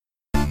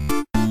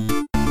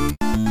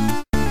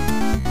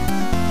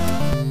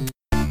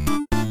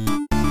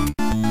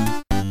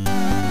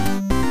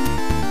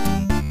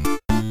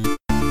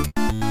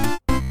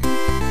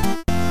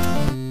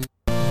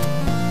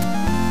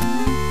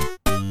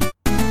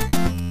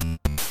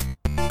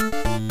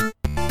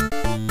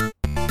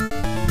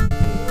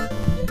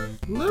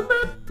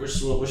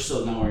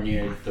still nowhere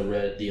near the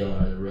red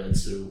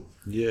suit.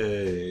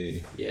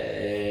 Yay!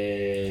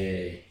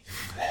 Yay!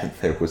 And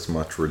there was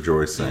much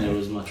rejoicing. Okay,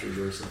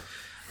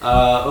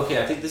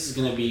 I think this is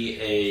going to be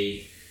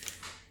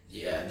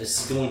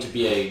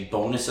a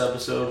bonus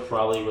episode,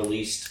 probably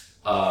released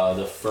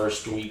the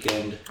first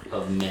weekend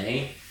of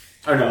May.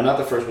 Or no, not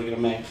the first weekend of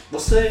May.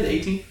 Let's say the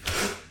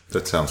 18th.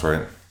 That sounds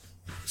right.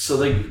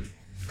 So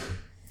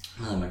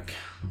oh, my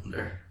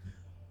calendar.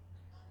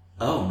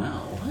 Oh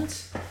no,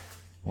 what?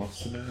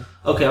 What's the name?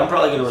 Okay, I'm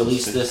probably going to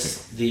release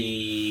this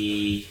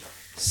the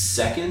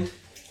 2nd.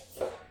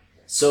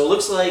 So it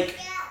looks like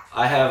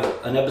I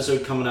have an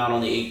episode coming out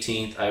on the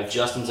 18th. I have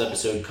Justin's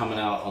episode coming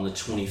out on the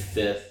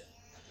 25th.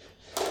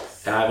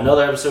 And I have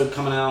another episode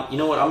coming out. You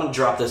know what? I'm going to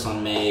drop this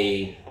on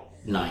May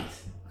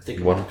 9th.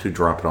 Why don't you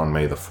drop it on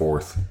May the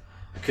 4th?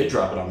 I could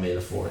drop it on May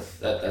the 4th.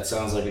 That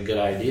sounds like a good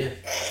idea.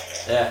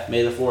 Yeah,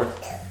 May the 4th.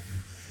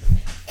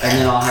 And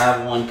then I'll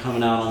have one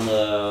coming out on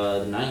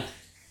the 9th.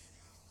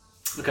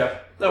 Okay,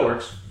 that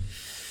works.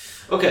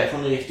 Okay,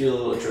 let me do a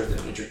little intro thing.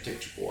 Let me take a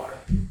drink of water.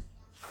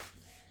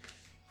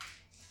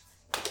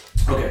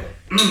 Okay.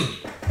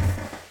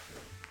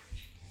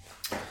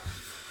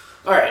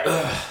 Alright.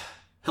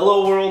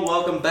 Hello world,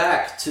 welcome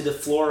back to the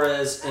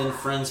Flores and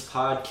Friends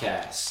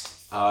podcast.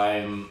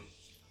 I'm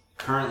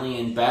currently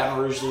in Baton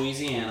Rouge,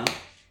 Louisiana.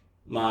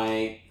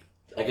 My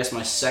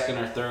second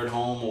or third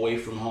home away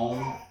from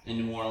home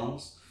in New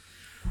Orleans.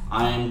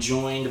 I am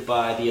joined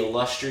by the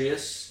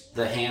illustrious,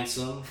 the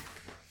handsome,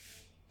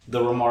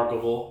 the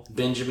remarkable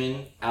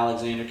Benjamin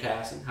Alexander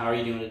Casson. How are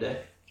you doing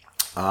today?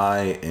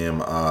 I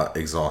am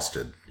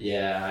exhausted.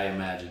 Yeah, I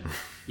imagine.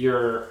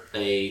 You're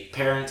a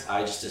parent.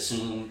 I just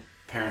assume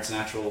parents'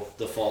 natural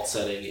default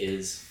setting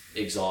is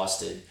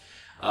exhausted.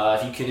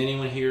 If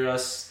anyone hear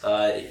us,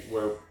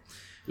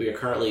 we are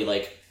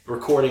currently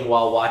recording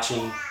while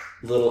watching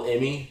Little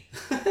Emmy.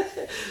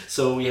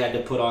 So we had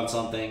to put on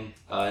something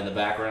in the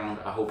background.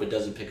 I hope it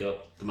doesn't pick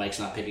up. The mic's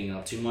not picking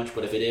up too much,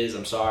 but if it is,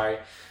 I'm sorry.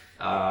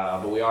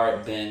 But we are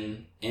at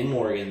Ben and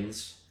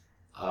Morgan's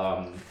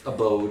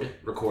abode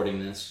recording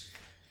this.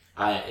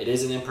 It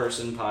is an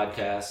in-person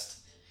podcast.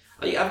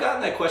 I've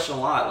gotten that question a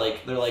lot.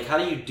 They're like, how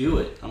do you do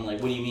it? I'm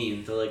like, what do you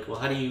mean? They're like, well,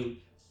 how do you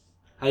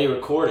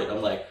record it?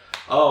 I'm like,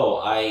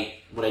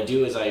 what I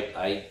do is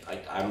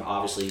I'm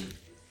obviously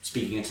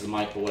speaking into the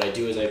mic, but what I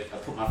do is I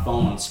put my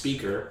phone on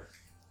speaker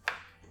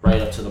right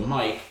up to the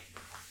mic,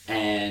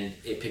 and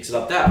it picks it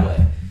up that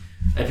way.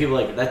 And people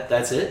are like,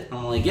 that's it?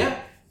 I'm like, yeah,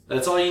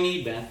 that's all you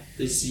need, man.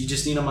 You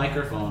just need a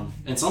microphone.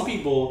 And some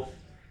people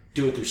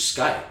do it through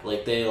Skype.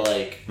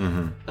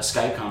 A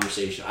Skype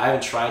conversation. I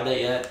haven't tried that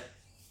yet.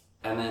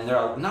 And then there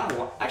are not a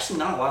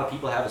lot of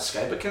people have a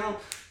Skype account.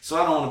 So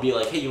I don't want to be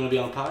like, hey, you want to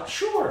be on the pod?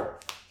 Sure.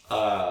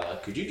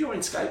 Could you join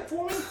Skype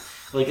for me?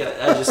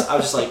 I was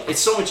just like,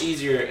 it's so much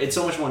easier. It's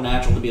so much more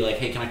natural to be like,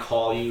 hey, can I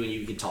call you? And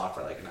you can talk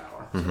for an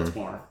hour. So it's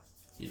more,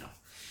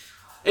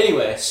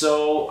 Anyway,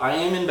 so I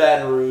am in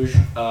Baton Rouge.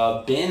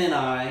 Ben and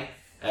I,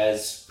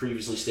 as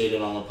previously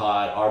stated on the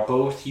pod, are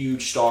both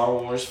huge Star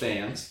Wars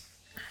fans.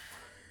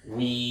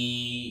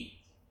 We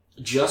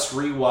just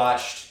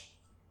rewatched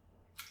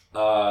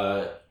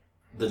The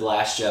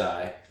Last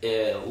Jedi.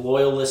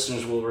 Loyal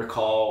listeners will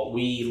recall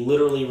we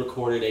literally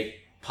recorded a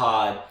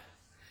pod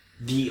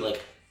 30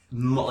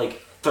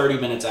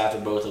 minutes after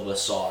both of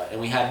us saw it,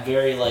 and we had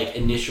very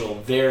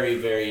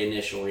very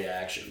initial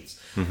reactions.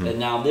 And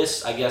now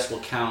this, I guess, will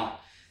count.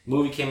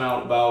 Movie came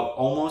out about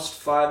almost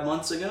 5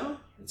 months ago.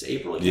 It's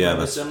April.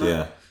 December.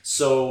 Yeah.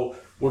 So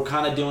we're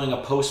kind of doing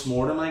a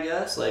post-mortem, I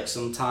guess.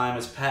 Some time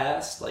has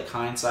passed,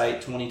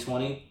 hindsight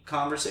 2020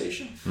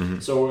 conversation.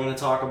 So we're going to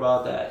talk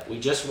about that. We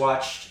just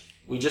watched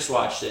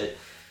it,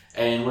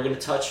 and we're going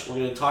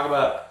to talk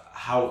about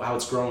how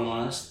it's growing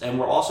on us, and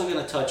we're also going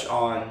to touch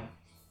on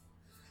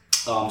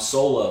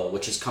Solo,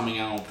 which is coming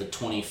out the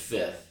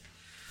 25th.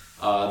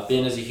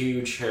 Ben is a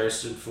huge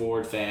Harrison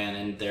Ford fan,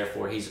 and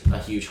therefore he's a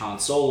huge Han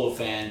Solo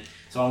fan.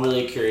 So I'm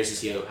really curious to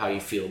see how you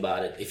feel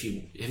about it.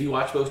 Have you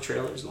watched both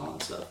trailers and all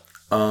that stuff?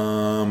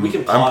 We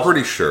can pause. I'm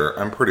pretty sure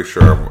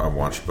I've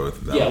watched both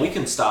of them. Yeah, we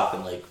can stop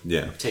and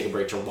take a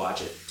break to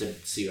watch it to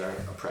see our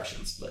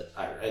impressions. But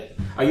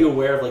are you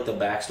aware of the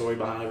backstory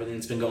behind everything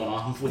that's been going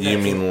on with that? You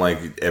mean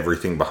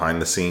everything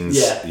behind the scenes?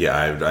 Yeah.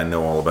 Yeah, I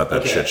know all about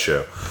that shit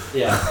show.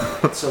 Yeah.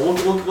 So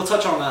we'll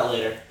touch on that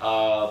later.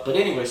 But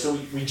anyway, so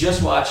we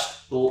just watched.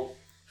 Well,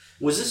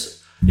 was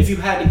this, if you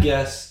had to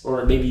guess,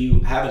 or maybe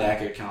you have an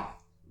accurate count?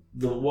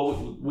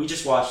 We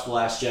just watched The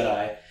Last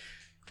Jedi.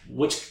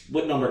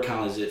 What number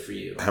count is it for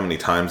you? How many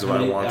times have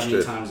I watched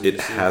it? It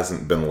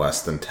hasn't been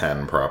less than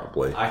 10,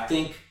 probably. I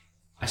think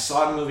I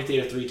saw it in the movie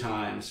theater 3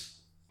 times.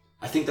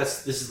 I think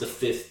this is the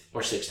 5th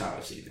or 6th time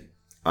I've seen it.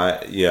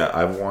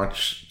 I've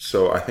watched.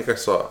 So I think I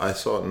saw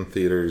it in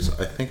theaters.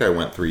 I think I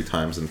went 3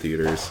 times in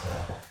theaters,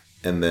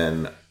 and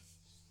then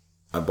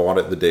I bought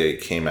it the day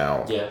it came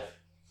out. Yeah.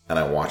 And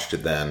I watched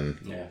it then.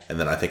 Yeah. And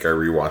then I think I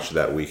rewatched it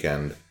that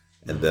weekend,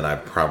 and then I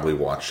probably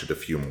watched it a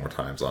few more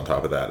times on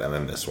top of that, and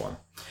then this one.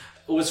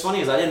 What's funny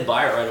is I didn't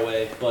buy it right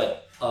away,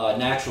 but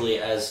naturally,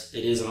 as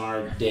it is in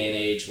our day and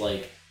age,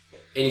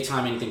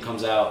 anytime anything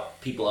comes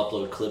out, people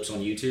upload clips on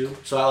YouTube.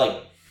 So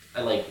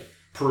I like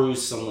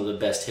peruse some of the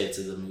best hits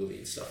of the movie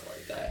and stuff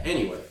like that.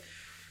 Anyway,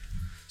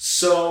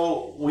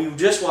 so we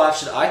just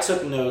watched it. I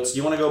took notes. Do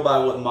you want to go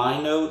by what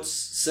my notes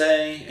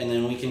say, and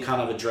then we can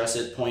kind of address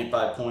it point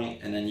by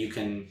point, and then you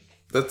can.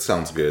 That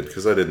sounds good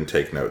because I didn't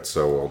take notes,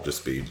 so I'll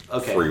just be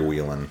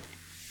freewheeling.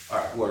 All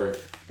right, word.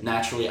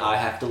 Naturally, I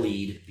have to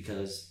lead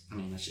because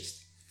that's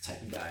just the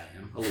type of guy I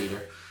am, a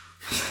leader.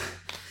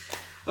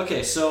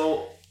 Okay,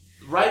 so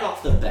right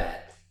off the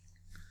bat,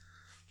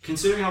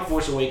 considering how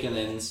Force Awakens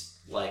ends,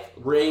 like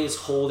Rey is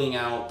holding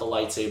out the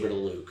lightsaber to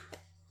Luke,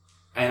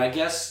 and I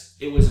guess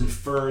it was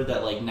inferred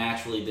that like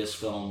naturally this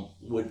film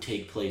would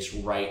take place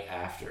right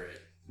after it,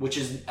 which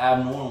is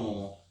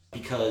abnormal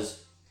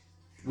because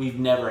we've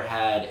never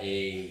had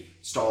a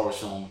Star Wars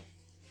film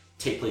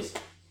take place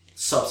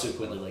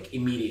subsequently, like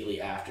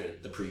immediately after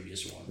the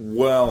previous one.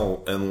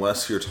 Well,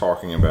 unless you're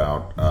talking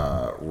about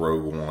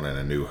Rogue One and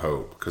A New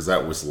Hope, because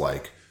that was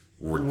like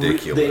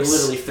ridiculous. They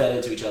literally fed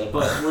into each other.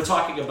 But we're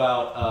talking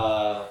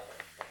about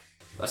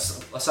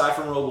aside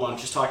from Rogue One,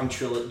 just talking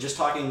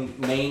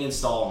main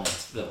installment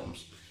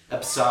films,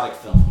 episodic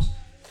films.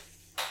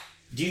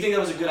 Do you think that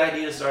was a good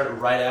idea to start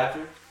right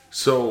after?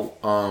 So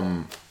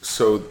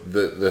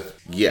the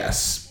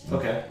yes.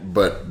 Okay.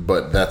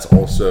 But that's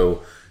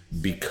also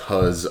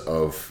because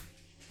of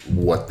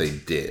what they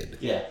did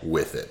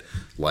with it.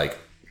 Like,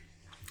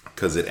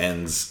 because it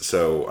ends,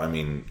 so,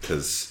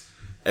 because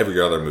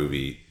every other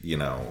movie, A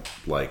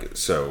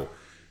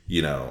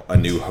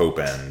New Hope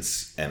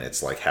ends, and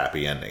it's, like,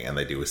 happy ending, and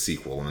they do a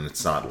sequel, and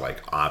it's not,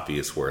 like,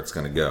 obvious where it's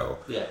going to go.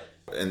 Yeah.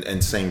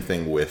 And same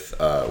thing with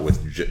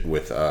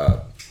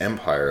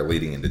Empire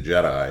leading into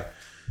Jedi,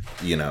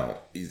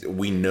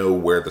 we know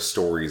where the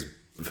story's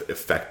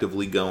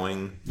effectively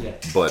going,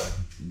 but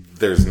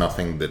there's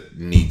nothing that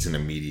needs an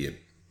immediate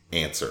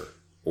answer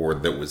or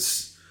that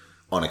was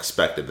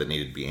unexpected that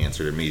needed to be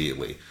answered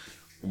immediately.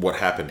 What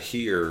happened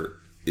here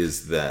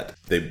is that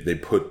they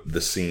put the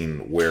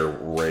scene where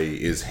Rey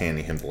is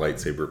handing him the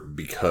lightsaber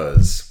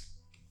because,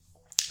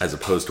 as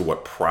opposed to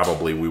what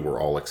probably we were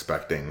all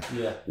expecting,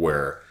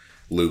 where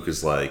Luke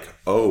is like,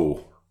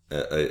 oh,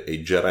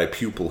 a Jedi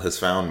pupil has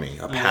found me,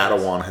 a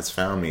Padawan has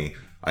found me,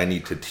 I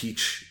need to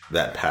teach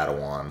that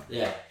Padawan.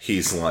 Yeah.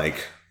 He's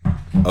like,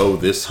 oh,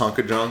 this hunk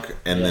of junk,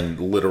 and then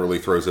literally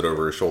throws it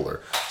over his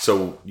shoulder.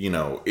 So,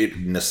 it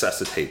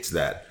necessitates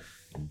that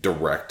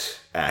direct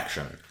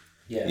action,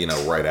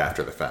 right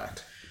after the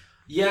fact.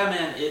 Yeah,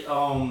 man.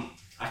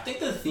 I think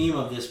the theme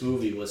of this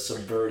movie was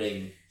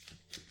subverting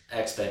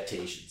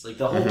expectations. Like,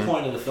 the whole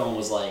point of the film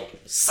was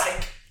like,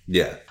 psych!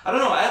 Yeah. I don't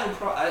know. I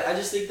have I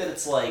just think that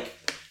it's like,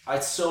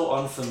 it's so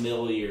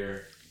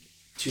unfamiliar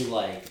to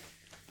like,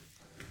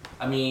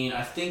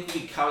 I think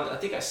we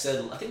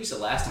said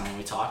last time when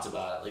we talked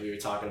about it, like we were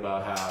talking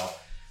about how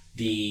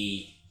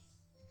I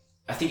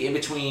think in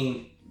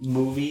between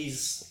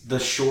movies, the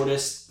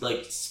shortest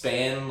like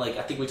span, like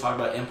I think we talked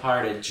about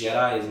Empire to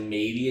Jedi is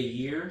maybe a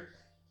year.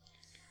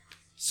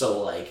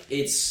 So like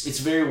it's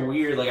very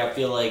weird. Like I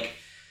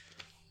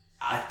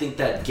think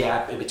that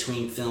gap in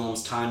between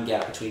films, time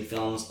gap between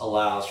films,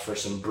 allows for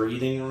some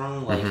breathing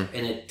room. Like,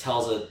 and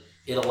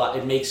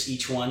it makes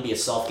each one be a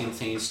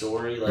self-contained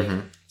story. Like,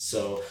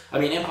 so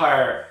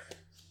Empire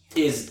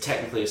is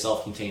technically a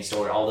self-contained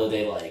story, although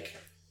they like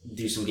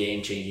do some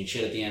game-changing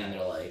shit at the end, and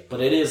they're like, but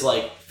it is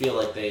like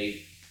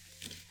it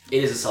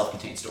is a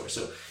self-contained story.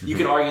 So you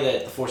could argue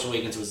that The Force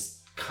Awakens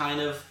was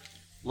kind of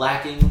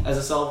lacking as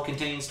a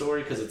self-contained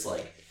story because it's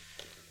like,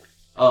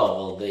 oh,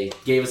 well, they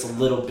gave us a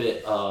little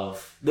bit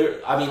of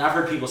I've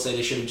heard people say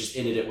they should have just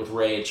ended it with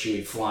Rey and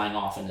Chewie flying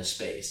off into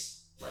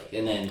space, like,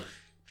 and then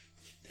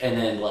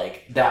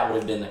like that would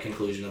have been the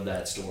conclusion of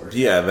that story.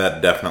 Yeah,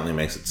 that definitely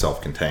makes it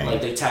self-contained.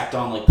 Like they tacked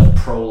on like the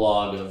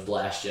prologue of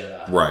Last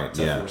Jedi, right?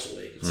 To Force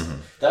Awakens.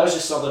 That was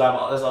just something I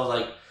was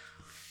like,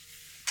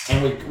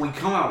 and we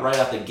come out right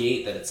out the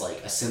gate that it's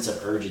like a sense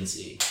of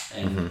urgency,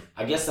 and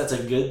I guess that's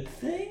a good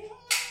thing.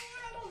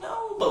 I don't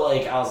know, but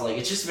like I was like,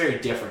 it's just very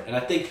different, and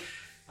I think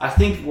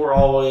we're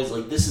always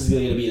like, this is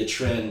going to be the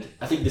trend.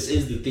 I think this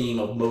is the theme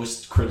of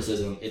most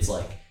criticism. It's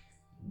like,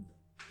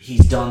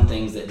 he's done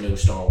things that no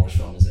Star Wars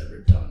film has ever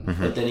done.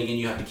 But then again,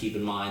 you have to keep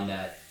in mind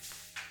that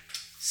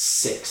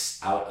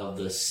 6 out of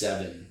the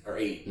 7 or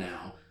 8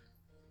 now,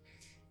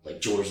 like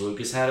George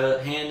Lucas had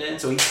a hand in.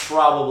 So he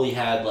probably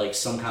had like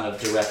some kind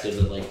of directive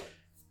that like,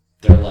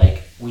 they're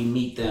like, we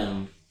meet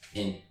them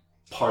in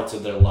parts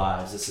of their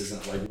lives. This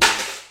isn't like,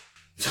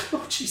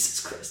 oh,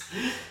 Jesus Christ.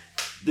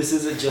 This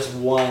isn't just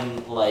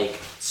one like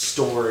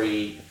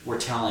story we're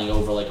telling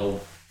over like a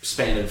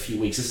span of a few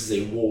weeks. This is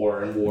a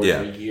war, and wars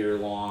are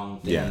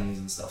year-long things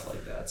and stuff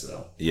like that.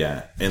 So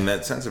and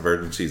that sense of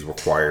urgency is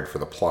required for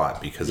the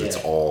plot because it's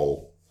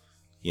all,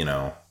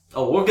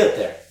 Oh, we'll get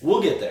there.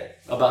 We'll get there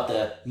about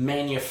the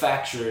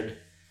manufactured,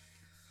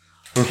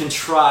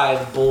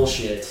 contrived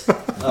bullshit.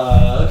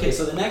 Okay,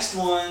 so the next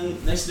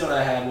note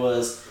I had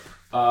was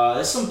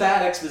there's some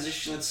bad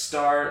exposition at the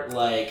start,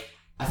 like.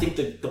 I think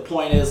the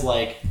point is,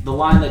 like, the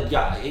line that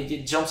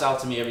it jumps out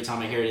to me every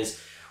time I hear it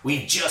is,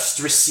 we've just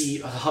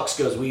received, Hux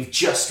goes, we've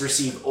just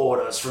received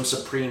orders from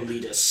Supreme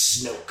Leader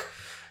Snoke.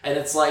 And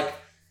it's like,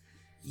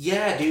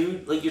 yeah,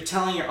 dude, like you're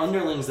telling your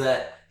underlings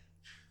that,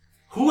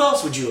 who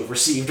else would you have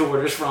received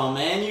orders from,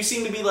 man? You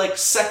seem to be like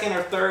second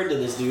or third to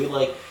this dude.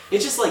 Like,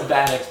 it's just like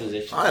bad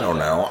exposition. I don't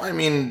know. I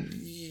mean,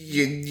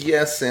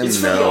 yes and no. It's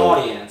for the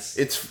audience.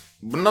 It's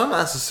not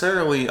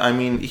necessarily. I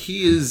mean,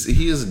 he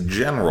is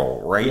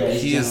general, right? Yeah,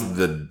 he is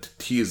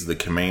the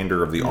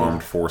commander of the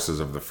armed forces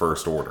of the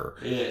First Order.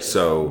 Yeah,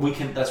 so we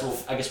can. That's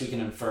what I guess we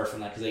can infer from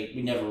that, because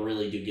we never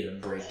really do get a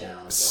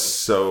breakdown.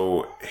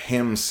 So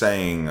him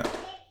saying,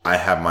 "I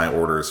have my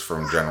orders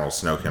from General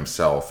Snoke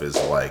himself," is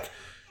like.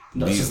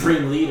 No,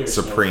 Supreme Leader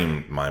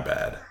Supreme, Snoke. My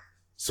bad.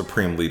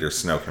 Supreme Leader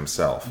Snoke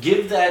himself.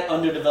 Give that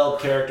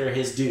underdeveloped character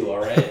his due, all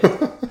right?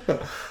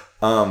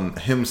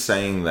 Him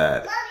saying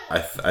that, I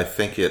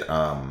think it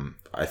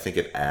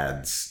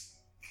adds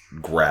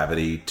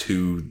gravity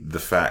to the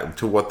fact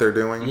to what they're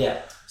doing.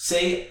 Yeah.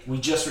 Say we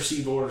just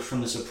received orders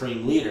from the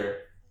Supreme Leader,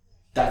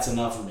 that's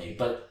enough for me.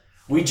 But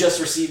we just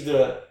received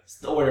the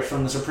orders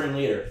from the Supreme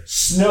Leader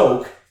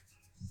Snoke.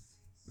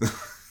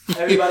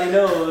 Everybody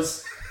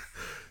knows.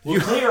 We're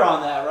clear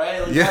on that,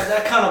 right? Like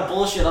that kind of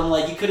bullshit. I'm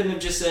like, you couldn't have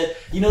just said,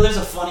 there's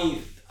a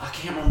funny, I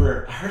can't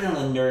remember, I heard it on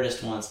the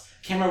Nerdist once.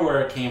 Can't remember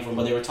where it came from,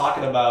 but they were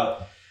talking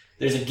about,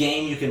 there's a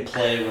game you can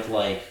play with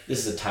like,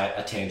 this is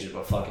a tangent,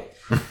 but fuck it.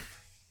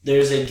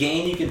 There's a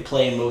game you can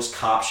play in most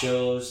cop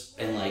shows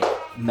and like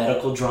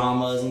medical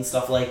dramas and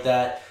stuff like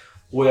that,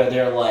 where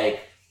they're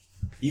like,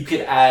 you could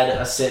add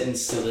a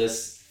sentence to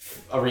this,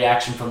 a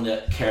reaction from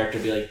the character,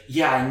 be like,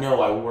 yeah, I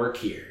know, I work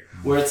here.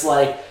 Where it's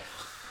like,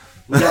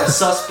 we got a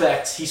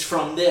suspect, he's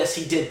from this,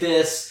 he did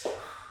this,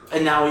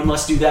 and now we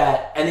must do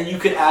that. And then you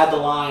could add the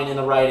line in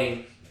the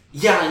writing,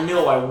 yeah, I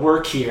know, I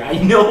work here,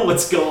 I know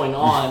what's going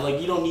on.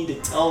 Like, you don't need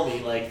to tell me,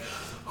 like,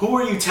 who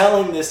are you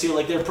telling this to?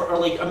 Like, or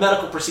like a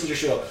medical procedure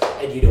show,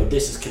 and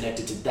this is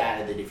connected to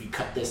that, and then if you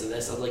cut this and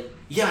this, I was like,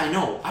 yeah, I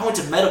know, I went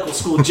to medical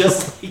school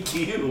just like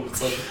you.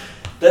 It's like,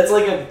 that's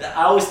like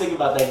I always think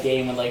about that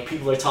game when like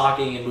people are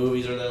talking in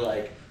movies where they're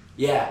like,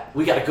 yeah,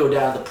 we gotta go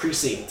down to the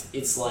precinct.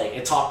 It's like,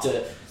 and talk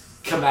to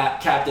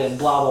Captain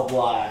blah blah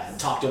blah and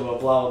talk to him about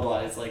blah blah blah.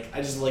 It's like,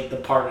 I just like the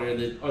partner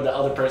or the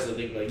other person to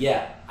think like,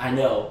 yeah, I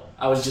know,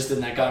 I was just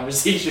in that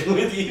conversation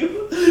with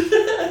you.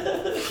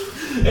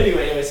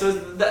 anyway, so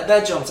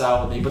that jumps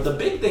out with me. But the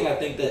big thing I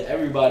think that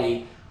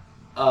everybody,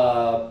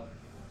 I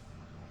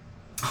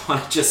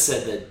just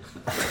said that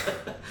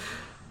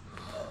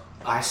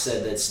I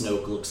said that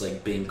Snoke looks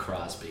like Bing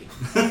Crosby.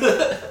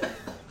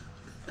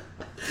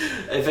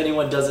 If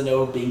anyone doesn't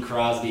know who Bing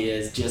Crosby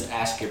is, just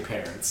ask your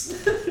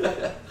parents.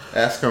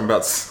 Ask them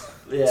about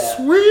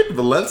sweet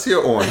Valencia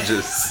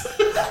oranges.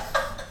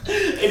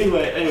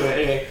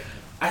 Anyway.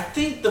 I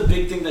think the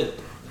big thing that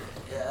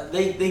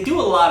they do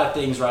a lot of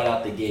things right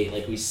out the gate,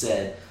 like we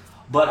said.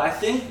 But I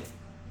think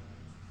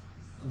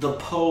the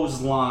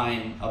Poe's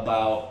line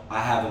about,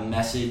 I have a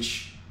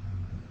message,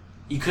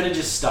 you could have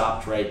just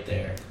stopped right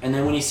there. And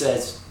then when he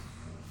says,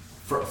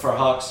 for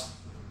Hux,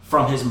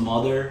 from his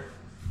mother,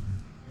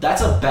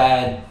 that's a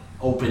bad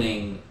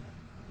opening.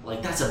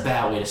 Like, that's a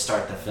bad way to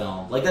start the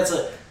film. Like,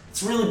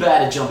 it's really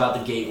bad to jump out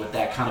the gate with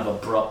that kind of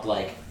abrupt,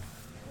 like,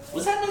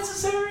 was that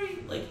necessary?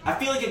 Like, I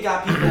feel like it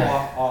got people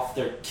off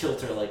their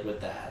kilter, like,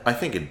 with that. I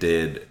think it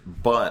did,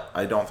 but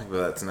I don't think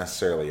that's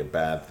necessarily a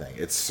bad thing.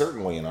 It's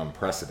certainly an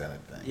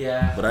unprecedented thing.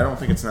 Yeah. But I don't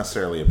think it's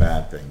necessarily a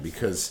bad thing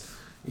because,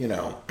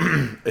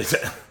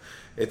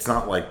 it's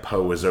not like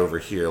Poe is over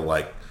here,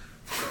 like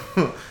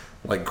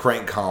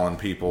crank calling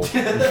people.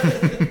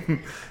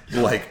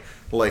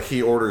 like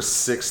he orders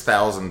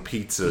 6,000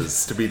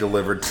 pizzas to be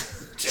delivered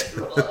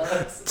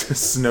to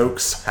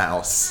Snoke's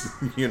house,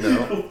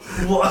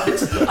 What?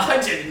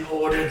 I didn't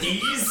order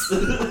these.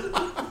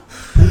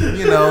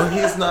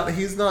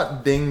 He's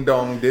not ding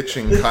dong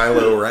ditching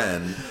Kylo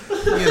Ren.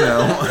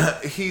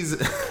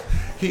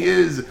 He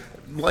is,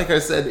 like I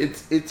said,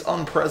 it's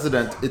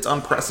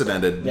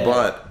unprecedented, yeah.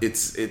 But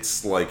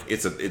it's like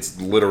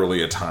it's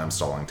literally a time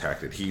stalling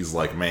tactic. He's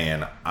like,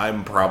 man,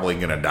 I'm probably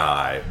gonna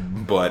die,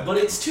 but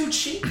it's too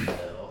cheap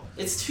though.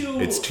 It's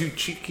too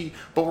cheeky,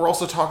 but we're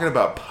also talking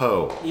about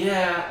Poe.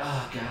 Yeah.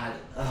 Oh God.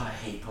 Oh, I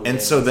hate Poe.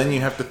 And so then you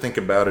have to think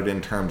about it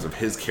in terms of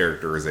his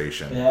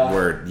characterization. Yeah.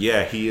 Where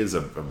he is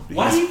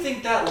Why do you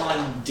think that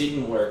line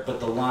didn't work? But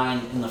the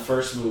line in the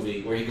first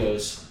movie where he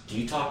goes, "Do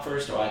you talk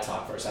first or I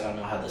talk first? I don't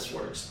know how this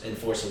works." In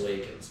Force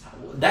Awakens,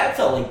 that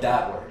felt like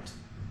that worked.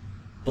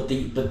 But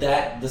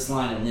this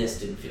line in this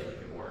didn't feel like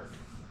it worked.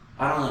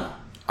 I don't know.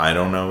 I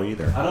don't know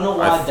either. I don't know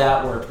why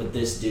that worked, but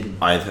this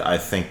didn't. I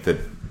think that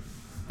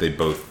they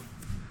both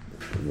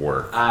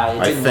work.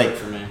 It didn't work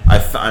for me.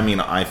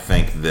 I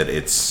think that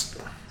it's.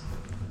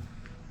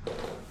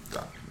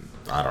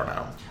 I don't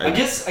know. I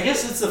guess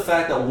it's the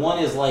fact that one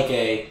is like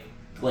a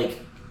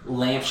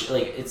lamp,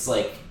 it's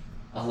like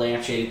a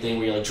lampshade thing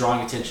where you're like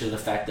drawing attention to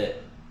the fact that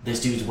this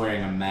dude's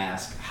wearing a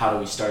mask. How do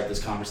we start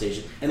this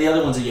conversation? And the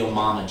other one's a yo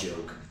mama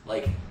joke.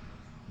 Like,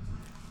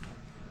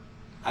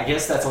 I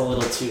guess that's a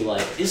little too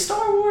like. Is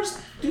Star Wars?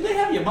 Do they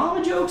have your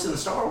mama jokes in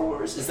Star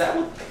Wars? Is that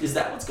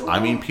what's going on? I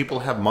mean, people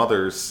have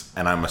mothers,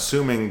 and I'm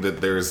assuming that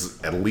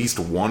there's at least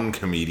one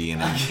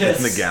comedian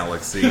in the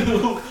galaxy.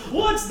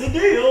 What's the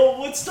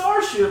deal with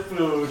Starship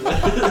food?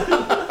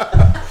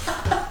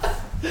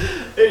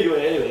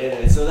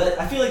 Anyway. So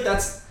I feel like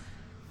that's.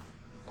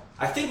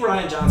 I think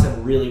Rian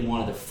Johnson really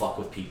wanted to fuck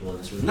with people in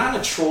this movie, not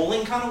in a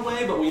trolling kind of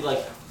way, but we like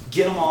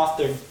get them off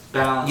their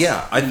balance.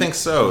 Yeah, I think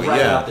so.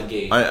 Right yeah, out the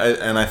gate.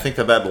 And I think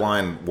that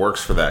line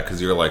works for that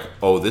because you're like,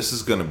 oh, this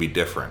is going to be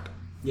different.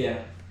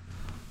 Yeah.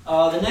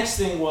 The next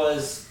thing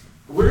was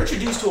we're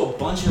introduced to a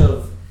bunch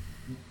of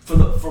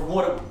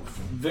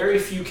very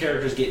few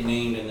characters get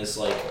named in this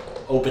like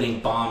opening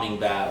bombing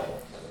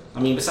battle.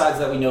 I mean, besides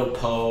that, we know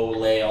Poe,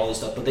 Leia, all this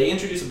stuff, but they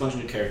introduce a bunch of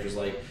new characters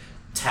like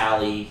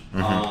Tally.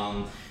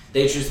 Mm-hmm.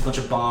 They introduced a bunch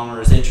of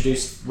bombers. They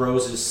introduced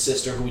Rose's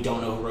sister, who we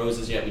don't know who Rose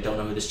is yet. We don't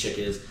know who this chick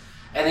is.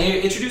 And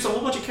they introduced a whole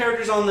bunch of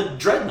characters on the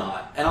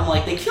Dreadnought. And I'm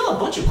like, they kill a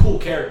bunch of cool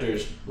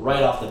characters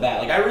right off the bat.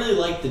 Like, I really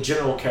like the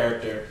general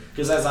character.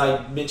 Because as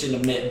I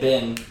mentioned to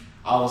Ben,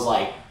 I was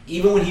like,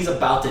 even when he's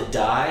about to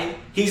die,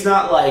 he's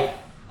not like,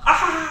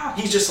 ah!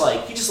 He just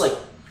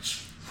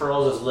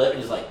furls his lip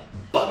and he's like,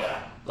 bugger.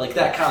 Like,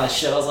 that kind of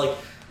shit. I was like,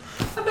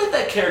 I bet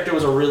that character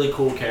was a really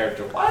cool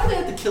character. Why did they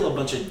have to kill a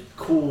bunch of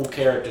cool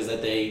characters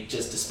that they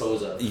just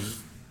dispose of?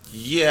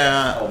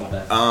 Yeah. Oh, my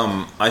bad.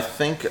 I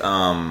think,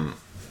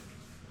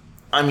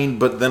 I mean,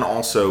 but then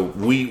also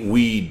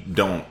we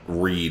don't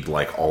read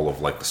like all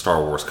of like the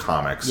Star Wars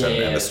comics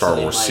and the Star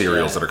Wars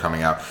serials that are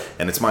coming out,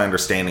 and it's my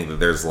understanding that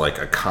there's like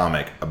a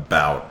comic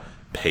about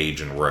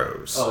Paige and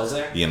Rose. Oh, is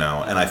there? You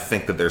know, and I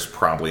think that there's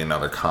probably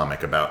another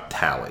comic about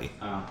Tally.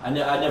 Oh, I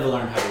never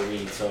learned how to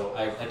read, so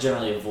I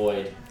generally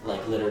avoid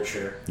like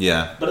literature.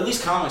 Yeah. But at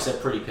least comics have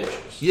pretty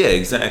pictures. Yeah,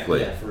 exactly.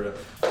 Yeah, for real.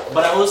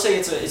 But I will say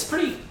it's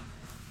pretty.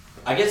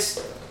 I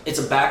guess it's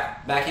a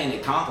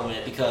backhanded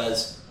compliment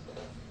because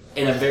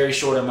in a very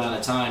short amount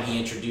of time, he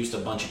introduced a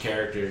bunch of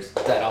characters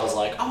that I was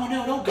like, oh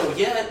no, don't go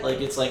yet. Like,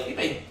 it's like, he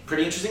made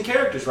pretty interesting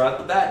characters right off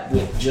the bat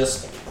with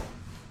just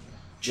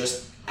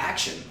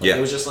action. Like, yeah.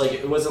 It was just like,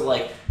 it wasn't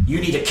like,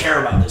 you need to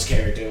care about this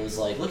character. It was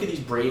like, look at these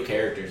brave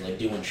characters, like,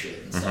 doing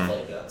shit and stuff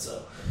like that.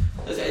 So,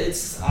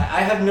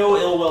 I have no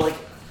ill will. Like,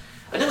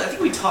 I don't think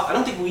we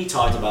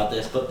talked about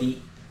this, but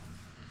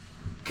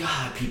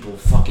God, people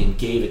fucking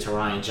gave it to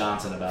Rian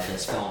Johnson about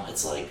this film.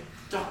 It's like,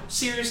 dog,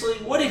 seriously?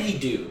 What did he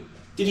do?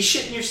 Did he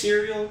shit in your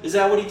cereal? Is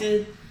that what he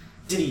did?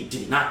 Did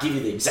he not give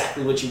you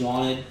exactly what you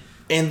wanted?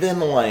 And then,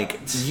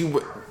 like,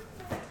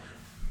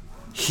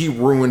 he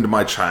ruined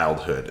my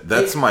childhood.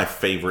 That's my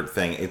favorite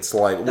thing. It's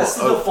like... That's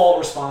the default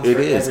response for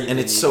everything. It is, and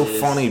it's so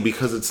funny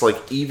because it's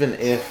like, even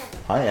if...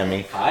 Hi,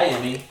 Emmy. Hi,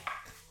 Emmy.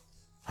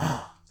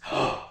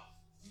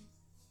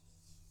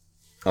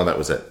 Oh, that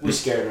was it. We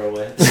scared her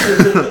away.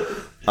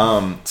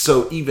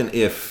 So even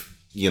if,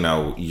 you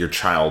know, your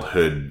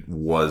childhood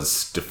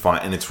was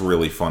defined, and it's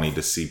really funny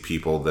to see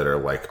people that are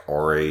like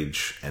our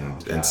age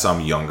and some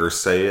younger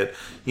say it,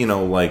 you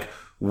know, like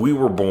we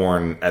were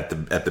born at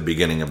the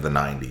beginning of the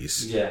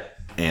 90s. Yeah.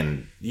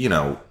 And, you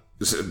know,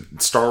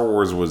 Star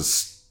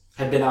Wars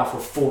had been out for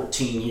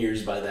 14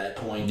 years by that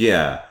point.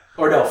 Yeah.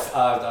 Or no,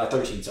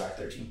 13, sorry,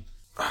 13.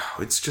 Oh,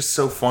 it's just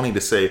so funny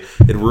to say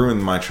it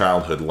ruined my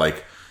childhood.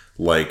 Like,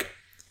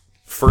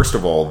 first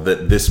of all,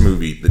 that this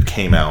movie that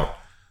came out,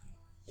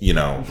 you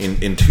know,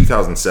 in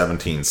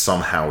 2017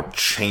 somehow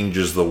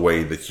changes the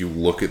way that you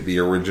look at the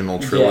original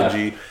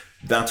trilogy. Yeah.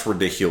 That's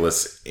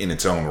ridiculous in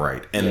its own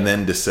right. And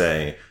then to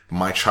say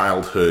my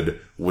childhood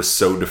was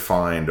so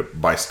defined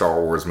by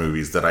Star Wars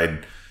movies that I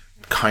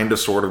kind of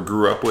sort of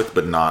grew up with,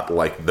 but not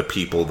like the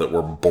people that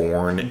were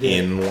born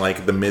in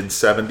like the mid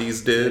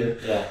 70s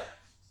did. Yeah.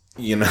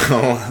 You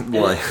know,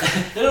 like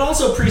it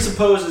also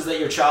presupposes that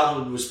your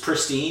childhood was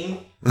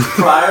pristine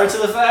prior to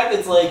the fact.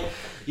 It's like,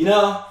 you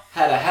know,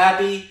 had a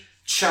happy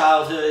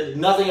childhood,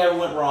 nothing ever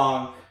went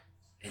wrong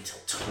until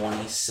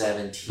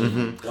 2017.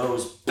 Mm-hmm.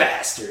 Those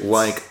bastards.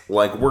 Like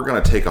we're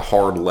gonna take a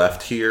hard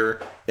left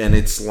here, and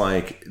it's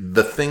like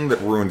the thing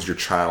that ruins your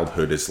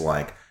childhood is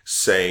like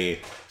say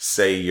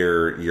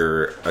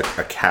you're a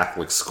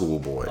Catholic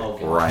schoolboy,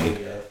 right?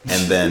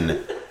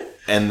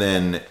 And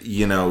then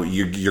you know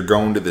you're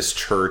going to this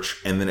church,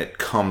 and then it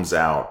comes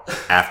out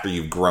after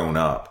you've grown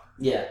up.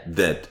 Yeah.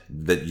 That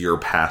your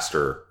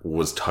pastor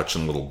was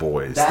touching little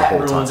boys that the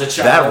whole time.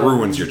 That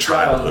ruins your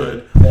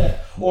childhood. Yeah.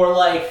 Or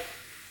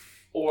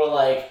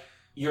like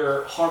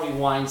you're Harvey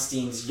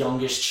Weinstein's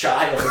youngest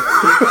child,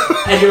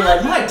 and you're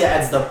like, my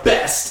dad's the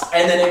best,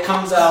 and then it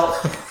comes out,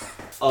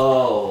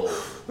 oh,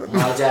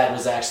 my dad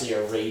was actually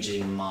a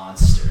raging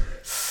monster.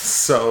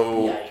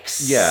 So,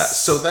 yikes. Yeah,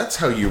 so that's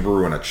how you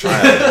ruin a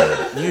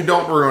childhood. You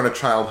don't ruin a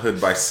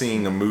childhood by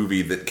seeing a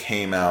movie that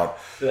came out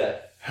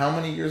How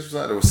many years was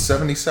that? It was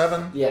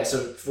 77? Yeah,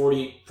 so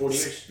 40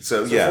 years.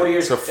 So 40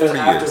 years. So 40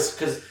 years.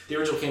 Because the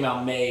original came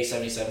out May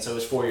 77, so it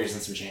was 4 years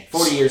and some change.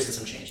 40 years and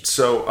some change.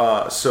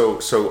 So,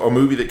 so a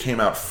movie that came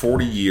out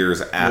 40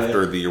 years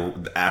after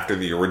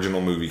the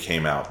original movie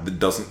came out that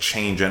doesn't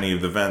change any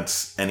of the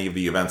events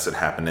that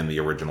happened in the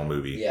original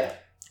movie. Yeah.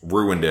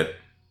 Ruined it.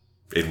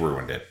 It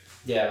ruined it.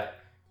 Yeah.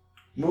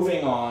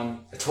 Moving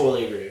on, I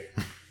totally agree.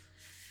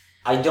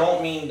 I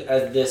don't mean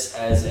this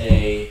as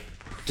a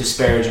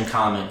disparaging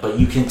comment, but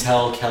you can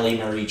tell Kelly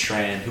Marie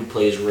Tran, who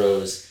plays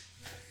Rose,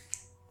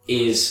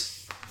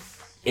 is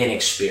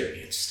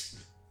inexperienced.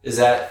 Is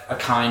that a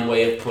kind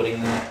way of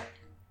putting that?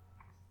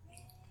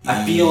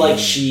 I feel like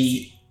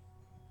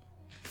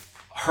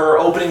her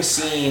opening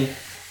scene,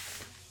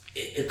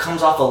 it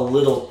comes off a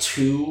little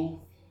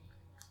too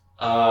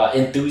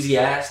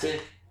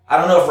enthusiastic. I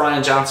don't know if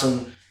Rian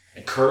Johnson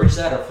encouraged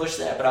that or pushed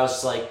that, but I was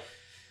just like,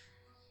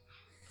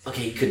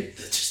 okay,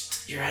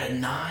 you're at a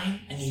 9? I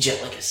need you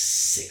at like a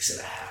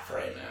 6.5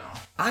 right now.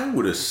 I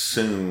would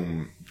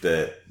assume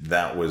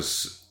that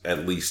was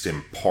at least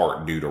in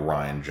part due to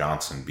Rian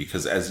Johnson,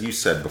 because as you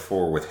said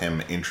before, with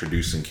him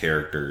introducing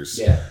characters,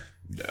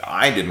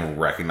 I didn't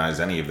recognize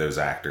any of those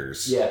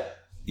actors. Yeah.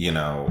 You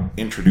know,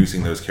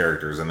 introducing those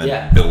characters and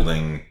then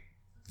building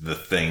the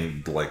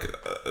thing, like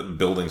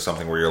building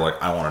something where you're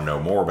like, I want to know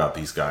more about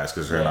these guys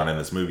because they're not in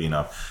this movie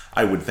enough.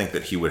 I would think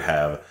that he would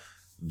have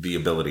the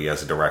ability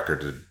as a director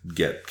to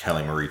get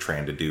Kelly Marie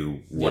Tran to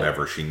do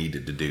whatever she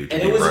needed to do.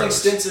 And it was an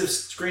extensive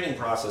screening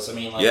process. I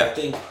mean, I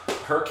think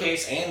her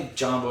case and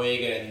John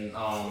Boyega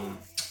and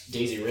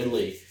Daisy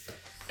Ridley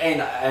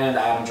and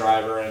Adam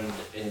Driver and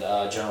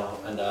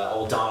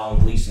old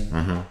Donald Gleason.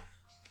 Mm-hmm.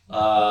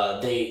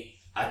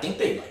 I think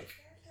they like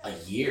a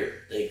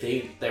year.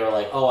 They were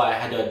like, oh, I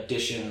had to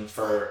audition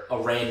for a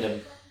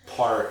random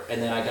part,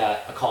 and then I got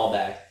a call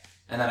back,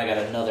 and then I got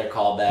another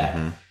call back.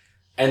 Mm-hmm.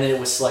 And then it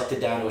was selected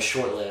down to a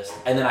short list.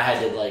 And then I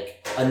had to,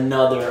 like,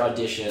 another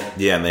audition.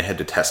 Yeah, and they had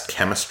to test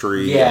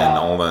chemistry and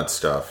all that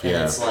stuff.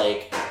 And it's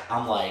like,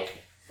 I'm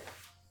like...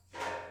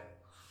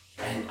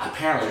 And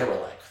apparently there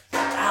were, like,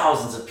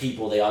 thousands of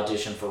people they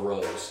auditioned for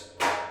Rose.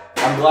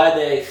 I'm glad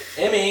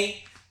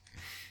Emmy!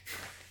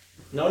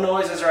 No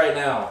noises right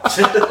now.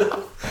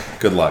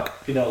 Good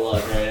luck. No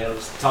luck, right? I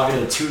was talking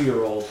to a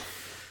 2-year-old.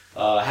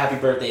 Happy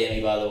birthday,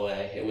 Emmy, by the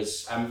way. It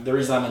was... the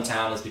reason I'm in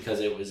town is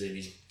because it was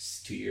Emmy's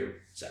 2-year...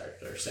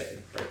 or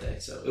second birthday,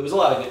 so it was a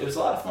lot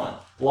of fun.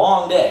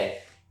 Long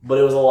day, but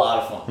it was a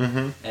lot of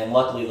fun, and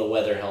luckily the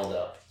weather held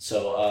up.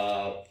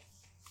 So,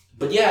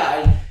 but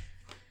yeah,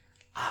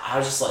 I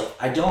was just like,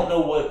 I don't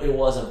know what it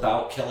was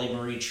about Kelly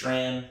Marie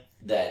Tran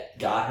that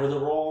got her the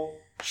role.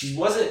 She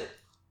wasn't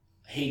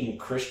Hayden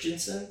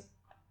Christensen,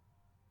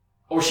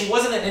 or she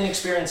wasn't an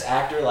inexperienced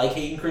actor like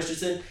Hayden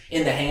Christensen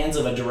in the hands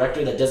of a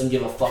director that doesn't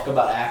give a fuck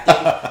about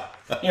acting.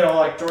 You know,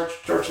 like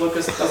George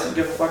Lucas doesn't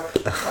give a fuck.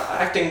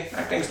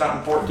 Acting's not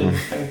important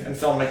in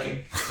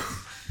filmmaking.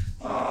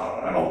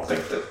 I don't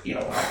think that,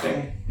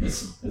 acting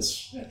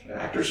is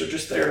actors are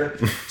just there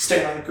to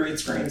stand on green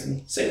screens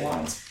and say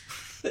lines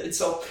and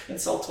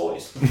sell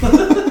toys.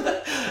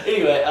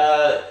 Anyway,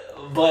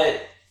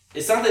 but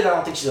it's not that I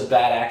don't think she's a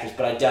bad actress,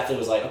 but I definitely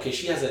was like, okay,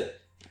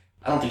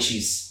 I don't think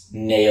she's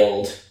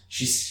nailed.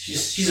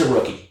 She's a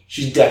rookie.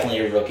 She's definitely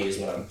a rookie is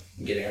what I'm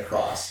getting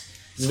across.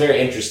 It's very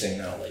interesting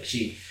though.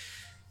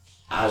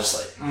 I was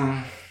just like,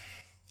 I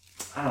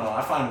don't know.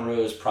 I find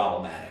Rose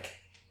problematic.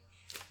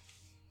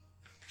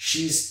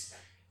 She's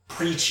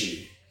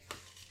preachy.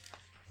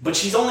 But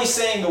she's only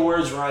saying the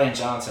words Rian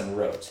Johnson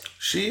wrote.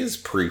 She is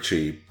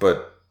preachy,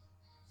 but...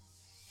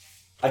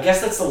 I guess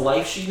that's the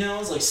life she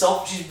knows.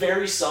 She's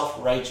very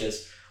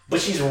self-righteous,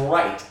 but she's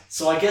right.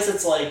 So I guess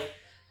it's like,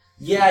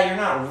 yeah, you're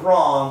not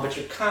wrong, but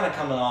you're kind of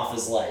coming off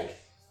as like,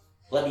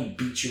 let me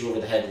beat you over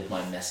the head with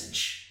my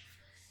message.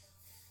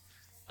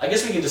 I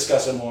guess we can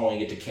discuss it more when we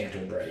get to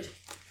Canton Bright.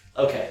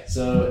 Okay,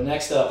 so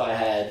next up I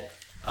had,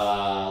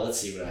 let's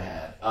see what I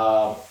had.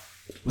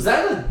 Was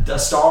that a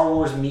Star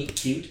Wars meet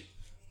cute?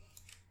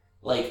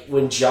 Like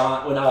I'm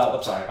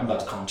sorry, I'm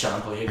about to call him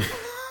John Boyega.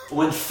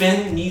 When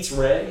Finn meets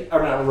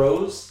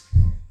Rose,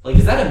 like,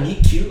 is that a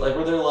meet cute? Like,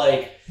 where they're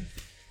like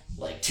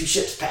two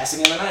ships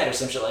passing in the night or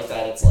some shit like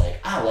that. It's like,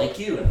 I like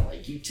you and I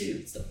like you too,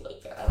 and stuff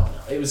like that. I don't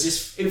know.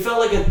 It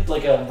felt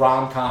like a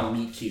rom-com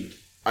meet cute.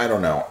 I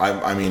don't know.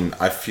 I mean,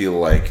 I feel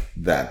like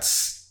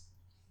that's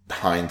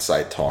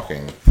hindsight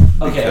talking.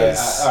 Okay,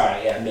 all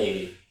right, yeah,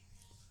 maybe.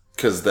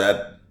 Because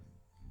that...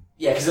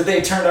 Yeah, because if they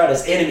had turned out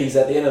as enemies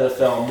at the end of the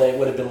film, they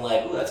would have been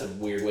like, oh, that's a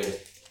weird way to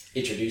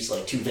introduce,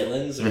 like, two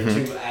villains or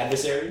two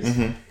adversaries.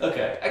 Mm-hmm.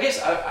 Okay, I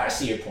guess I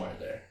see your point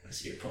there.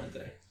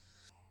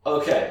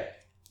 Okay,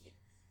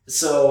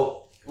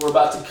 so we're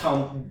about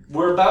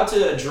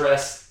to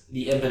address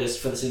the impetus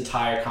for this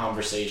entire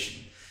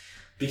conversation.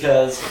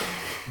 Because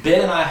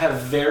Ben and I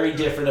have very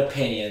different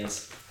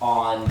opinions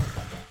on...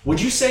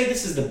 Would you say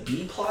this is the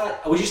B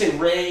plot? Would you say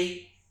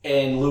Rey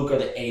and Luke are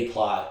the A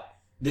plot?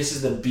 This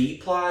is the B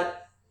plot?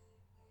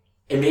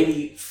 And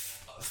maybe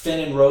Finn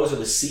and Rose are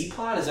the C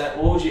plot?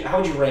 How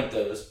would you rank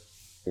those?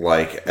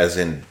 Like, as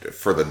in,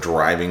 for the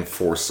driving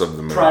force of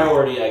the movie?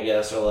 Priority, I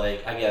guess, or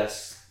like, I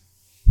guess.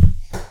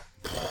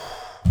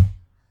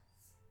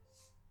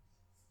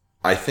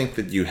 I think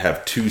that you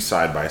have two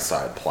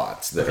side-by-side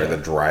plots that are the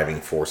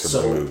driving force of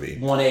the movie.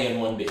 1A and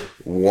 1B.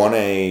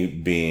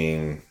 1A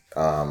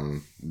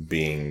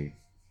being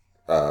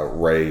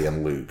Rey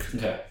and Luke.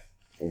 Okay.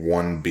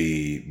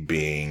 1B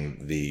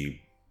being the...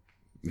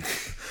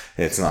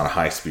 It's not a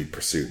high-speed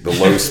pursuit. The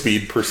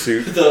low-speed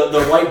pursuit.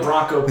 the white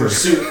Bronco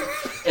pursuit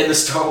in the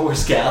Star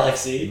Wars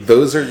galaxy.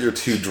 Those are your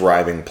two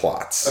driving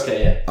plots.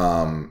 Okay,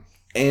 yeah.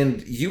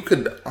 And you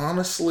could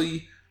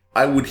honestly...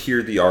 I would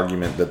hear the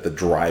argument that the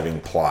driving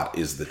plot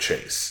is the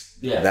chase.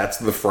 Yeah. That's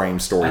the frame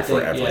story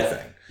for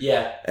everything.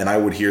 Yeah. And I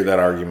would hear that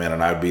argument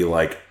and I'd be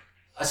like...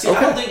 See,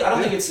 okay, I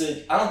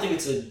don't think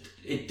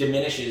it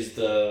diminishes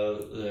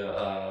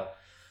the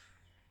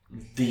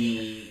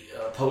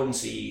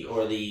potency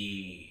or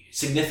the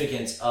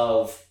significance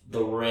of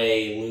the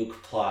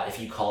Rey-Luke plot if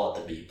you call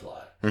it the B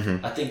plot.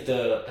 Mm-hmm. I think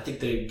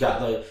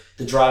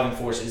the driving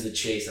force is the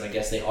chase, and I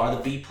guess they are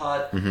the B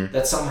plot. Mm-hmm.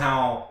 That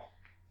somehow,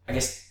 I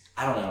guess,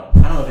 I don't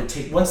know if it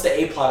takes once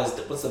the A plot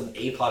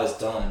is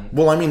done.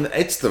 Well, I mean,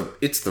 it's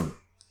the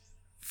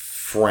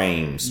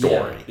frame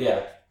story.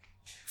 Yeah.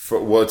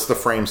 It's the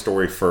frame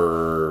story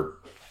for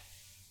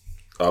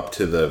up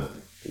to the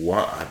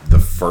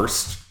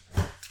first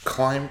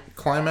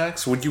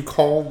climax. Would you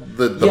call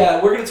the?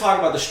 Yeah, we're going to talk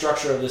about the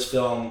structure of this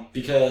film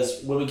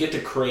because when we get to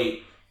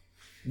Crate,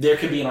 there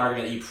could be an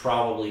argument that you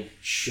probably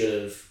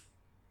should have.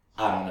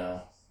 I don't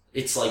know.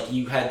 It's like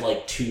you had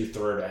like 2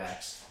 third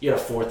acts. You had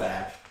a 4th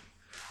act,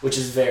 which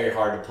is very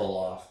hard to pull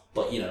off.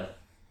 But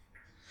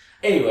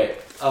anyway,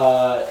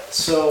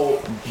 so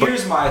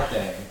here's my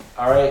thing.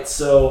 All right,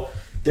 so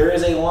there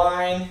is a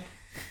line.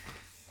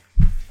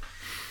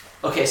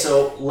 Okay,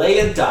 so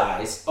Leia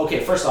dies. Okay,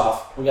 first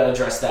off, we got to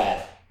address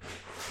that.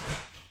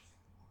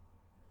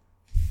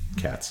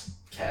 Cats.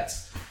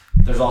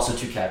 There's also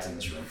 2 cats in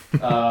this room.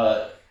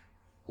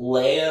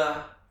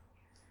 Leia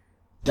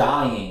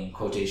dying,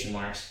 quotation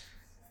marks,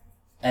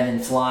 and then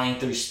flying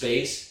through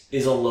space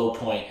is a low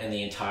point in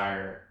the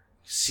entire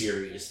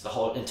series, the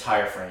whole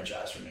entire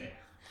franchise for me.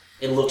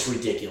 It looks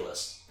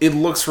ridiculous.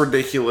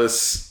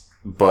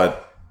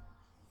 But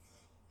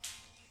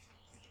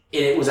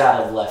it was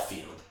out of left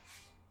field.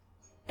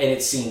 And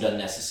it seemed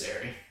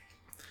unnecessary.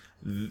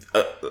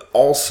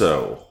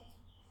 Also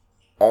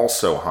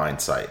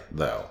hindsight,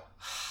 though.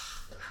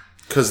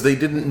 Because they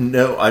didn't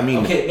know, I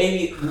mean... Okay,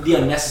 maybe the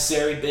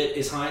unnecessary bit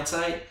is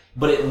hindsight,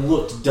 but it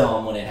looked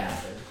dumb when it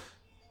happened.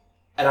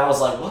 And I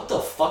was like, what the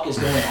fuck is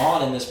going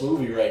on in this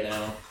movie right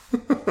now?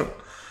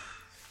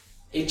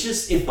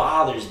 It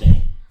bothers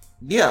me.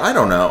 Yeah, I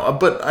don't know.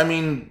 But, I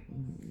mean,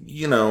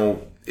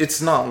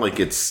 it's not like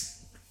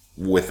it's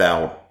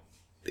without...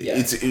 Yeah.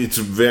 It's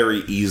very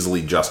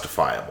easily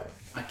justifiable.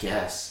 I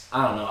guess.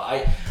 I don't know.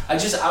 I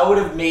would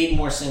have made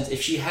more sense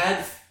if she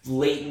had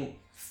latent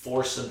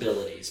force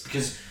abilities.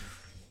 Because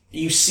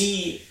you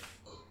see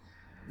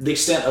the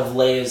extent of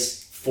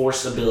Leia's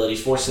force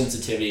abilities, force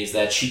sensitivities,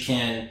 that she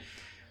can...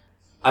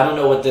 I don't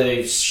know what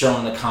they've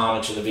shown in the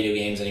comics or the video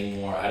games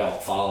anymore. I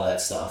don't follow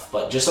that stuff.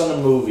 But just on the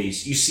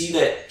movies, you see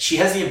that she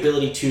has the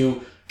ability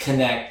to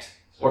connect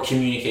or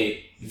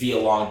communicate via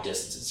long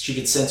distances. She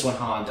can sense when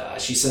Han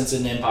dies. She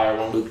senses in Empire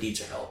when Luke needs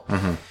her help.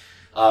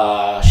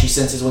 Mm-hmm. She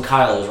senses when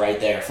Kylo's right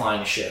there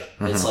flying a ship.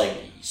 Mm-hmm. It's like,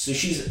 so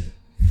she's...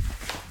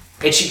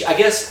 And she, I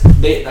guess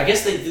did they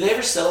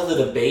ever settle the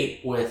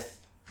debate with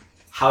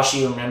how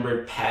she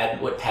remembered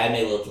what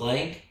Padme looked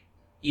like?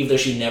 Even though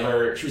she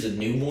was a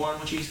newborn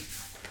when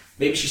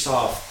maybe she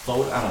saw a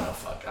photo. I don't know.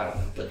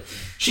 But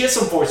she has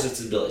some force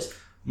sensibilities.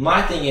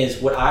 My thing is,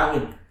 what I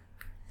would,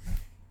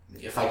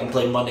 if I can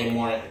play Monday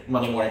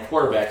morning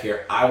quarterback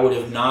here, I would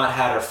have not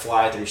had her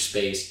fly through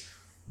space,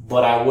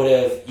 but I would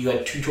have. You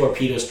had 2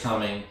 torpedoes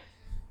coming.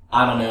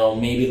 I don't know.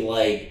 Maybe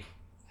like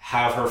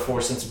have her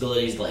force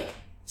sensibilities like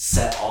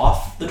set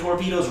off the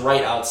torpedoes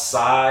right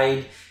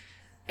outside,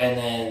 and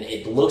then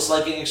it looks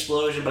like an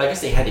explosion. But I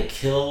guess they had to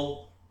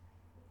kill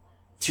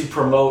to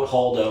promote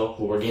Holdo,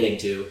 who we're getting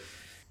to.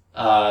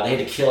 They had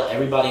to kill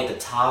everybody at the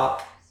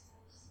top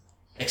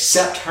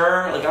except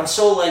her. Like, I'm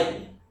so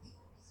like,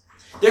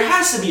 there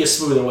has to be a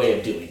smoother way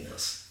of doing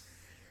this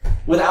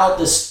without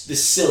this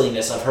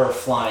silliness of her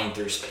flying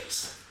through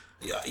space.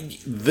 Yeah,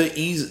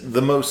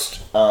 the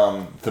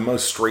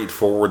most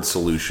straightforward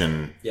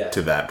solution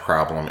to that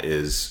problem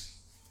is,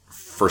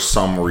 for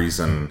some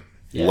reason,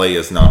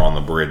 Leia's not on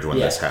the bridge when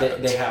this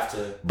happens. They have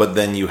to. But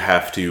then you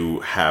have to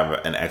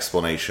have an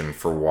explanation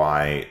for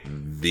why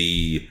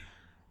the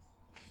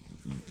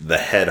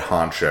head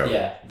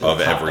honcho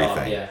of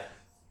everything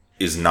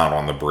is not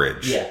on the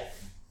bridge. Yeah.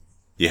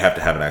 You have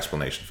to have an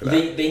explanation for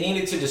that. They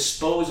needed to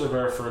dispose of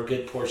her for a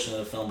good portion of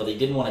the film, but they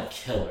didn't want to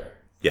kill her.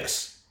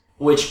 Yes.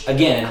 Which,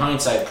 again, in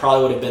hindsight,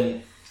 probably would have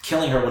been...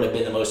 Killing her would have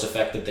been the most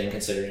effective thing,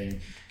 considering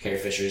Carrie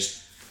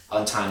Fisher's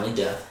untimely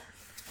death,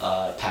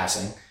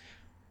 passing.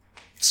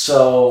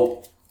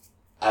 So,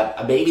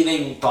 maybe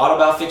they thought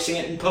about fixing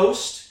it in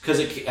post,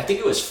 because I think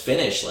it was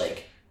finished,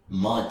 like,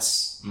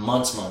 months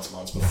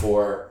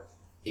before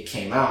it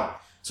came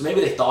out. So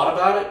maybe they thought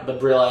about it,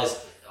 but realized,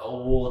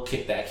 we'll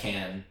kick that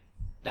can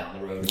down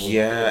the road. We'll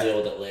deal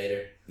with it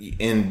later.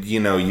 And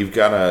you've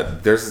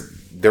got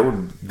there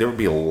would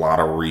be a lot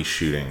of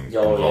reshooting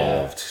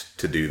involved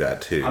to do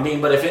that too. I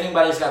mean, but if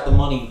anybody's got the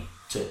money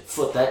to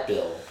foot that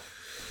bill,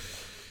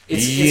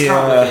 it's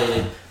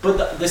complicated.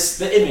 But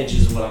the image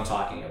is what I'm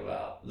talking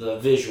about. The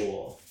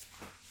visual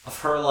of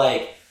her,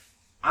 like,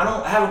 I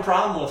don't have a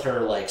problem with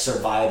her, like,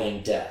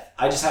 surviving death.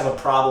 I just have a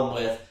problem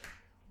with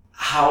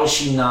how is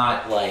she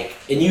not, like,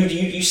 and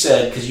you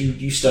said, because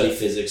you study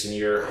physics and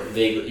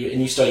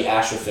you study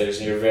astrophysics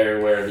and you're very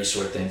aware of these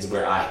sort of things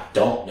where I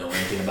don't know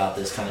anything about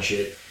this kind of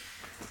shit.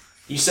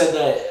 You said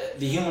that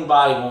the human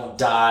body won't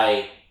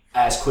die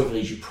as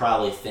quickly as you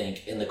probably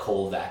think in the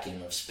cold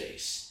vacuum of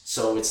space.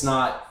 So it's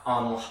not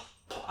on.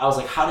 I was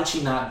like, how did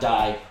she not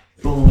die?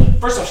 Boom.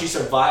 First off, she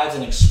survives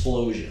an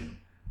explosion.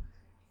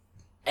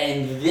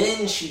 And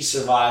then she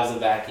survives the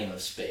vacuum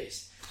of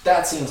space.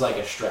 That seems like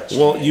a stretch.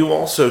 Well, you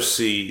also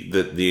see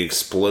that the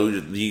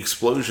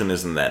explosion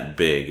isn't that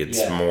big.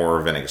 It's more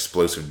of an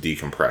explosive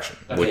decompression,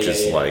 which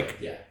is like.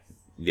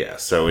 Yeah,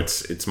 so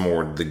it's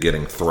more the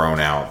getting thrown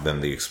out than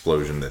the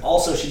explosion. That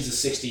also, she's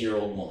a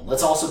 60-year-old woman.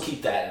 Let's also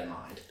keep that in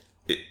mind.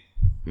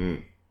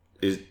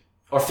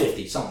 Or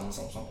 50, something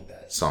like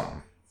that.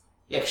 Something.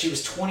 Yeah, because she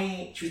was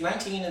 20. She was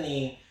 19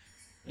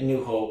 in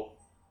New Hope.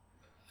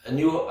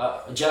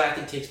 Jedi, I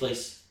think, takes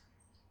place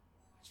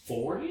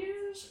 4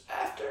 years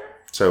after.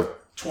 So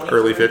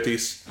early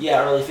 50s.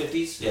 Yeah, early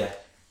 50s. Yeah.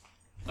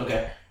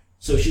 Okay,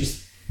 so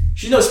she's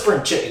no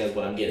spring chicken, is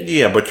what I'm getting.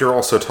 Yeah, but you're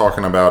also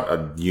talking about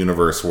a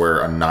universe where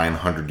a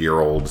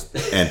 900-year-old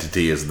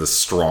entity is the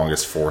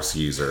strongest Force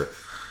user.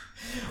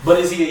 But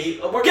is he?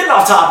 We're getting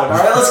off topic. All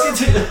right,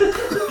 let's get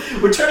to.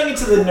 We're turning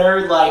into the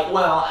nerd. Like,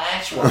 well,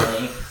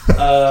 actually,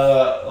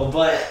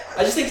 but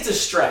I just think it's a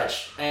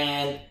stretch,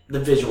 and the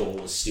visual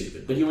was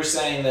stupid. But you were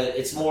saying that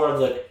it's more of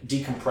the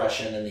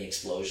decompression and the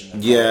explosion.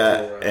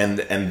 Yeah, and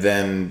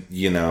then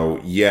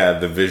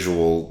the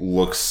visual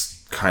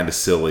looks kind of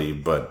silly,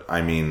 but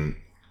I mean,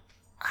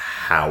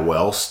 how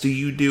else do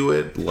you do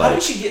it? Like, how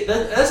did she get?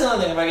 That's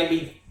another thing. If I can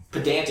be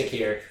pedantic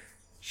here,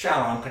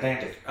 I'm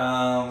pedantic.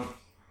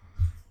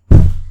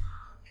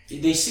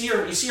 You see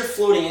her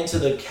floating into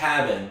the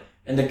cabin,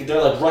 and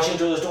they're like rushing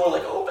through the door,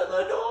 like, open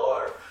the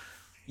door.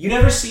 You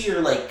never see her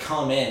like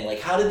come in. Like,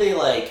 how did they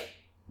like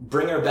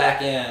bring her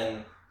back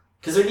in?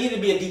 Because there needed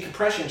to be a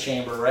decompression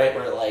chamber, right,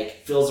 where it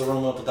like fills the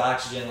room up with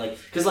oxygen. Like,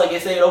 because like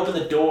if they had opened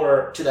the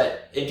door to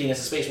that emptiness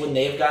of space, wouldn't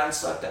they have gotten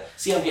sucked up?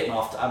 See, I'm getting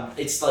off.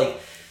 It's like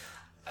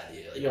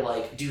you're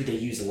like, dude, they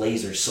use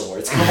laser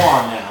swords. Come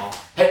on now.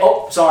 Hey,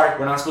 sorry,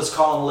 we're not supposed to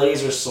call them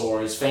laser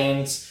swords.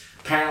 Fans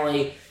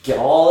apparently get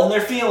all in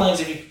their feelings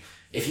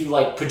if you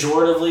like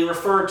pejoratively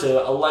refer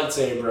to a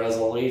lightsaber as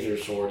a laser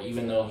sword,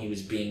 even though he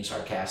was being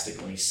sarcastic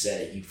when he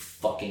said it, you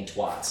fucking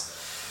twats.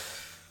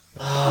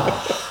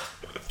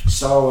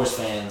 Star Wars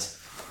fans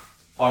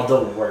are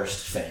the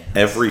worst fans.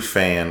 Every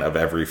fan of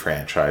every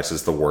franchise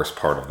is the worst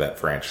part of that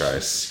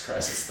franchise. Jesus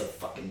Christ, it's the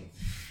fucking...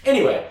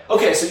 Anyway,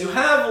 okay, so you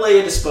have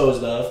Leia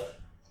disposed of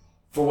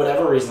for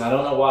whatever reason. I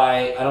don't know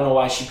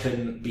why she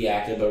couldn't be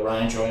active, but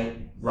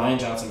Rian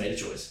Johnson made a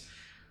choice.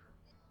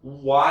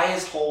 Why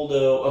is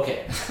Holdo...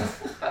 Okay.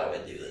 How do I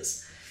do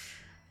this?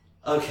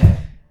 Okay.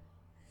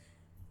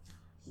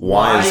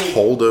 Why is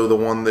Holdo the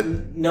one that...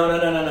 No.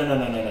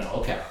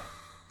 Okay.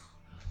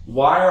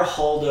 Why are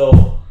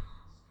Holdo...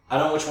 I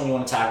don't know which one you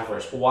want to tackle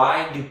first.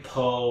 Why do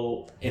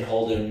Poe and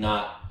Holdo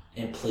not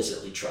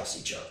implicitly trust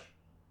each other?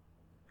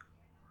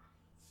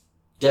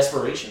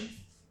 Desperation?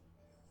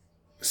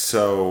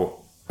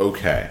 So,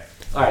 okay.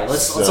 All right,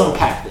 let's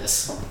unpack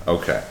this.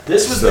 Okay.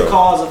 This was the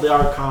cause of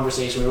our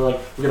conversation. We were like,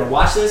 we're going to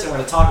watch this and we're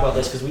going to talk about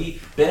this because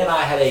Ben and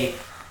I had a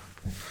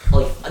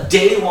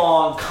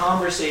day-long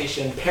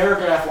conversation,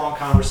 paragraph-long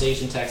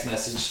conversation, text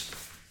message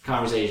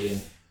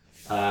conversation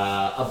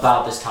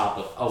about this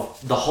topic of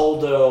the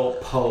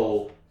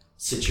Holdo-Poe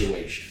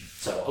situation.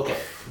 So, okay,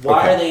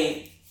 why are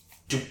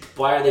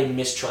they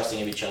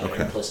mistrusting of each other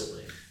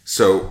implicitly?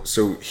 So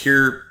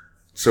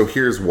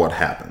here's what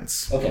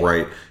happens. Okay.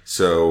 Right?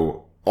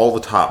 So all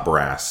the top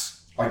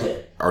brass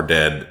are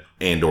dead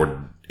and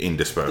or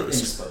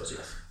indisposed.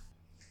 Yes.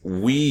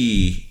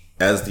 We,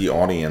 as the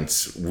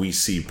audience, we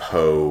see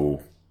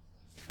Poe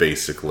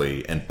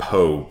basically, and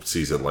Poe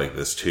sees it like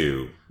this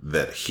too,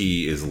 that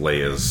he is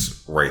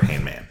Leia's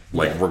right-hand man.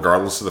 Like,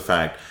 regardless of the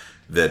fact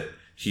that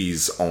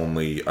he's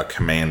only a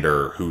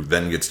commander who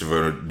then gets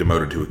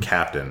demoted to a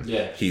captain,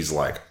 he's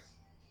like,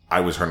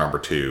 I was her number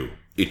 2.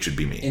 It should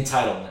be me.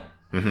 Entitlement.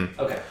 Mm-hmm.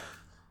 Okay.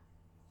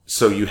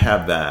 So you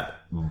have that,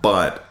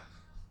 but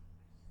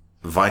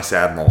Vice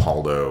Admiral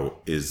Holdo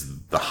is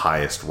the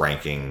highest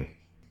ranking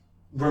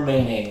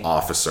remaining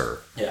officer.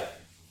 Yeah.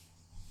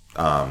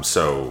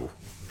 So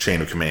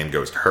chain of command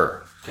goes to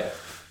her. Okay.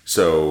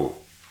 So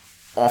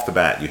off the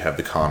bat, you have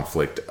the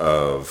conflict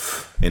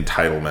of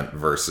entitlement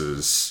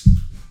versus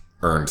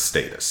earned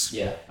status.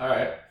 Yeah. All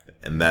right.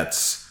 And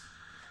that's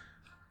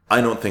I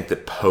don't think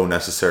that Poe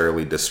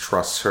necessarily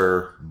distrusts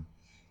her,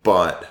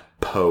 but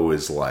Poe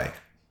is like,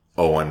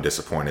 oh, I'm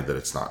disappointed that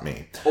it's not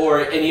me.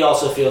 And he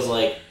also feels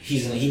like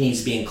he needs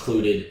to be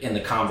included in the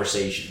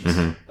conversations.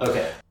 Mm-hmm.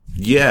 Okay.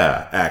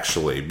 Yeah,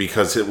 actually,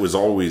 because it was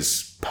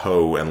always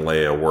Poe and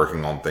Leia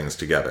working on things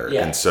together.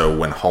 Yeah. And so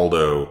when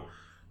Holdo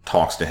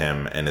talks to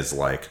him and is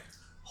like,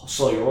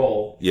 slow your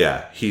roll.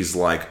 Yeah, he's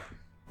like,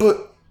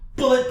 but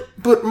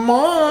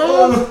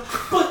Mom!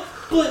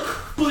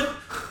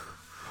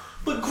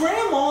 But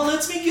Grandma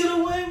lets me get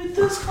away with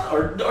this,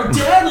 or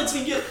Dad lets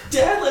me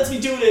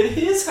do it at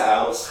his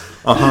house.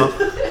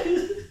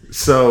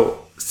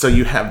 So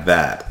you have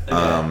that,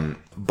 okay.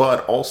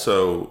 But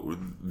also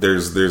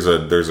there's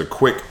a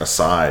quick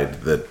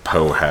aside that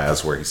Poe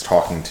has where he's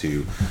talking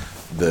to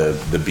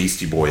the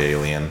Beastie Boy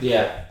alien,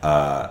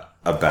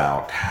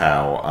 about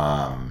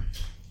how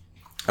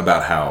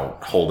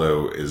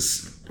Holdo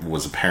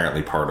was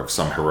apparently part of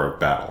some heroic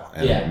battle,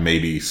 and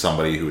maybe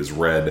somebody who has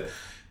read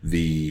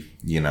the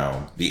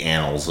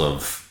annals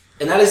of,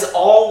 and that is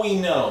all we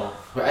know.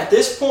 At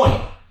this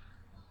point,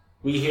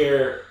 we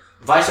hear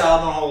Vice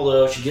Admiral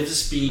Holdo. She gives a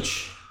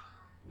speech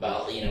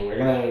about we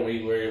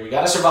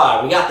gotta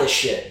survive. We got this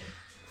shit.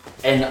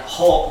 And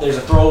there's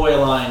a throwaway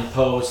line.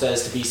 Poe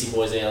says to Beastie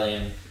Boys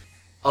alien,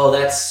 "Oh,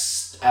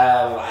 that's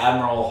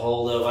Admiral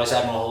Holdo, Vice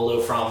Admiral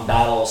Holdo from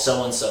Battle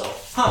so and so."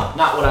 Huh?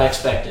 Not what I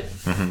expected.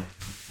 Mm-hmm.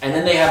 And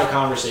then they have a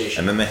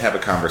conversation.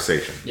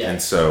 Yeah.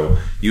 And so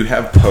you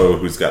have Poe,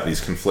 who's got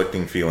these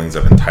conflicting feelings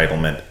of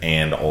entitlement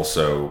and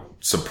also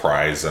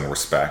surprise and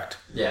respect.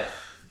 Yeah.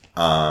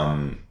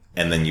 And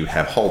then you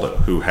have Holdo,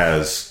 who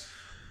has,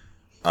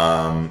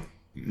 who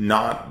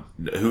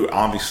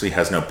obviously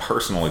has no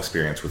personal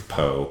experience with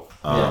Poe,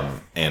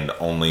 and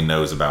only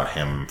knows about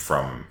him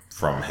from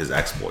his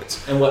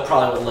exploits. And what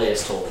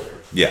Leia's told her.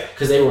 Yeah.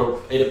 Because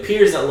it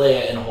appears that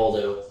Leia and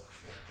Holdo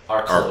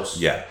are close.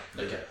 Yeah.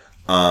 Okay.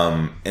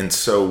 And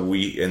so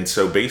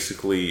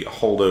basically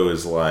Holdo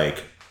is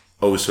like,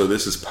 oh, so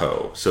this is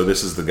Poe. So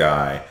this is the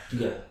guy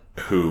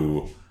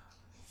who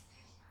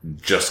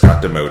just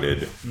got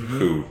demoted,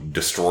 who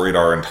destroyed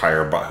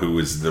who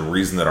is the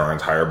reason that our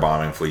entire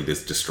bombing fleet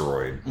is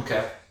destroyed.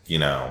 Okay.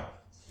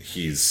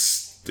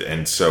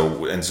 So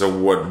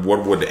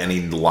what would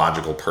any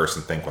logical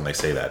person think when they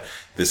say that?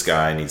 This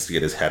guy needs to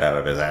get his head out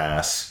of his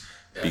ass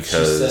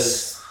because she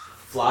says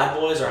fly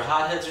boys or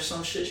hotheads or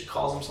some shit. She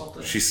calls them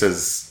something. She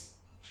says,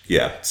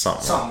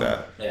 something like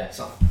that. Yeah,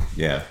 something.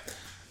 Yeah.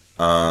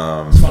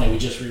 It's funny, we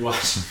just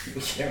rewatched.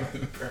 We can't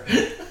remember.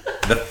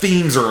 The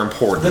themes are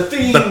important. The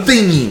themes.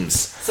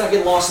 Let's not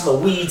get lost in the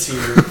weeds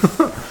here.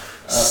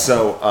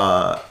 So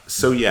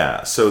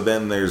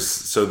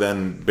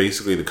then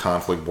basically the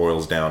conflict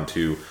boils down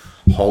to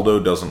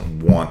Holdo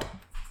doesn't want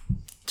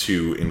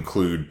to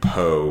include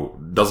Poe,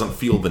 doesn't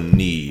feel the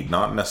need,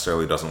 not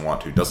necessarily doesn't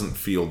want to, doesn't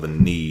feel the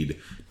need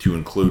to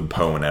include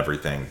Poe in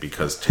everything,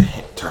 because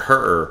to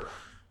her,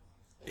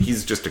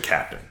 he's just a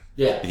captain.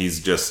 Yeah.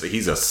 He's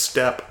a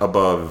step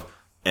above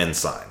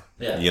ensign.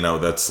 Yeah.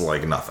 That's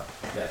like nothing.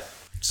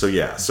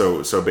 Yeah.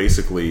 So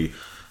basically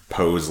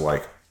Poe's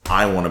like,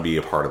 I want to be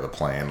a part of the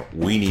plan.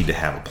 We need to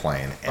have a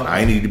plan, and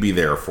I need to be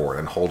there for it.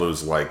 And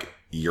Holdo's like,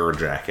 you're a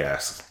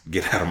jackass.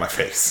 Get out of my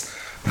face.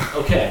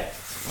 Okay.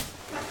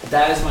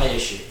 That is my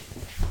issue.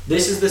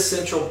 This is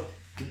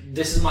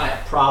my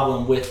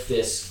problem with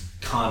this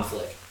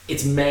conflict.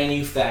 It's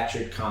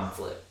manufactured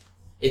conflict.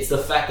 It's the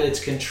fact that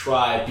it's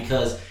contrived,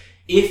 because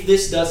if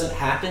this doesn't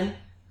happen,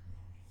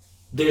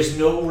 there's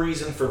no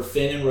reason for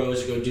Finn and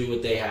Rose to go do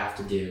what they have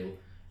to do.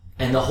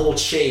 And the whole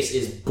chase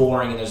is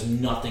boring and there's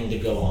nothing to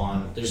go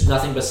on. There's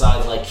nothing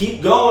besides, like,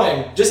 keep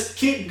going. Just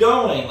keep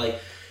going. Like,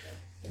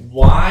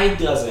 why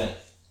doesn't...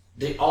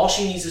 all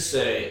she needs to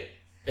say,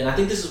 and I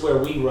think this is where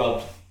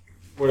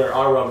where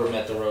our rubber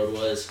met the road,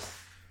 was,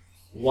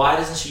 why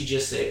doesn't she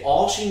just say,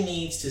 all she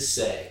needs to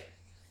say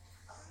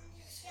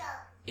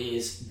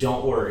is,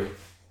 don't worry,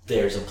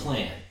 there's a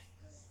plan.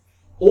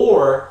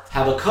 Or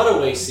have a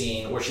cutaway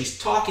scene where she's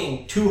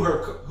talking to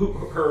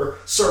her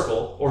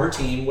circle or her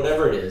team,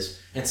 whatever it is,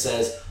 and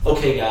says,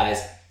 okay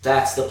guys,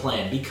 that's the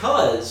plan.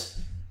 Because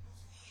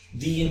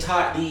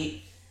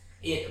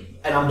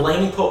and I'm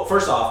blaming Poe.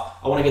 First off,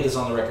 I want to get this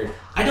on the record.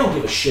 I don't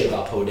give a shit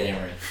about Poe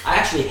Dameron. I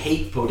actually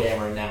hate Poe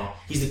Dameron now.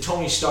 He's the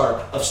Tony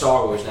Stark of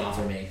Star Wars now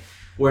for me,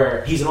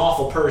 where he's an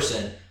awful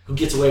person who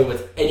gets away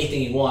with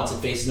anything he wants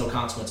and faces no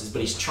consequences,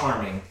 but he's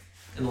charming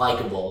and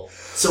likable,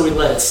 so we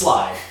let it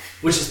slide,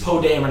 which is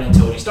Poe Dameron and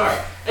Tony Stark.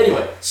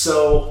 Anyway,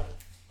 so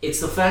it's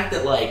the fact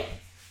that, like,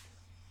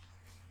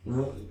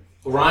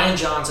 Rian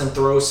Johnson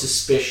throws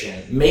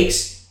suspicion,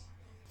 makes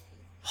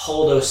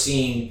Holdo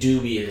seem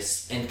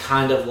dubious and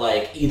kind of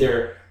like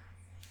either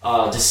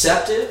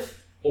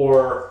deceptive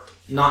or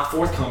not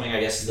forthcoming, I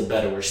guess is the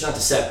better word. She's not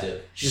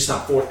deceptive. She's just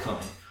not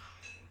forthcoming.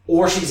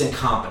 Or she's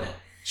incompetent.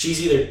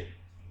 She's either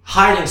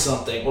hiding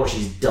something or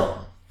she's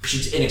dumb.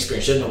 She's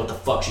inexperienced. She doesn't know what the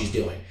fuck she's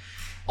doing.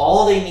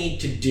 All they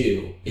need to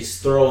do is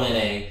throw in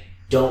a,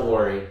 don't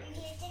worry,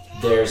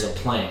 there's a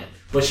plan.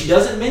 But she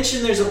doesn't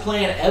mention there's a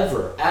plan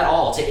ever, at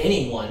all, to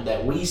anyone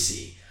that we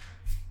see.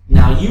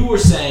 Now, you were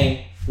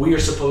saying we are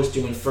supposed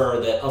to infer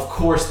that, of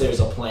course, there's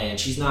a plan.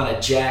 She's not a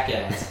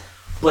jackass.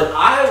 But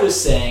I was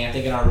saying, I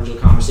think in our original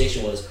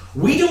conversation was,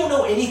 we don't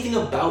know anything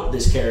about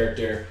this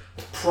character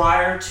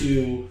prior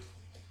to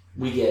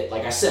we get,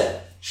 like I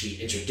said,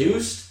 she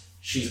introduced.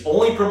 She's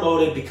only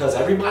promoted because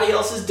everybody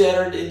else is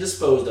dead or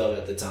disposed of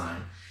at the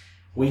time.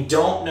 We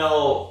don't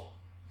know.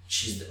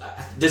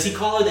 Does he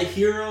call her the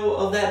hero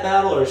of that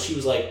battle, or she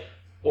was like,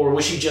 or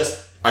was she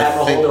just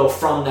Admiral Holdo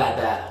from that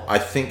battle? I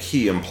think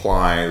he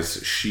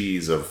implies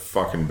she's a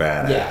fucking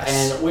badass. Yeah,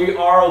 and we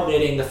are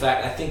omitting the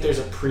fact. I think there's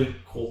a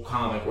prequel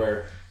comic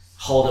where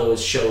Holdo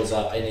shows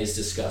up and is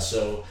discussed.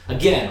 So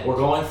again, we're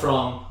going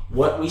from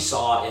what we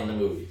saw in the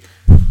movie.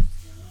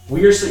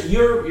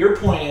 Your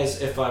point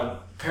is, if I'm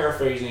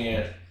paraphrasing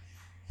it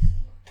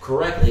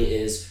correctly,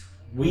 is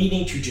we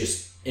need to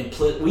just we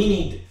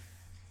need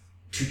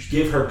to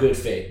give her good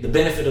faith, the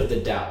benefit of the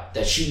doubt,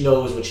 that she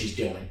knows what she's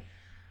doing.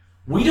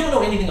 We don't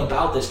know anything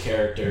about this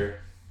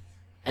character,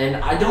 and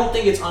I don't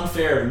think it's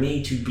unfair of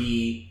me to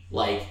be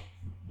like,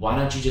 why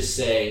don't you just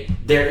say,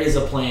 there is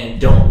a plan,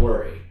 don't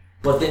worry.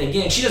 But then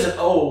again, she doesn't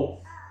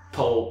owe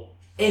Poe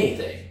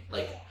anything.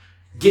 Like,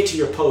 get to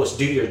your post,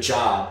 do your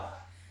job,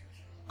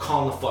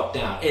 calm the fuck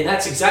down. And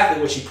that's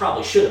exactly what she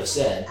probably should have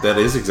said. That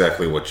is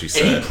exactly what she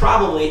said. And he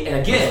probably, and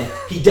again,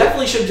 he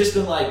definitely should have just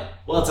been like,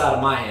 well, it's out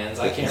of my hands.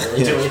 I can't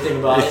really do anything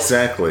about it.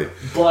 Exactly.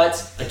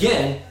 But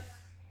again,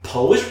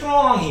 Poe is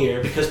wrong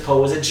here because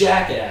Poe is a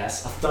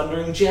jackass, a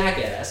thundering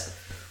jackass.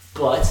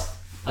 But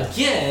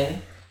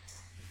again,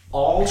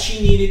 all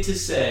she needed to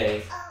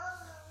say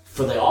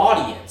for the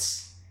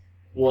audience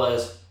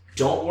was,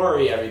 don't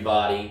worry,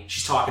 everybody.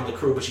 She's talking to the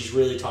crew, but she's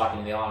really talking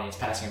to the audience,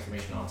 passing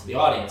information on to the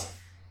audience.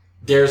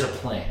 There's a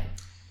plan.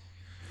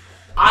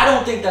 I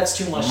don't think that's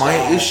too much.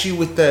 My issue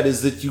with that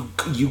is that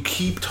you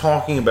keep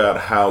talking about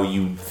how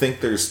you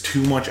think there's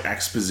too much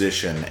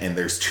exposition and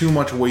there's too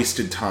much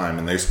wasted time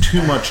and there's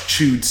too much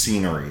chewed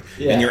scenery.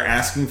 Yeah. And you're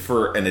asking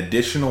for an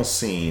additional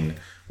scene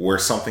where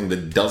something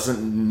that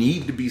doesn't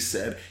need to be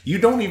said. You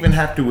don't even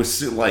have to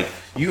assume,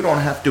 you don't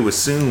have to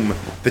assume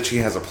that she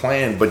has a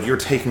plan, but you're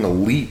taking a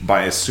leap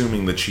by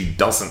assuming that she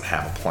doesn't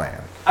have a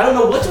plan. I don't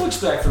know what to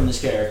expect from this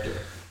character.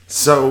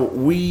 So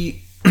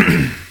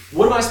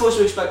what am I supposed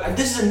to expect?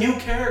 This is a new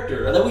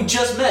character that we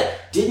just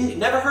met.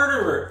 Never heard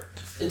of her.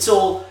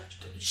 Until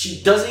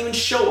she doesn't even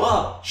show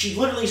up. She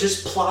literally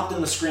just plopped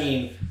in the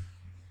screen.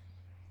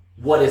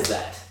 What is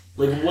that?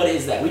 What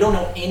is that? We don't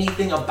know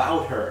anything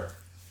about her.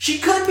 She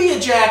could be a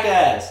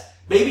jackass.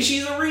 Maybe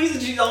she's the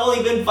reason she's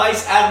only been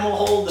Vice Admiral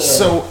Holdo.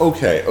 So,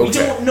 okay. We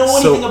don't know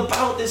anything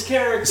about this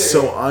character.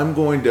 So I'm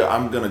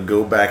gonna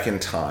go back in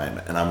time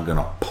and I'm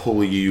gonna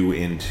pull you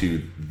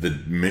into the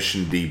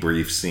mission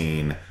debrief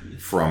scene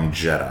from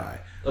Jedi,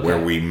 where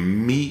we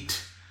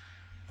meet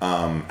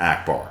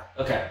Akbar.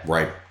 Okay.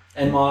 Right.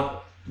 And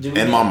Mon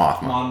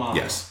Mothma.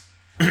 Yes.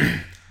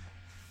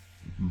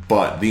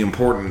 But the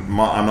important,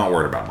 I'm not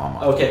worried about Mon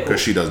Mothma. Okay.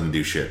 Because she doesn't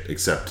do shit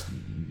except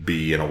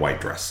be in a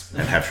white dress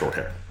and have short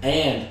hair.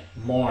 And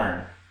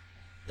mourn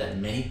that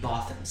many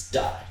Bothans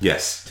died.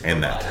 Yes, to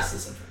and that. Provide us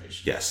this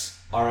information. Yes.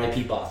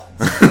 R.I.P.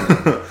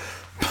 Bothans.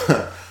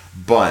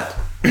 But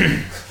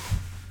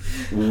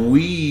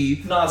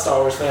we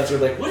non-Star Wars fans are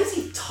like, what is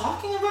he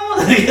talking about?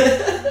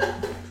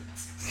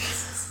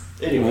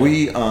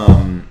 Anyway.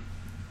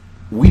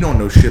 We don't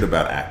know shit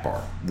about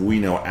Akbar. We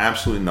know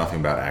absolutely nothing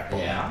about Akbar.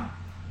 Yeah.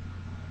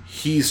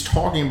 He's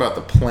talking about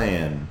the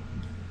plan,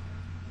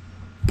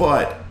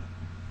 but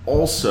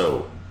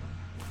also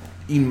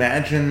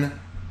imagine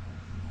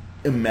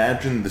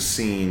the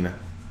scene,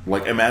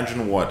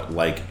 imagine what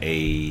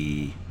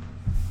a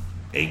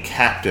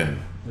captain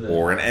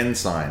or an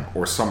ensign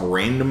or some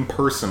random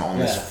person on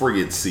this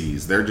frigate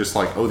sees. They're just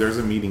like, oh, there's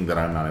a meeting that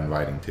I'm not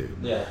inviting to.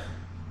 Yeah.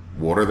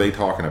 What are they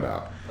talking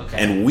about? Okay.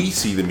 And we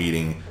see the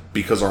meeting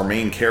because our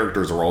main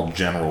characters are all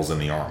generals in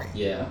the army.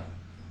 Yeah.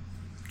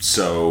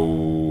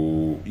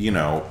 So,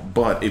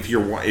 but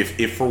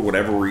if for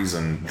whatever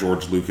reason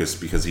George Lucas,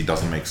 because he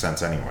doesn't make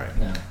sense anyway,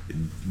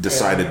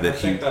 decided that I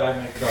think that I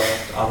make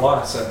a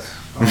lot of sense.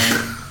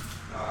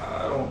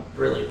 I don't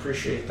really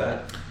appreciate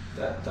that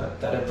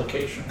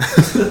implication.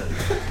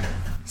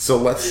 So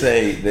let's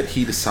say that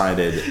he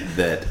decided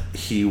that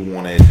he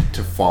wanted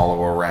to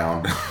follow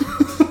around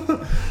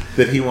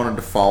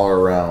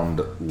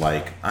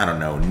I don't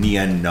know,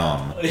 Nien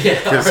Nunb. Yeah,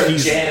 or a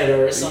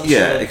janitor or something.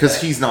 Yeah,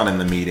 because he's not in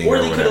the meeting. Or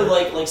they could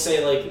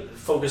have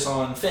focus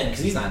on Finn,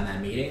 because he's not in that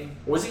meeting.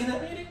 Was he in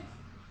that meeting?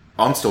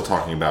 I'm still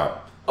talking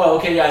about. Oh,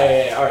 okay,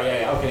 yeah. All right,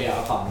 yeah. Okay, yeah,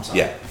 I'm sorry.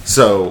 Yeah.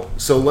 So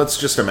let's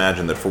just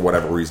imagine that for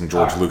whatever reason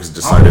George Lucas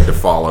decided to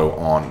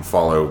follow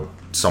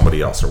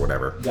somebody else or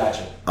whatever.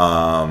 Gotcha.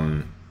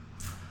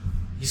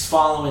 He's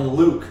following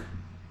Luke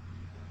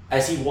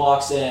as he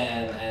walks in,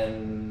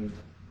 and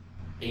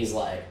he's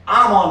like,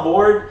 I'm on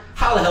board.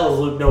 How the hell does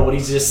Luke know what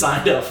he's just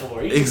signed up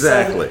for? He just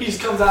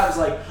comes out and is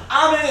like,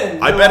 I'm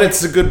in. I bet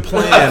it's a good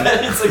plan. I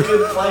bet it's a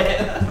good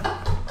plan.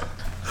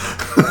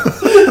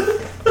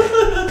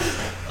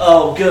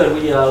 oh, good.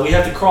 We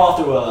have to crawl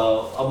through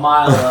a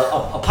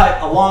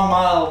long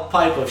mile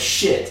pipe of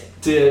shit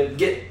to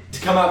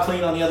come out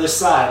clean on the other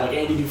side, like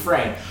Andy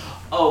Dufresne.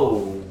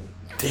 Oh,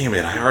 damn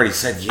it! I already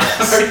said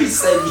yes. I already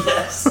said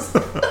yes.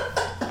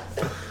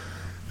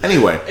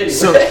 Anyway,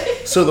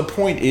 so the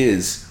point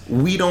is,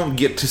 we don't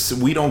get to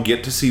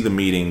see the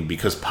meeting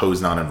because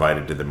Poe's not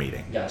invited to the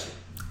meeting. Gotcha.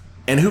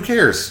 And who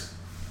cares?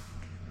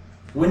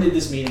 When did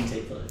this meeting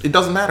take place? It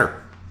doesn't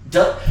matter.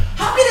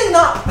 How can it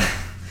not?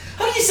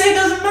 How do you say it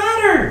doesn't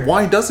matter?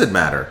 Why does it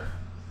matter?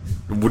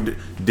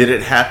 Did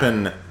it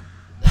happen?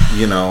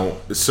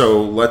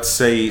 So let's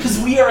say because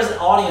we are as an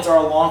audience are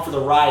along for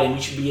the ride, and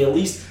we should be at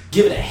least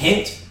given a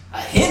hint,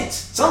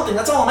 something.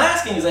 That's all I'm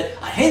asking is that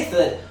a hint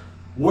that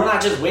we're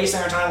not just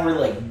wasting our time. We're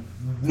like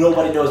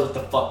nobody knows what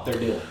the fuck they're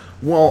doing.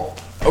 Well,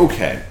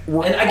 okay,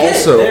 and I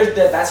get it.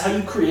 That's how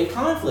you create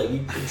conflict.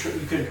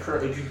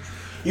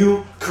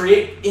 You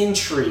create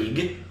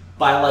intrigue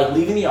by like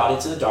leaving the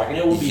audience in the dark, and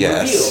it will be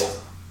revealed.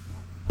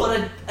 But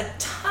a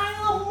tiny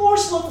little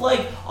morsel of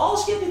like all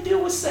she had to do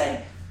was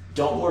say,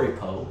 "Don't worry,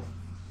 Poe.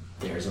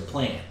 There's a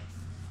plan."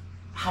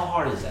 How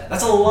hard is that?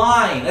 That's a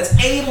line. That's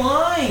a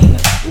line.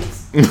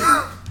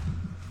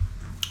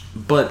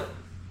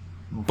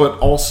 But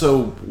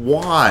also,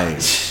 why?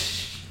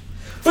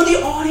 For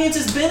the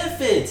audience's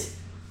benefit.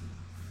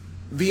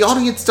 The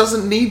audience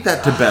doesn't need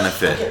that to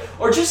benefit. Okay.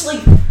 Or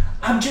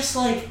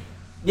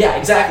yeah,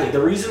 exactly.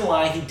 The reason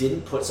why he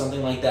didn't put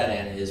something like that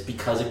in is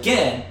because,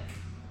 again,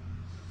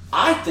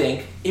 I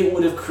think it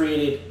would have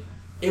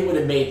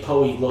made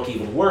Poe look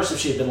even worse if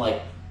she had been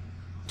like,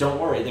 "Don't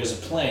worry, there's a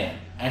plan."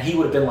 And he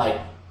would have been like,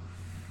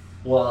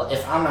 "Well,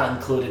 if I'm not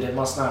included, it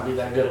must not be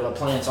that good of a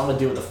plan, so I'm going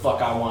to do what the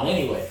fuck I want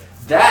anyway."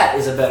 That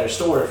is a better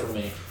story for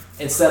me.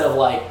 Instead of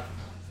like,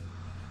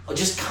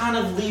 just kind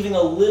of leaving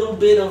a little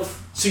bit of...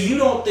 So you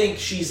don't think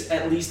she's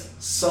at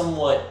least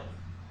somewhat...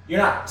 You're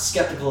not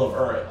skeptical of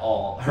her at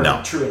all,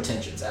 her true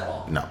intentions at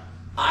all. No.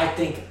 I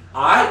think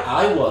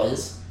I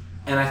was,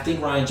 and I think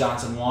Rian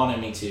Johnson wanted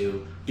me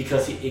to,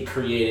 because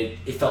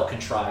it felt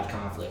contrived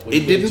conflict.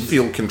 It didn't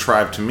feel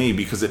contrived to me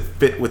because it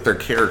fit with their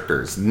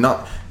characters.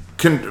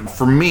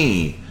 For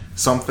me,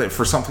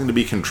 for something to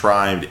be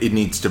contrived, it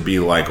needs to be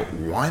like,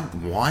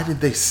 why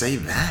did they say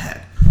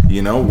that?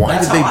 Why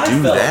did they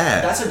do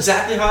that? That's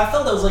exactly how I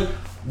felt. I was like,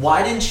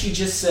 why didn't she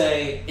just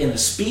say in the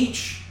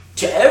speech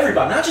to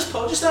everybody, not just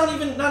Poe, just not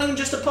even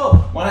just to Poe.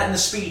 Why not in the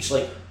speech,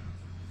 like,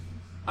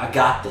 "I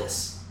got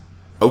this"?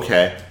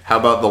 Okay, how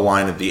about the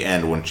line at the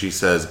end when she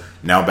says,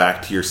 "Now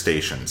back to your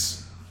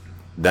stations"?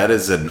 That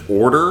is an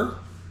order.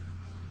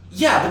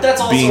 Yeah, but that's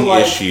also being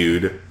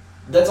issued.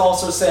 That's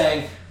also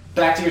saying,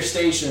 "Back to your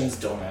stations.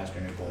 Don't ask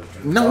any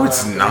questions." No,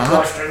 it's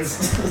not.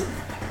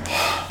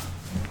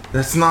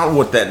 That's not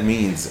what that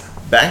means.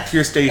 Back to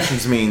your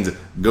stations means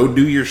go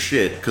do your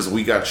shit because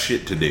we got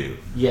shit to do.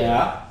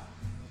 Yeah.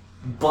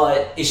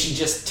 But is she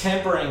just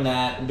tempering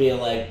that and being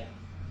like,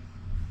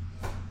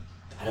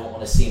 "I don't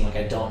want to seem like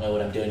I don't know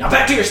what I'm doing. Now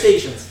back to your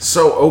stations."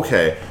 So,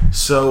 okay.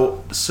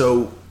 So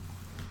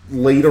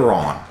later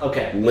on.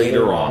 Okay.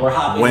 Later on. We're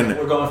hopping.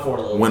 We're going forward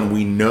a little bit. When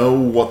we know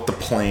what the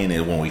plan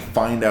is, when we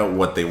find out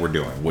what they were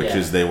doing, which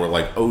is they were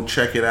like, "Oh,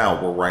 check it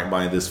out. We're right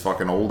by this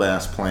fucking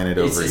old-ass planet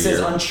over here." It says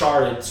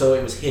Uncharted, so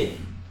it was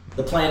hidden.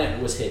 The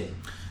planet was hidden.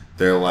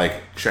 They're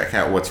like, "Check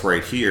out what's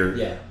right here.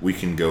 Yeah. We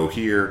can go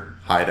here,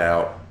 hide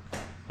out.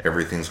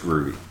 Everything's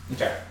groovy."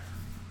 Okay.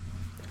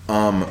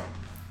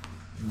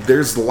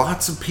 There's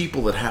lots of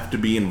people that have to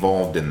be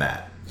involved in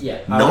that. Yeah.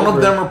 None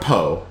of them are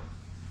Poe,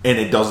 and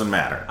it doesn't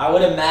matter. I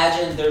would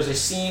imagine there's a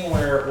scene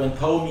where when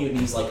Poe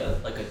mutinies like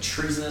a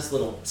treasonous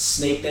little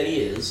snake that he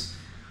is,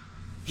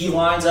 he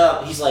lines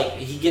up,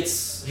 he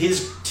gets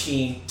his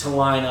team to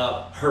line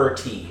up her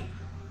team.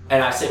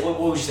 And I say, what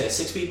would you say,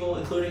 6 people,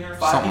 including her?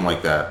 5 Something people?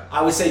 like that.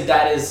 I would say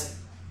that is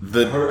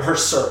her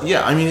circle.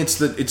 Yeah, I mean it's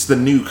the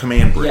new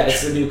command bridge. Yeah,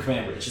 it's the new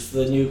command bridge. It's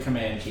the new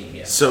command team.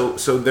 Yeah. So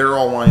they're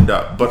all lined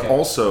up, but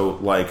also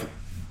like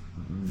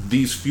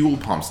these fuel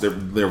pumps,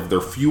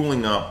 they're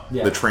fueling up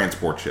the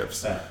transport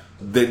ships. Yeah.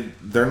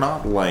 They're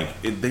not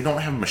like they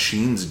don't have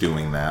machines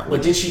doing that.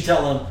 But did she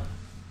tell them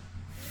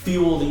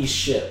fuel these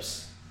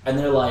ships? And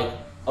they're like,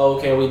 "Oh,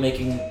 okay, are we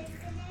making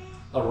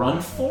a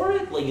run for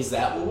it? Like, is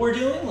that what we're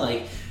doing?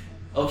 Like."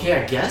 Okay,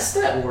 I guess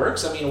that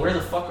works. I mean, where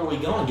the fuck are we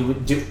going? Do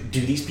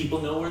these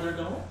people know where they're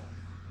going?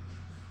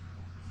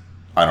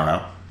 I don't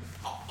know.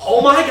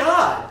 Oh my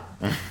god!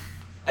 And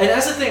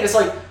that's the thing. It's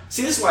like,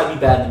 see, this is why I'd be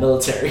bad in the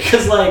military.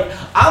 Because, like,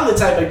 I'm the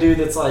type of dude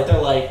that's like,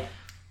 they're like,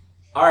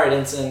 "All right,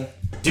 ensign,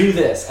 do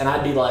this," and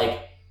I'd be like,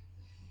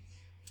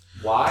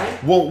 "Why?"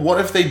 Well, what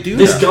if they do?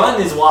 This gun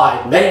is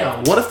wide.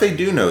 Bam. What if they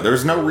do know?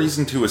 There's no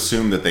reason to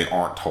assume that they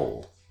aren't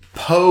told.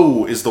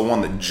 Poe is the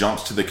one that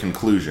jumps to the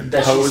conclusion.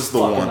 Poe is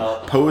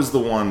the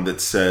one that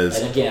says...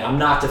 And again, I'm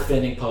not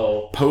defending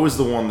Poe. Poe is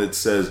the one that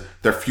says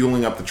they're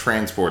fueling up the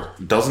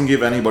transport. Doesn't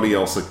give anybody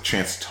else a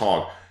chance to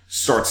talk.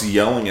 Starts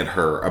yelling at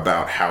her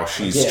about how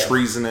she's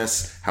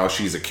treasonous, how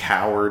she's a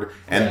coward,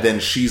 and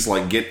then she's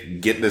like,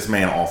 get this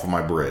man off of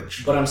my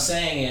bridge. What I'm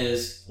saying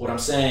is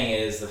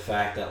the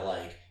fact that,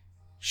 like,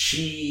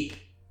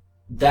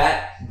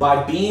 that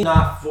by being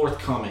not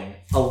forthcoming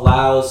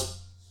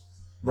allows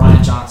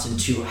Rian Johnson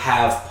to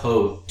have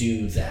Poe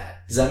do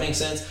that. Does that make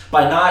sense?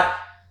 By not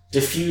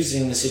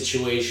diffusing the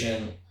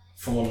situation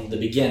from the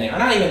beginning, or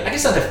not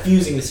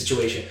diffusing the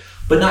situation,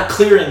 but not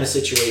clearing the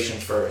situation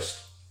first.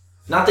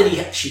 Not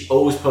that she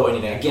owes Poe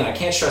anything. Again, I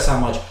can't stress how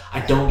much I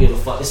don't give a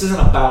fuck. This isn't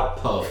about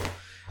Poe.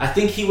 I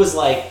think he was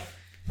like,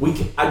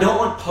 I don't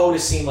want Poe to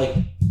seem like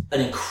an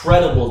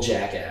incredible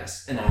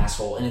jackass, an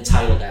asshole, an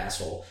entitled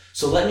asshole.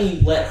 So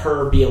let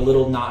her be a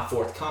little not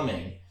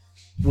forthcoming,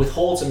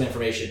 withhold some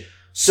information.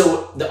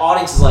 So the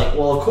audience is like,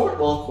 well, of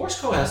course,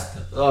 Poe has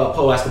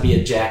to be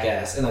a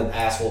jackass and an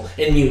asshole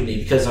in Mutiny,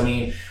 because I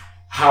mean,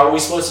 how are we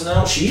supposed to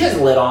know? She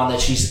hasn't let on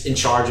that she's in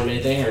charge of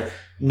anything, or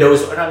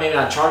knows, or maybe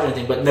not in charge of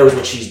anything, but knows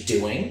what she's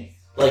doing.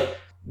 Like,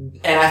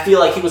 and I feel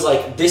like he was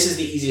like, this is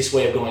the easiest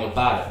way of going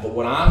about it. But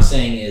what I'm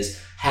saying is,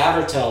 have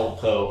her tell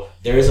Poe,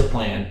 there is a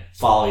plan,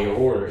 follow your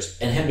orders.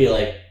 And him be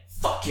like,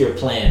 fuck your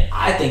plan.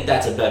 I think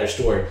that's a better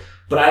story.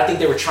 But I think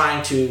they were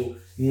trying to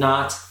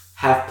not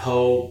have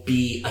Poe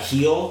be a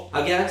heel,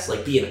 I guess.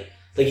 Like, he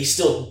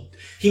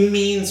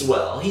means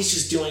well. He's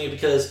just doing it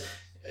because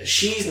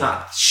she's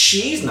not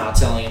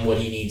telling him what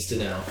he needs to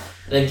know.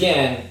 And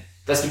again,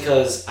 that's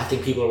because I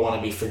think people want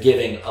to be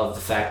forgiving of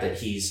the fact that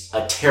he's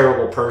a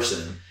terrible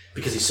person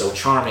because he's so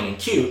charming and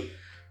cute.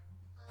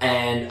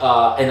 And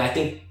I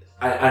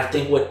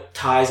think what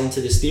ties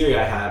into this theory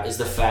I have is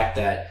the fact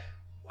that,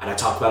 and I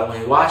talked about it when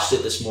we watched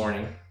it this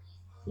morning,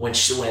 when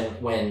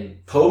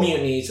Poe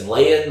mutinies and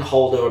Leia and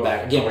Holdo are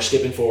back. Again, we're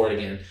skipping forward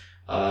again.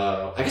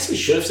 I guess we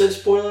should have said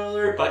spoiler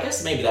alert, but I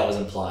guess maybe that was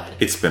implied.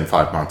 It's been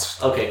 5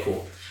 months. Okay,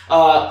 cool.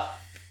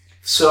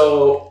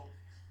 So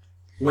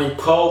when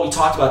Poe, we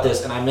talked about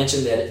this, and I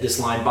mentioned that this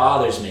line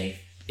bothers me,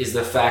 is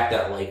the fact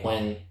that like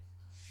when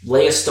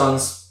Leia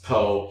stuns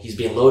Poe, he's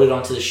being loaded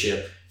onto the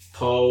ship.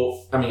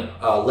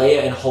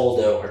 Leia and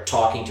Holdo are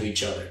talking to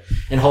each other,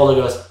 and Holdo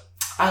goes,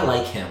 "I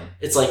like him."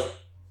 It's like,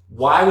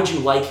 why would you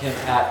like him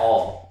at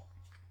all?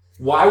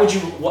 Why would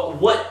you?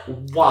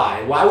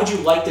 Why? Why would you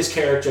like this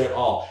character at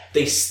all?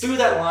 They threw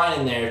that line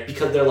in there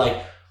because they're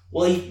like,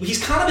 well,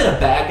 he's kind of been a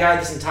bad guy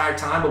this entire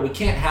time, but we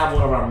can't have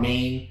one of our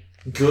main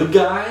good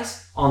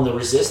guys on the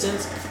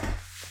Resistance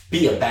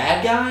be a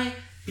bad guy,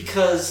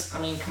 because I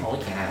mean, come on,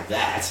 we can't have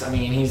that.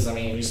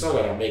 We still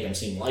gotta make him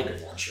seem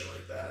likable and shit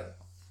like that.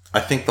 I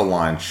think the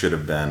line should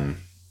have been,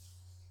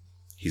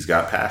 "He's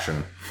got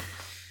passion."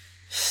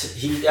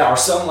 Or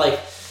something like,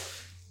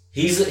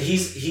 he's a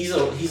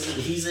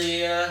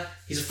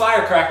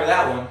firecracker.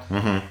 That one.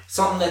 Mm-hmm.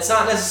 Something that's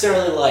not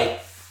necessarily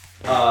like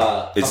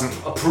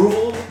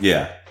approval.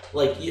 Yeah.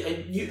 Like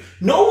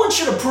no one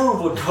should approve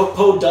what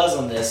Poe does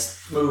on this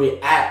movie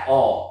at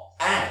all.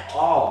 At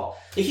all.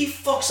 Like, he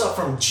fucks up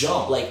from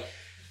jump. Like,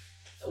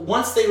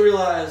 once they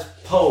realize,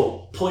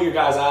 Poe, pull your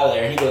guys out of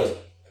there, and he goes,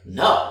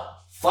 "No,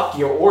 fuck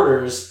your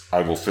orders.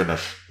 I will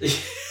finish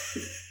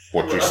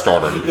what you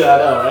started." Yeah, I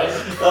know,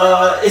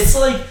 right? It's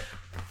like,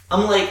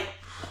 I'm like,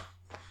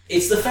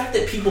 it's the fact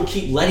that people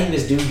keep letting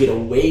this dude get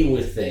away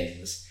with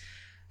things.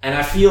 And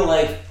I feel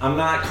like I'm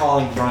not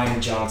calling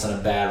Rian Johnson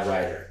a bad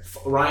writer.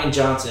 Rian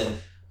Johnson,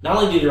 not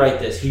only did he write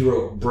this, he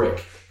wrote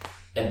Brick.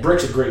 And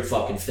Brick's a great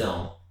fucking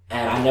film.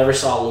 And I never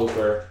saw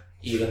Looper,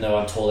 even though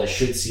I'm told I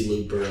should see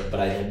Looper, but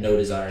I have no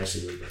desire to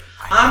see Looper.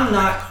 I'm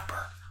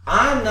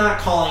not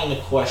calling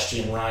into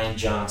question Rian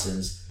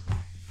Johnson's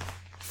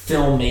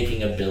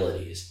filmmaking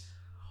abilities.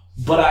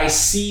 But I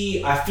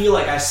feel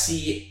like I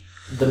see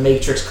the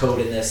Matrix code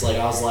in this. Like,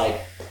 I was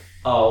like,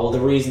 oh, well, the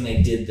reason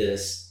they did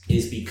this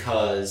is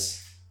because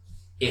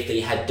if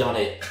they had done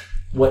it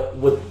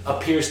what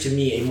appears to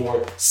me a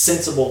more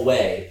sensible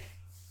way,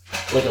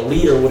 like a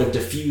leader would have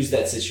diffused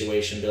that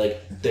situation, be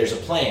like, there's a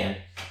plan,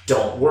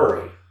 don't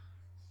worry.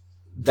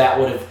 That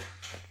would have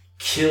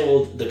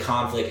killed the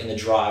conflict and the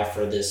drive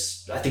for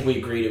this. I think we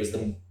agreed it was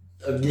the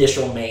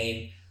initial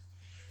main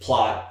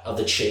plot of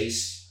the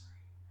chase.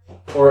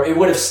 Or it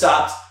would have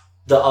stopped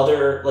the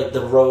other, like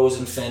the Rose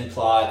and Finn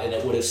plot, and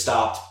it would have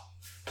stopped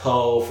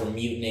Poe from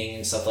mutinying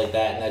and stuff like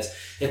that. And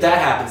if that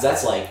happens,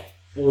 that's like,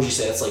 what would you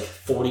say? That's like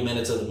 40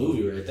 minutes of the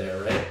movie right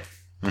there, right?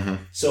 Mm-hmm.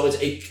 So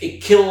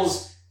it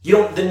kills.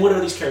 Then what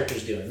are these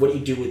characters doing? What do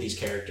you do with these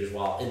characters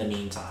while in the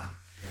meantime?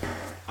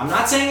 I'm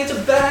not saying it's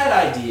a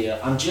bad idea.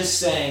 I'm just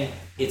saying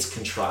it's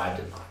contrived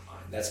in my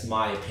mind. That's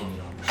my opinion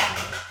on this.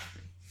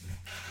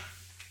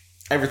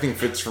 Everything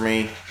fits for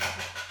me.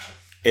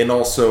 And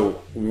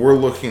also, we're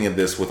looking at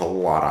this with a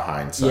lot of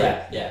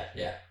hindsight.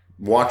 Yeah.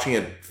 Watching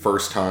it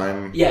first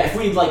time. Yeah, if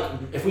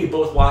we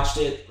both watched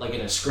it like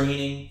in a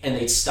screening and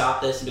they'd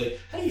stop this and be like,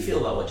 "How do you feel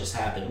about what just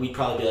happened?" We'd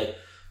probably be like,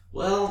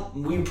 well,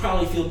 we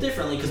probably feel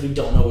differently because we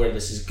don't know where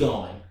this is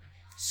going.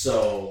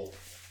 So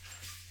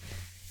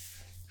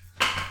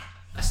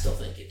I still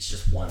think it's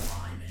just one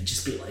line, man.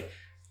 Just be like,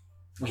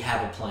 we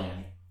have a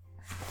plan.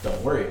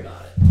 Don't worry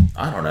about it.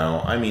 I don't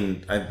know. I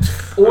mean,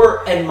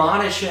 or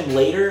admonish him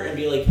later and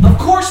be like, "Of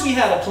course we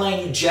had a plan,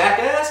 you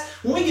jackass.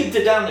 When we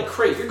get down in the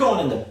crate, you're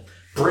going in the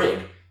brig.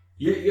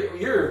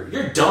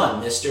 You're done,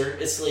 mister."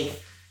 It's like,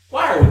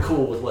 Why are we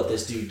cool with what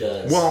this dude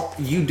does? Well,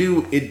 you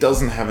do. It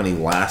doesn't have any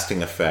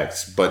lasting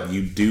effects, but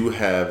you do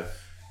have.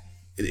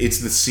 It's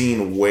the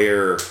scene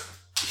where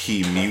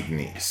he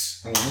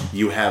mutinies. Mm-hmm.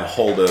 You have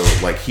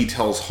Holdo, like, he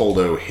tells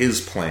Holdo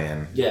his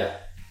plan. Yeah.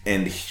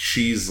 And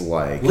she's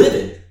like...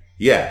 livid.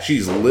 Yeah,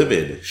 she's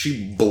livid.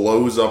 She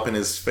blows up in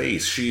his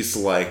face. She's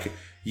like,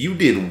 you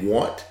did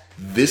what?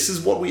 This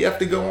is what we have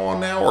to go on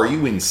now? Are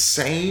you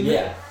insane?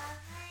 Yeah.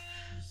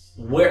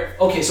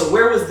 Okay, so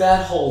where was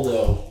that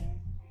Holdo?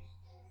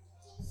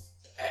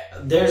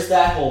 There's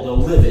that Holdo,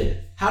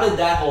 livid. How did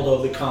that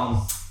Holdo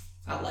become...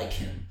 I like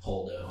him,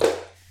 Holdo.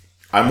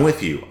 I'm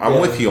with you. I'm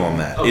with you on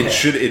that. Okay. It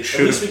should. At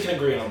least we can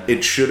agree on that.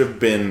 It should have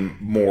been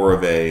more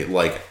of a,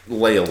 like,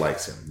 Leia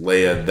likes him.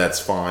 Leia, that's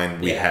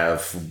fine. We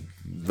have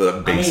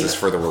the basis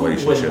for the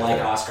relationship. Who wouldn't like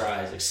Oscar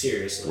Isaac?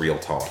 Seriously. Real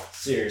talk.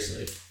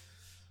 Seriously. Is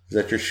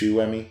that your shoe,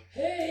 Emmy?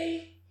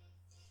 Hey.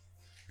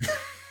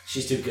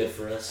 She's too good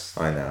for us.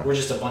 I know. We're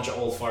just a bunch of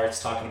old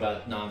farts talking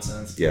about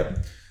nonsense. Yeah.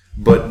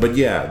 But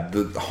yeah,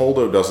 the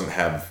Holdo doesn't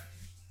have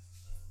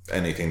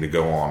anything to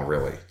go on,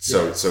 really.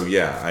 So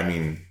yeah, I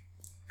mean...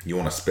 You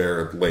want to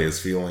spare Leia's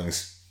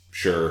feelings?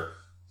 Sure.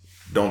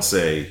 Don't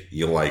say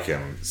you like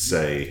him.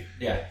 Say,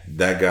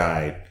 that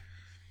guy,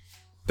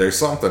 there's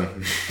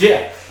something.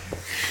 Yeah.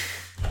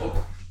 You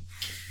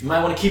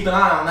might want to keep an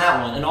eye on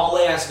that one. And all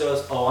Leia has to go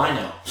is, oh, I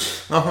know.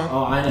 Uh-huh.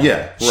 Oh, I know.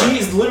 Yeah, right.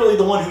 She's literally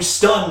the one who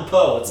stunned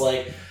Poe. It's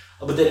like,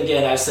 but then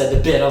again, I said the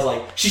bit, I was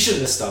like, she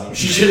shouldn't have stunned him.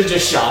 She should have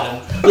just shot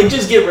him. Like,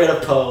 just get rid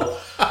of Poe.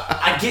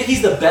 I get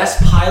he's the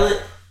best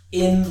pilot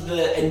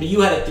and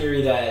you had a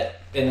theory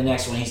that in the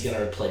next one he's going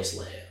to replace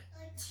Leia.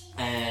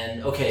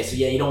 And, okay, so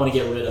you don't want to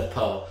get rid of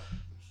Poe.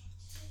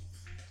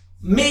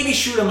 Maybe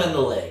shoot him in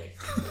the leg.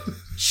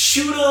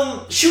 Shoot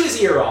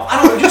his ear off.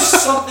 I don't know, do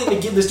something to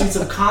give this dude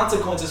some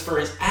consequences for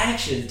his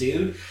actions,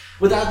 dude.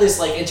 Without this,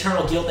 like,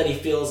 internal guilt that he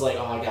feels like,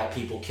 oh, I got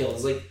people killed.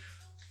 It's like,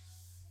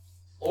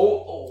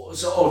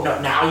 no,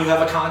 now you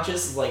have a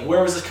conscience? Like,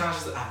 where was this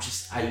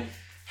conscience? I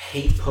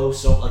hate Poe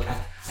so, like, I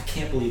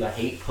can't believe I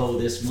hate Poe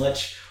this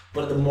much.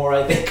 But the more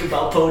I think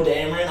about Poe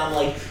Dameron, I'm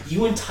like,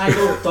 you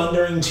entitled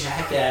thundering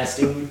jackass,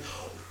 dude.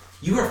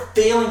 You are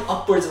failing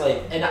upwards,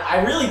 like, and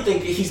I really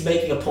think he's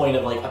making a point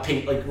of, like,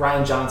 like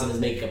Rian Johnson is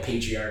making a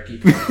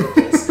patriarchy point with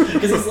this.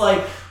 Because it's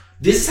like,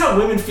 this is how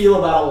women feel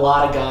about a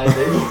lot of guys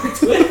they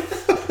worked with.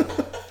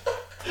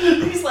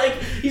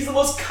 He's the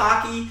most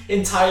cocky,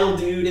 entitled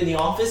dude in the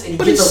office, and he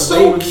gets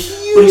away with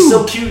it. But he's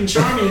so cute and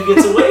charming, he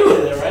gets away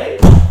with it, right?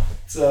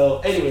 So,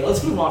 anyway,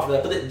 let's move on from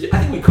that. But I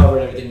think we covered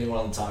everything we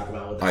wanted to talk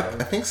about with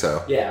that. I think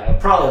so. Yeah,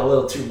 probably a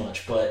little too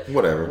much, but...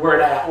 Whatever. We're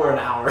an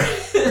hour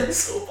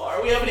so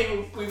far.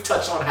 We've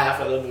touched on half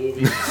of the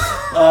movie.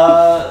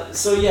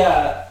 So,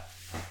 yeah,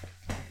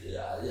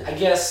 I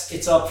guess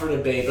it's up for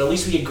debate, but at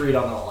least we agreed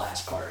on the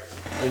last part.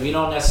 Like, we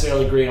don't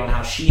necessarily agree on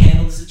how she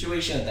handled the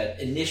situation at that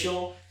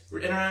initial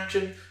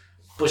interaction,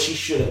 but she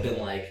should have been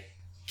like,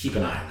 keep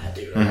an eye on that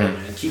dude, right,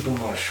 man? Keep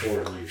him on a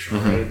short leash,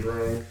 right,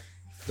 bro?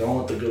 Don't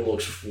let the good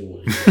looks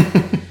fool you.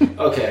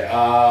 Okay.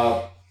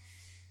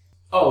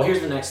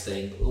 Here's the next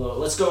thing.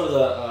 Let's go to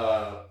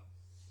the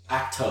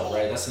Acto,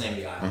 right? That's the name of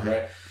the island,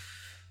 right?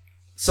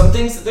 Some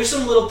things. There's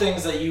some little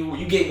things that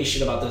you gave me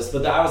shit about this,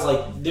 but I was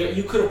like,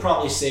 you could have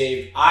probably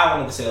saved. I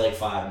wanted to say like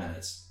 5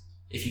 minutes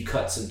if you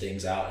cut some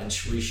things out and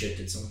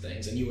reshifted some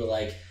things, and you were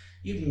like,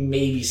 you'd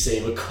maybe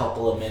save a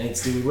couple of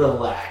minutes, dude.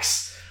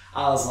 Relax.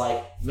 I was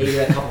like, maybe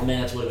that couple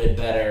minutes would have been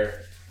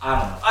better.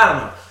 I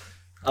don't know.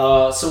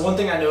 So one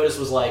thing I noticed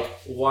was like,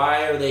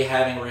 why are they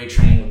having Rey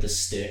training with the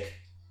stick?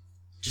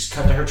 Just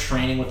cut to her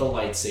training with the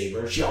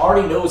lightsaber. She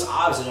already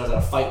obviously knows how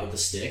to fight with the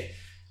stick.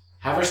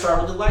 Have her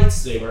start with the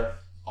lightsaber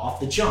off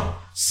the jump.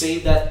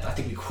 Save that, I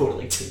think we quoted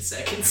like 10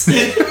 seconds.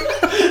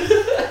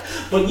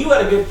 But you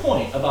had a good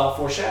point about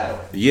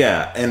foreshadowing.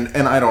 Yeah,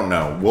 and I don't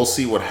know. We'll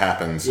see what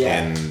happens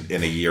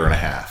in a year and a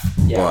half.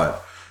 Yeah.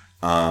 But,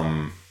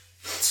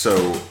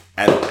 so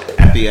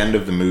at the end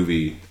of the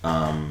movie,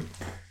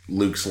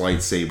 Luke's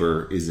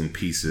lightsaber is in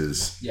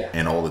pieces,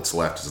 and all that's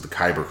left is the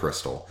Kyber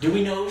crystal. Do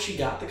we know if she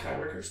got the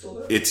Kyber crystal,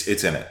 though? It's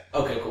in it.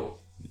 Okay, cool.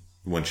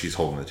 When she's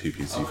holding the two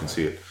pieces, you can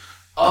see it.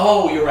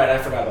 Oh, you're right. I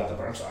forgot about that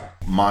part. I'm sorry.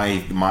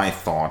 My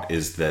thought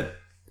is that,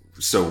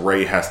 so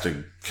Rey has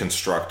to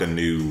construct a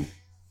new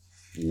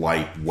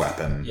light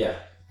weapon. Yeah.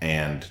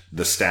 And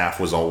the staff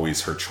was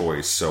always her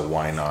choice, so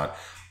why not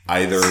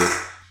either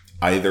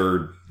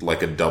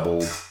like a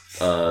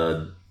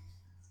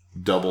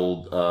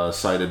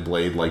double-sided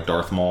blade like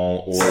Darth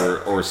Maul,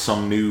 or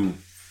some new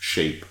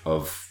shape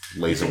of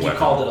laser weapon. You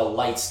called it a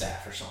light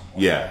staff or something.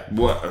 Yeah,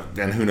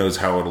 and who knows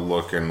how it'll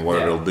look and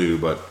what it'll do,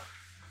 but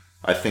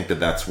I think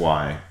that's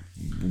why.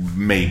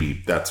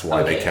 Maybe that's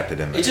why they kept it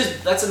in there.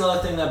 That's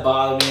another thing that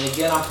bothered me. And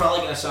again, I'm probably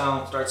going to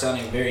start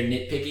sounding very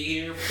nitpicky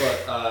here,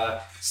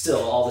 but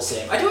still, all the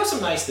same. I do have some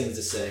nice things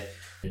to say.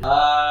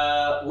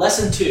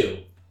 Lesson 2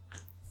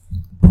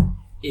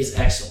 is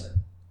excellent.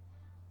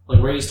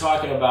 Like where he's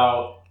talking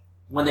about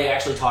when they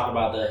actually talk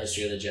about the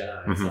history of the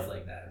Jedi and stuff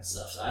like that and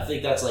stuff. So I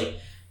think that's like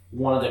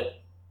one of the...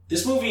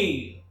 This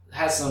movie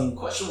has some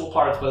questionable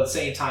parts, but at the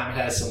same time it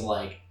has some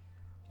like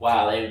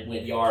wow, they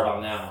went yard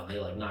on that one. They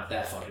like knocked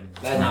that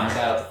knocked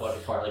out the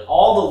fucking part. Like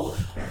all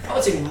I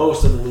would say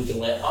most of the Luke and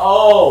Leia.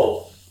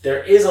 Oh,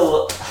 there is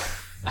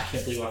I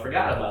can't believe I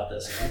forgot about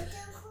this.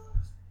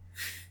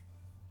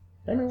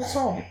 I mean, what's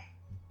wrong?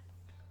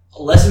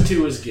 Lesson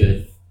 2 is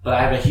good, but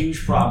I have a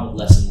huge problem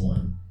with lesson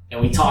 1.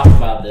 And we talked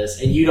about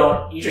this, and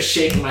you're just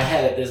shaking my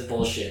head at this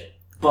bullshit.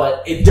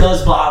 But it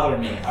does bother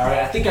me, alright?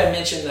 I think I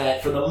mentioned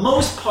that for the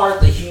most part,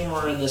 the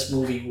humor in this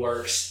movie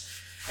works,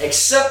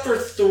 except for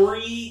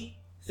 3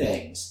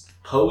 things.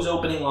 Poe's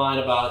opening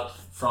line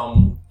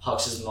from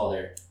Hux's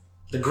mother.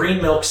 The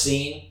green milk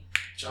scene,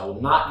 which I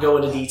will not go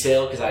into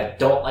detail because I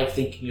don't like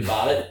thinking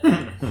about it.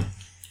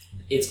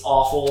 It's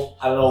awful.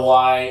 I don't know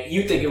why.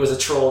 You think it was a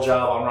troll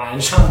job on Rian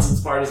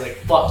Johnson's part. He's like,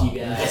 fuck you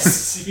guys.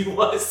 See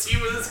where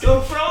this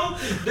comes from?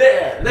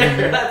 There.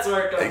 That's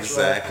where it comes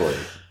exactly.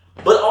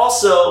 from. But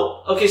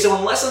also, okay, so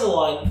in lesson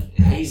 1,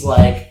 he's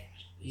like,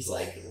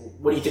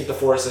 what do you think the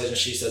Force is? And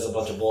she says a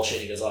bunch of bullshit.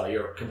 He goes, oh,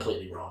 you're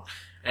completely wrong.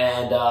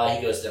 And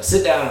he goes, now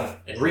sit down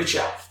and reach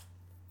out.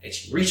 And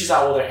she reaches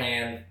out with her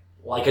hand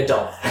like a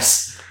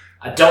dumbass.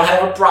 I don't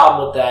have a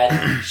problem with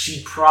that.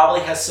 She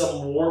probably has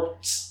some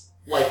warped,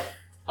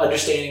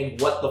 understanding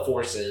what the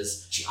Force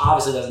is. She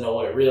obviously doesn't know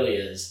what it really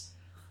is.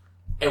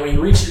 And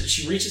when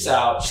she reaches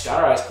out, she's got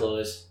her eyes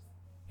closed.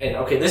 And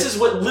okay, this is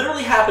what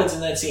literally happens in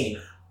that scene.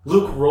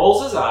 Luke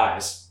rolls his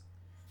eyes,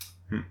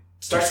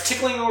 starts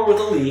tickling her with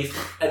a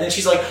leaf, and then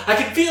she's like, I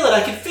can feel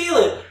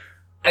it.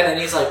 And then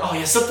he's like, oh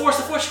yes, the Force.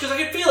 She goes, I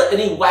can feel it.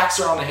 And he whacks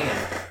her on the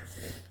hand.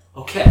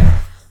 Okay.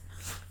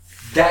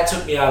 That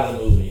took me out of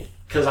the movie.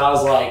 Because I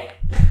was like,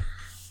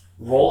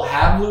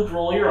 have Luke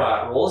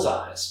roll his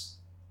eyes,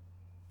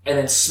 and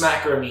then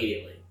smack her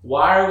immediately.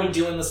 Why are we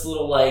doing this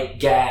little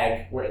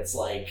gag where it's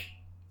like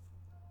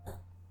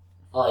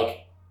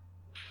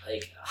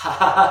ha ha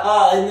ha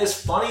ha, isn't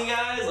this funny,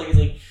 guys? It's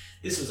like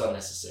this was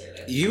unnecessary.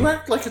 You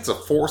act like it's a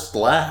forced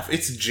laugh.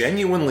 It's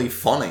genuinely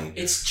funny.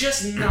 It's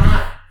just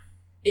not.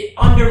 It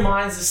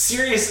undermines the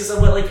seriousness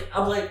of it.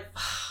 I'm like.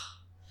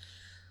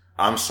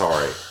 I'm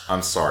sorry.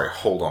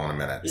 Hold on a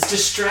minute. It's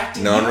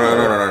distracting.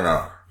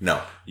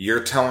 No.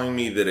 You're telling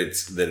me that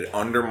it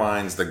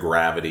undermines the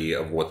gravity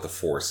of what the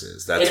Force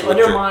is. It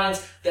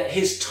undermines that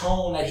his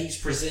tone that he's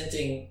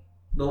presenting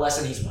the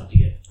lesson he's about to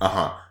get.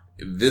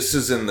 This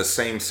is in the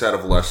same set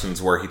of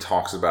lessons where he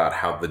talks about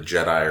how the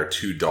Jedi are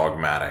too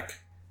dogmatic.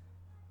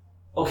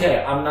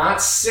 Okay, I'm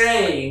not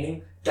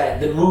saying that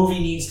the movie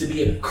needs to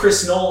be a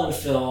Chris Nolan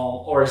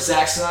film or a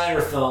Zack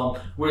Snyder film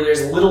where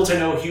there's little to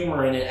no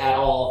humor in it at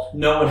all.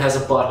 No one has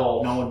a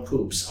butthole. No one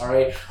poops.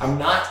 Alright? I'm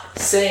not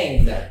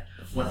saying that.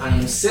 What I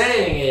am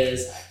saying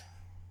is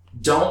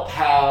don't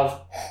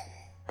have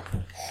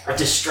a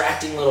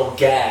distracting little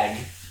gag.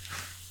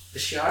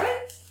 Is she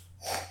alright?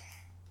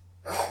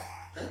 I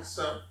think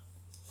so.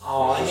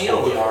 Oh, I mean,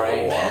 it'll be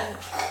alright, man.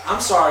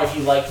 I'm sorry if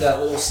you like that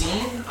little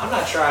scene. I'm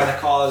not trying to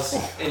cause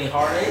any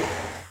heartache.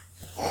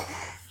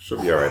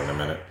 She'll be alright in a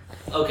minute.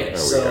 Okay,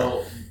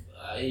 so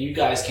you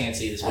guys can't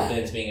see this, but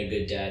Ben's being a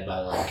good dad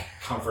by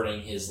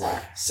comforting his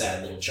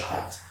sad little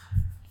child,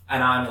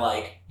 and I'm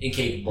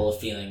incapable of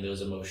feeling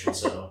those emotions.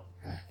 So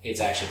it's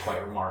actually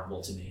quite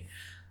remarkable to me.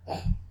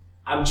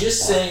 I'm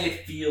just saying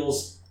it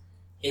feels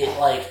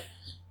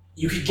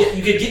you could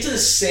get to the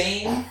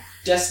same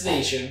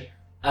destination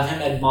of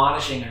him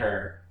admonishing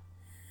her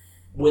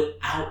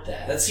without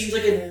that. That seems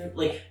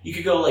you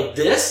could go like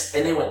this,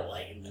 and they went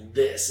like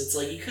this. It's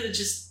you could have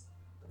just.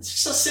 It's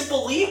just a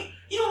simple leap.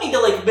 You don't need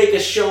to make a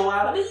show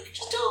out of it. You can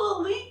just do a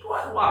little leap.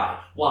 Why?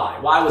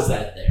 Why was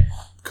that there?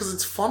 Because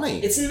it's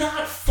funny. It's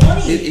not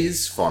funny. It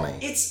is funny.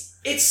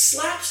 It's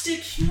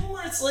slapstick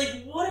humor. It's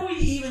what do we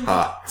even...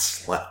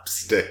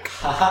 Slapstick.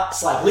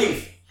 Slap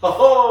leaf.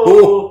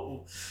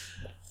 Oh!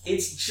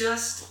 It's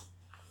just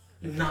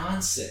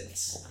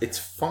nonsense. It's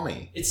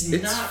funny. It's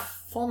not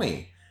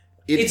funny.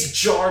 It's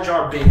Jar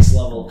Jar Binks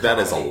level. That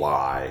is a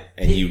lie,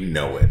 and you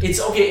know it.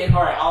 It's okay.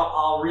 All right,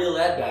 I'll reel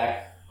that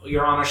back.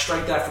 Your Honor,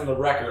 strike that from the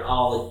record.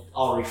 I'll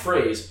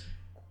rephrase.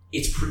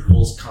 It's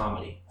prequels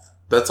comedy.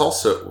 That's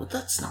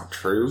not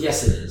true.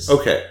 Yes, it is.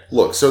 Okay,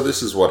 look, so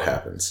this is what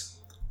happens.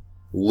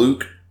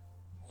 Luke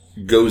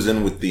goes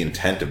in with the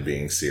intent of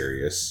being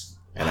serious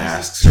and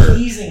asks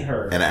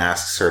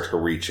her to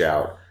reach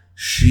out.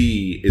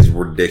 She is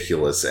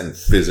ridiculous and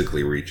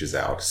physically reaches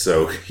out.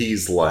 So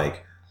he's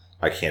like,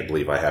 I can't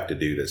believe I have to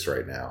do this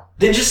right now.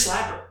 Then just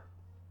slap her.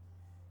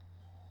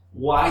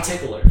 Why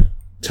tickle her?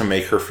 To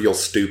make her feel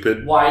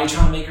stupid. Why are you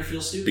trying to make her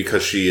feel stupid?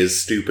 Because she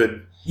is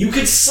stupid. Why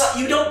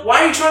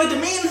are you trying to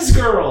demean this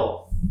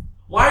girl?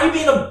 Why are you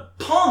being a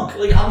punk?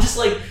 I'm just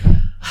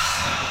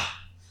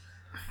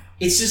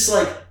it's just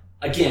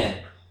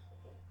again,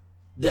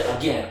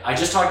 I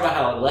just talked about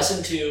how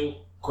lesson 2,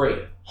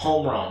 great,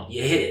 home run,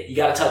 you hit it, you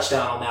got a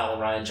touchdown on that one,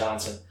 Rian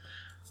Johnson.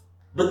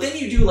 But then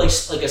you do a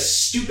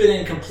stupid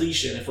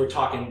incompletion, if we're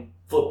talking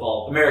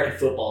football, American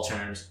football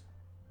terms,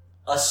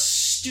 a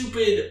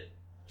stupid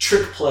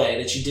trick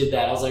play that you did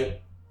that. I was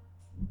like,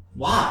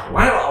 why?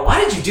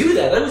 Why did you do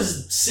that? That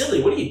was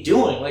silly. What are you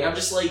doing? I'm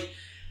just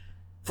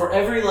for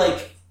every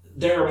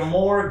there are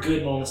more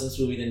good moments in this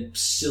movie than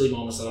silly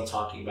moments that I'm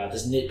talking about.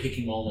 This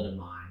nitpicking moment of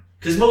mine.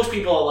 Because most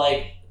people are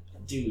like,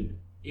 dude,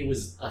 it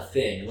was a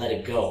thing. Let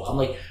it go. I'm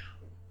like,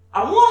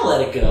 I want to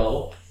let it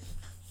go,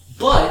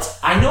 but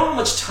I know how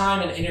much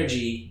time and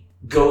energy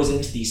goes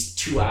into these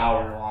 2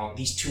 hour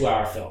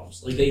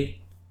films. Like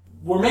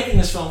we're making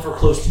this film for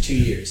close to 2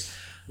 years.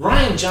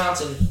 Rian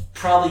Johnson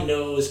probably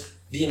knows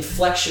the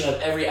inflection of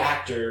every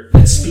actor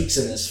that speaks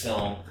in this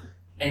film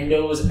and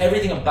knows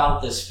everything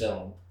about this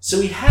film. So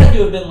he had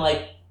to have been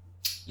like,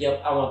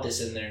 yep, I want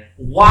this in there.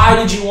 Why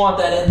did you want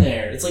that in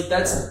there? It's like,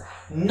 that's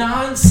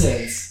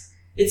nonsense.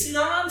 It's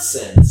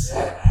nonsense.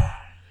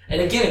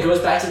 And again, it goes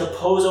back to the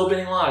Pose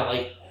opening line.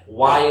 Like,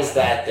 why is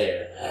that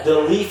there?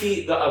 The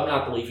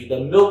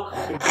milk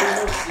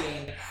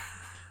scene.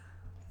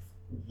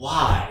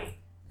 Why?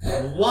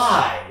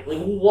 Why?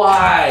 Like,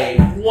 why?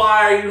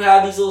 Why are you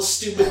have these little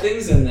stupid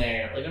things in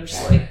there? Like, I'm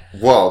just like...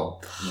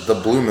 Well, the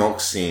blue milk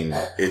scene,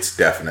 it's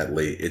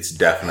definitely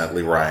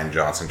Rian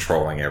Johnson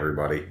trolling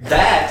everybody.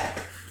 That,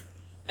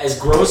 as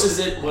gross as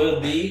it will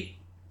be,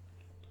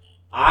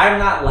 I'm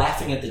not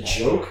laughing at the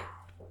joke.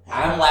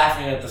 I'm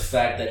laughing at the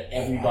fact that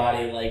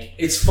everybody, like...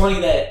 It's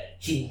funny that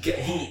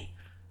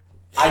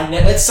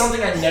that's something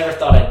I never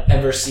thought I'd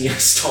ever see in a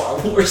Star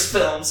Wars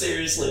film,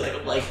 seriously. Like,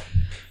 I'm like...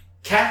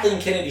 Kathleen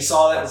Kennedy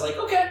saw that and was like,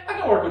 okay, I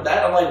can work with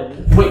that. I'm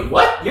like, wait,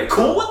 what? You're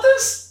cool with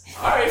this?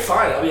 Alright,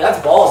 fine. I mean,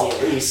 that's ballsy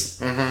at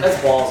least. Mm-hmm. That's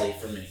ballsy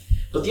for me.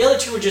 But the other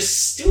two are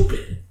just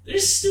stupid. They're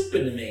just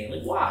stupid to me.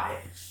 Like, why?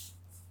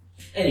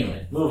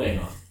 Anyway, moving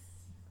on.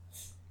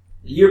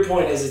 Your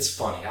point is it's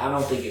funny. I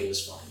don't think it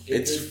was funny.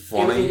 It's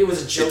funny. It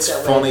was a joke. It's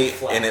funny,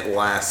 and it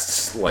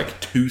lasts like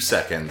 2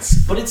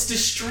 seconds. But it's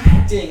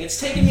distracting. It's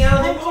taking me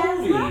out of the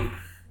movie.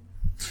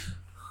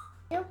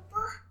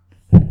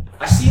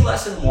 I see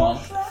lesson 1.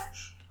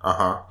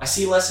 I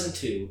see lesson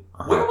 2.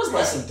 Where was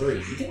lesson 3?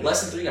 You think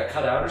lesson 3 got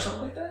cut out or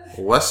something like that?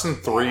 Lesson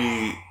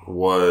 3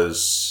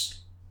 was...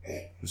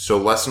 So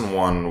lesson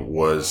 1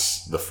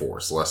 was the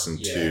Force. Lesson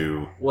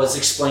 2... was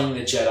explaining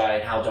the Jedi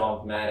and how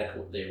dogmatic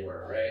they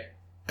were, right?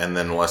 And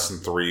then lesson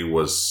 3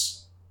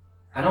 was...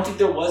 I don't think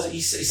there was...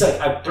 He's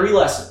like, I have 3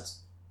 lessons.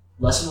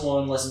 Lesson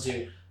 1, lesson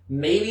 2.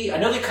 Maybe... I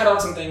know they cut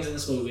out some things in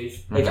this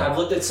movie. Like, I've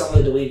looked at some of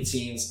the deleted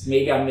scenes.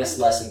 Maybe I missed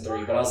lesson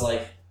 3, but I was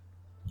like...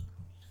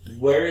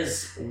 Where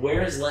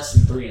is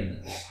lesson 3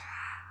 in this?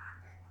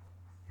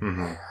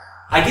 Mm-hmm.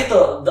 I get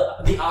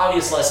the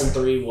obvious lesson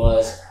 3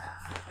 was,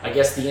 I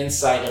guess, the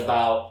insight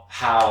about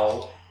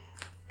how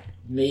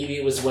maybe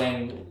it was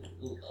when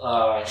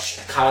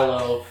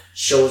Kylo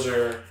shows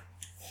her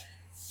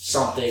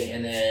something,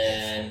 and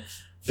then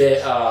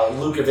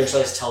Luke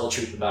eventually has to tell the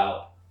truth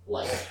about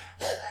like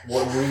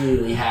what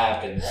really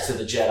happened to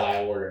the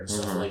Jedi Order and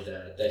stuff like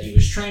that he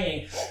was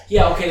training.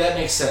 Yeah, okay, that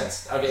makes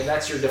sense. Okay,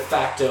 that's your de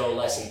facto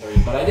lesson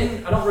 3. But I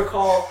don't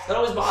recall, that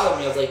always bothered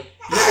me. I was like,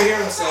 you never hear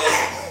him say,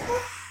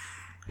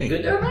 "You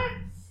good down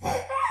there?"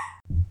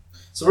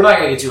 So we're not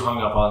going to get too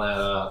hung up on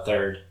that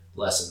third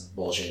lesson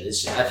bullshit.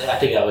 It's just, I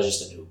think that was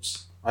just an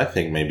oops. I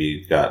think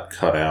maybe it got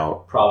cut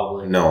out.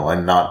 Probably. No,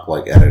 and not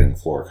like editing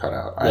floor cut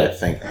out. Yeah. I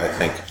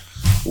think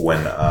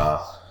when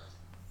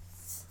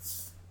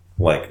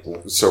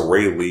so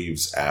Rey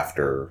leaves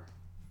after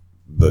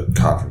the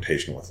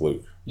confrontation with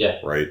Luke. Yeah.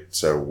 Right?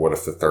 So what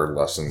if the third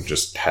lesson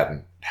just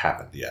hadn't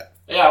happened yet?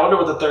 Yeah, I wonder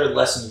what the third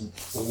lesson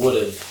would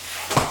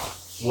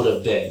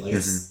have been. Like,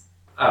 it's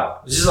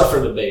just up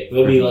for debate.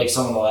 Maybe like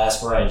someone will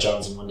ask Rian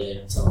Johnson one day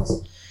and tell us.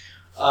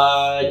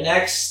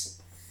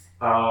 Next,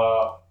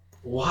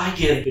 why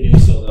give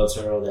Benicio del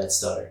Toro that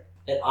stutter?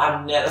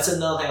 And that's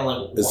another thing I'm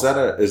like, is that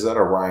a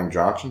Rian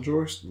Johnson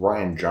choice?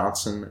 Rian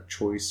Johnson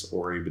choice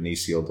or a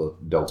Benicio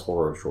del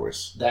Toro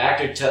choice?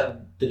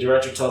 The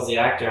director tells the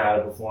actor how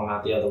to perform,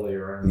 not the other way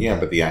around. Yeah,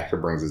 but the actor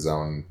brings his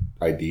own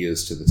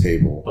ideas to the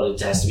table. But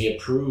it has to be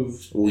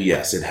approved. Well,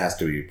 yes, it has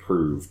to be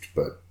approved,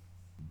 but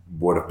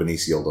what if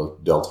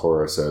Benicio del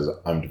Toro says,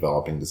 I'm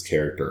developing this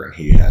character and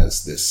he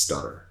has this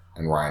stutter?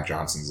 And Rian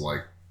Johnson's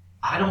like...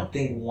 I don't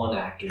think one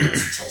actor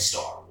needs to tell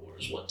Star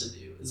Wars what to do.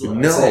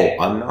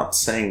 I'm not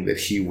saying that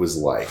he was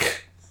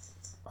like...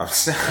 I'm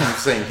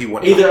saying he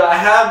went... Either I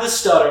have the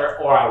stutter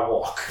or I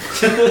walk.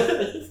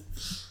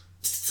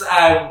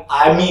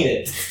 I mean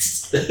it.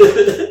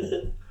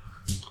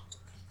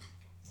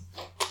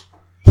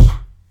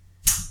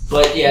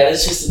 But yeah,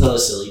 that's just another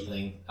silly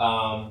thing.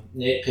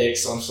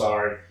 Nitpicks, I'm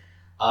sorry.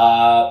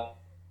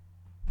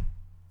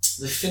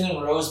 The Finn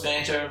and Rose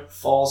banter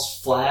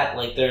falls flat.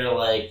 Like, they're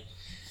like...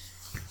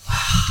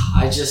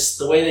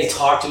 the way they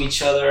talk to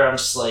each other, I'm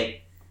just like...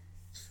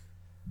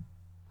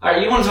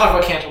 Alright, you want to talk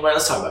about Canto Bight?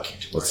 Let's talk about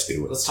Canto Bight. Let's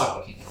do it. Let's talk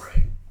about Canto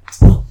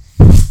Bight.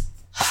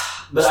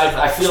 But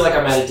I feel like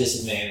I'm at a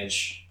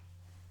disadvantage.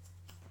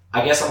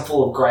 I guess I'm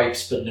full of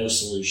gripes, but no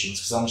solutions.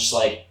 Because I'm just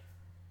like...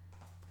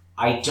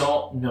 I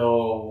don't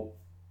know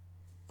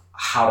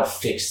how to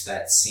fix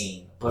that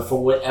scene. But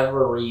for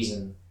whatever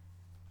reason,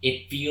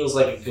 it feels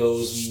like it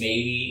goes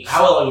maybe...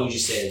 How long would you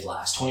say it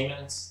lasts? 20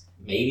 minutes?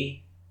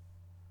 Maybe?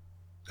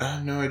 I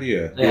have no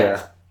idea.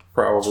 Yeah,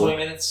 probably. 20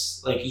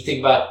 minutes? Like, you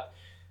think about...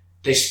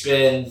 they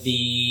spend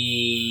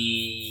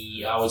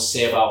I would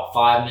say about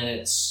 5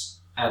 minutes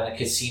at the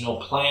casino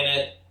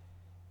planet.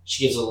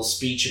 She gives a little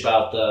speech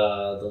about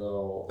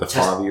the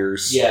 5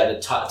 years. Yeah,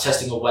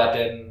 testing a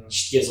weapon.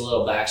 She gives a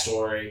little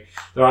backstory.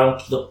 They're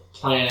on the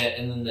planet,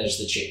 and then there's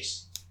the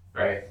chase,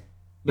 right?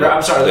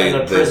 I'm sorry, they're in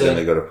the prison. Then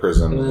they go to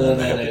prison, and then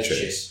they have the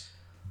chase.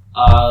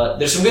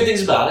 There's some good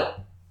things about it,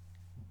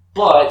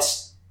 but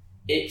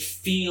it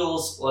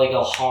feels like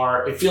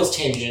it feels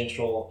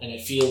tangential, and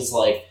it feels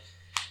like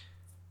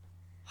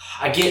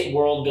I get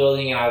world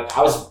building, and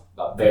I was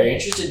very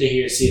interested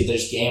to see if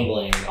there's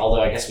gambling,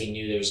 although I guess we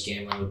knew there was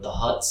gambling with the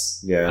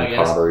huts. Yeah, and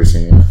pod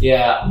racing.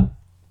 Yeah.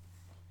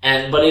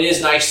 But it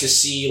is nice to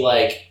see,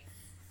 like,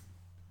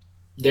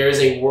 there is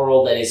a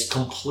world that is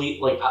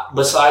complete, like,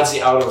 besides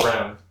the Outer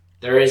Rim,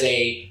 there is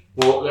a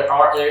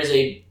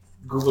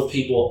group of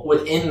people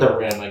within the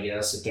Rim, I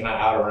guess. If they're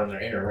not Outer Rim,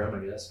 they're Inner Rim, I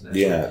guess.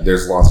 Yeah,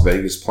 there's Las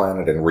Vegas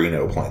Planet and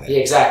Reno Planet. Yeah,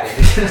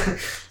 exactly.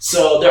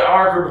 So there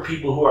are a group of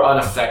people who are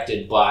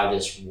unaffected by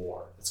this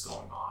war that's going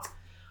on.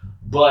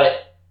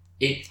 But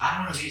I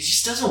don't know, it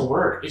just doesn't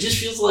work. It just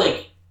feels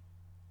like,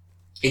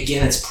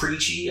 again, it's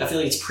preachy. I feel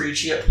like it's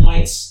preachy at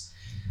points.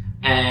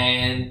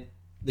 And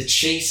the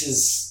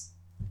chase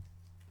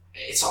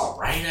it's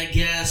alright, I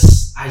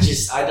guess.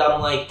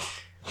 I'm like,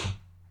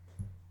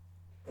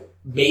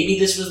 maybe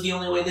this was the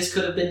only way this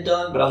could have been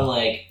done, but I'm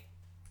like,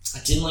 I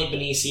didn't like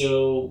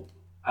Benicio.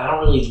 I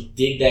don't really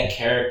dig that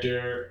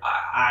character.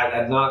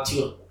 I'm not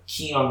too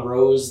keen on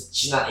Rose.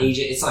 She's not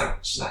aging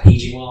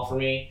well for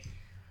me.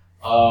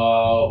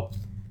 I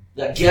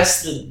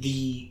guess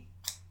the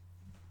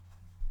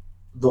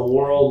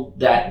world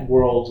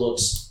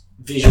looks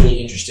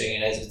visually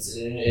interesting, and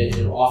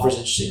it offers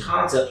interesting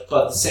concepts.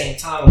 But at the same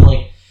time, I'm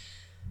like,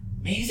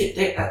 maybe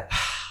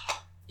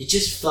it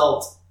just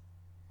felt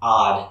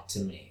odd to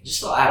me. It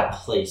just felt out of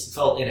place. It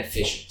felt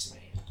inefficient to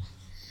me.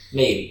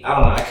 Maybe, I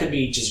don't know. I could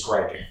be just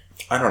griping.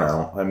 I don't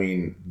know. I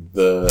mean,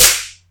 the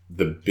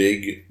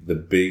big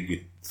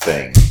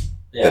thing.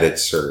 Yeah. That it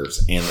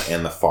serves,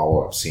 and the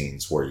follow-up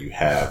scenes where you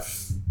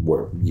after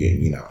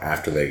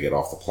they get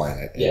off the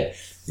planet, and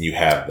you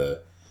have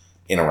the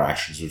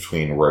interactions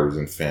between Rose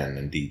and Finn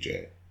and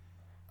DJ.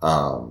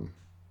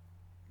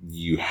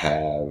 You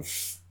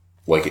have,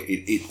 like,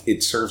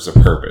 it serves a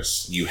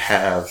purpose.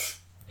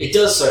 It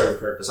does serve a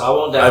purpose. I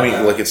won't doubt. I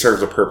mean, like, it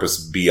serves a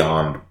purpose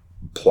beyond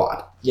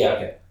plot. Yeah.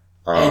 Okay.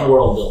 And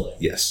world building.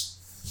 Yes.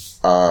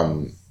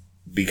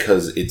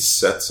 Because it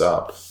sets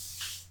up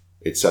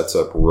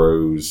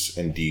Rose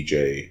and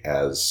DJ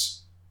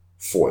as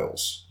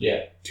foils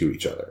to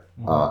each other,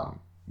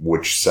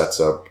 which sets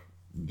up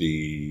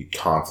the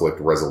conflict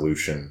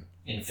resolution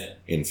in Finn.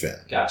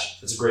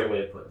 Gotcha. That's a great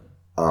way of putting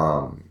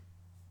it.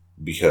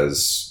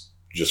 Because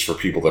just for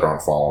people that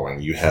aren't following,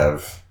 you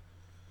have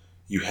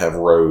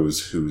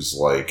Rose, who's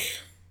like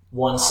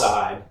one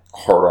side,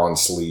 hard on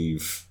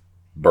sleeve,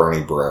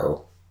 Bernie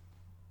bro,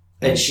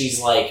 and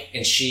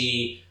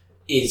she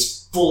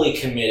is fully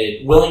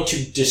committed, willing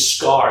to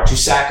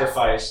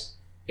sacrifice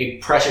a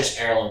precious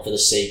heirloom for the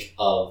sake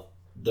of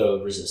the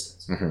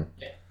resistance. Mm-hmm.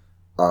 Yeah.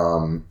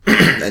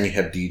 And you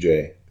have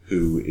DJ,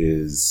 who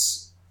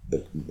he's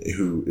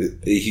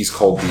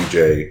called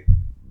DJ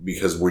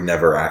because we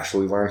never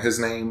actually learn his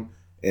name,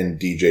 and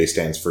DJ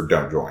stands for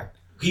don't join.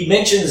 He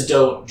mentions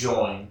don't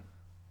join.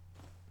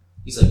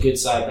 He's like good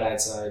side, bad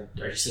side,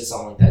 or he said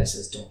something like that. He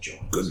says don't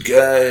join. Good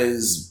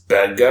guys,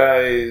 bad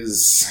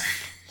guys.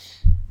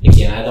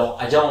 Again, I don't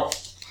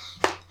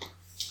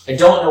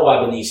know why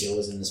Benicio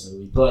was in this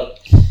movie,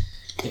 but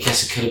I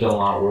guess it could have been a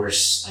lot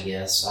worse. I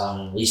guess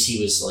at least he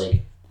was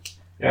like,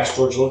 ask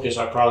George Lucas.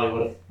 I probably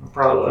would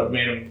have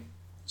made him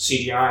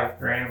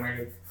CGI or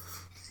animated.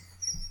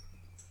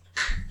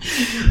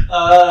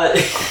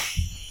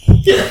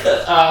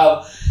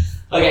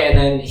 Okay, and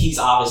then he's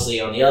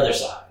obviously on the other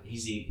side.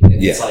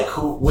 It's like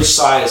which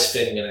side is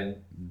Finn gonna?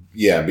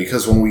 Yeah,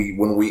 because when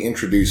we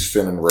introduce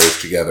Finn and Rose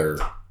together,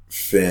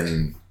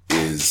 Finn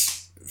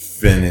is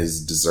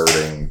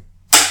deserting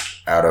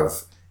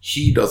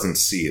he doesn't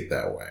see it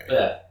that way.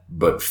 Yeah.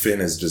 But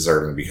Finn is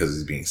deserting because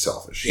he's being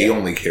selfish. Yeah. He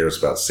only cares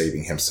about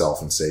saving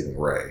himself and saving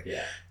Rey.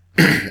 Yeah.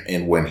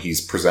 And when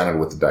he's presented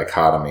with the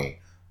dichotomy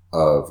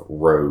of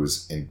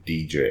Rose and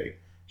DJ,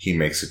 he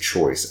makes a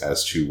choice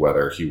as to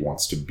whether he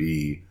wants to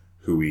be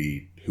who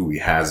he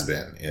has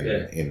been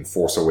in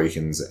Force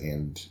Awakens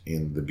and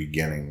in the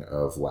beginning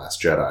of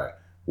Last Jedi,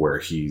 where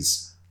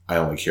I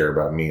only care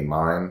about me and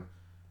mine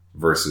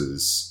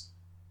versus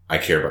I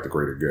care about the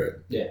greater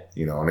good. Yeah.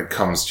 And it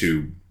comes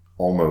to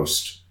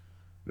almost,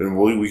 and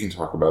we can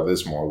talk about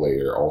this more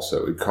later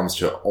also, it comes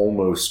to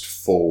almost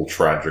full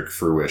tragic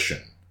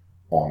fruition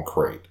on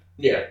Crate.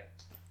 Yeah.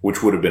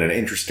 Which would have been an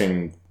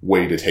interesting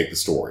way to take the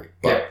story.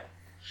 But.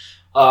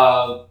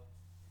 Yeah.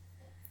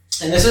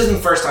 And this isn't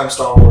the first time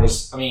Star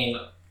Wars, I mean,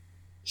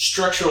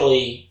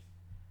 structurally,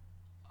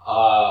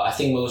 I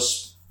think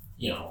most,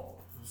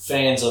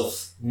 fans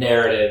of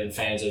narrative and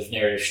fans of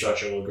narrative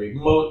structure will agree.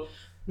 Most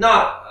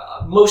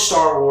of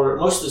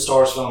the Star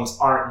Wars films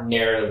aren't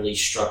narratively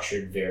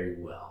structured very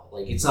well.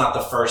 Like, it's not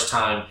the first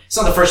time. It's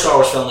not the first Star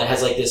Wars film that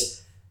has like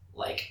this,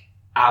 like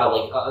out of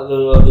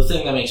like the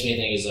thing that makes me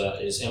think is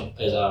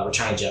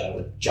Return of the Jedi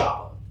with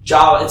Jabba.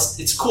 Jabba,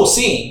 it's a cool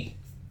scene,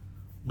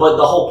 but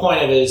the whole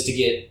point of it is to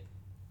get.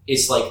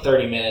 It's like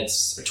 30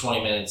 minutes or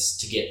 20 minutes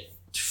to get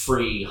to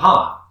free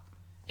Han,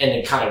 and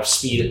then kind of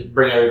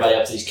bring everybody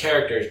up to these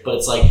characters. But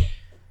it's like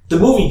the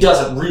movie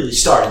doesn't really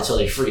start until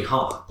they free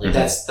Han. Like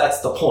that's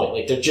the point.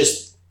 Like they're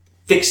just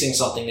fixing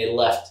something they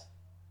left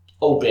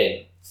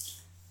open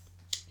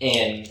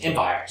in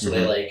Empire. So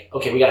they're like,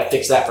 okay, we got to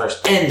fix that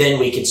first, and then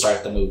we can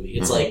start the movie.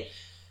 It's like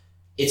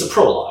it's a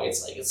prologue.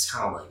 It's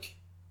kind of like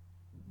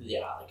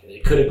like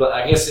it could have. But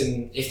I guess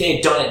if they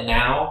had done it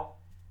now,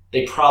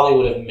 they probably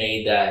would have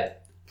made that.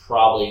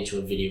 Probably into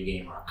a video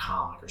game or a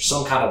comic or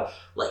some kind of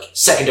like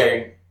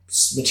secondary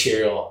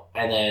material,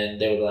 and then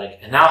they would be like,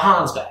 and now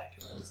Han's back.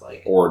 And it's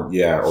like, or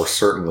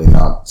certainly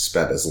not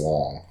spent as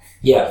long.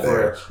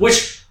 Yeah,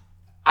 which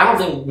I don't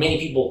think many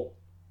people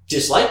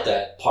dislike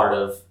that part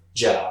of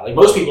Jedi. Like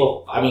most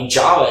people, I mean,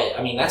 Jabba.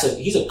 I mean,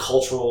 he's a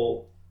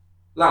cultural,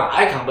 not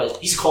an icon, but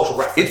he's a cultural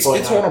reference.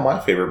 It's one of my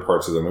favorite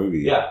parts of the movie.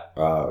 Yeah,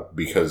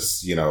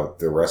 because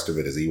the rest of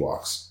it is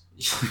Ewoks.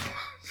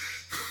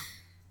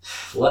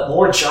 Let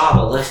more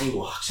Jabba, less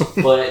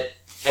Ewoks. But,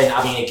 and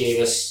I mean, it gave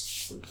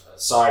us,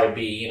 sorry to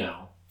be,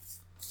 a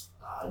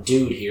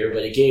dude here,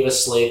 but it gave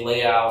us Slave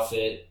Leia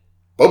outfit.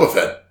 Boba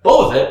Fett.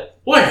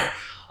 Where?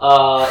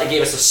 It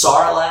gave us a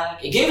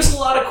Sarlacc. It gave us a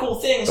lot of cool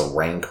things. The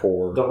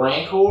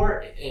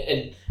Rancor.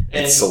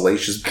 And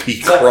Salacious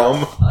P.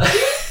 Crumb.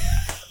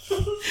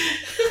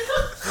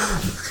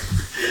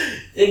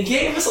 It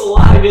gave us a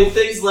lot of good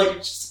things, like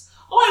just,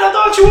 oh, I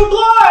thought you were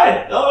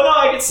blind. Oh, no,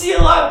 I can see a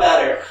lot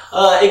better.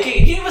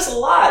 It gave us a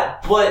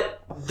lot,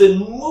 but the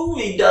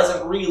movie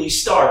doesn't really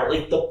start.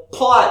 Like, the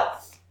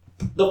plot,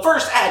 the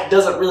first act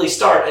doesn't really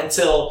start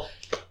until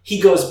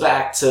he goes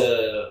back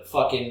to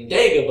fucking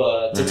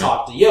Dagobah to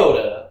talk to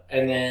Yoda,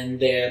 and then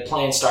their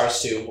plan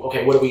starts to,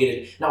 okay, what are we going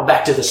to do? Now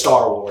back to the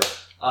Star Wars.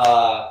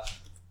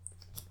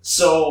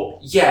 So,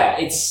 yeah,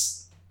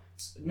 it's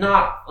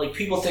not, like,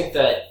 people think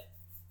that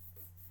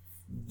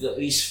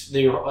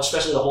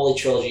especially the Holy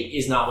Trilogy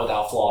is not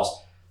without flaws.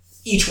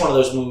 Each one of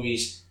those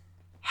movies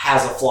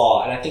has a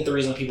flaw, and I think the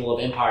reason people love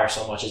Empire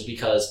so much is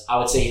because I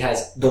would say it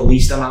has the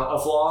least amount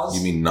of flaws.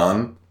 You mean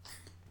none?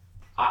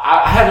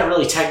 I haven't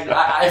really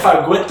if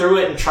I went through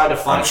it and tried to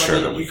find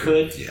something that you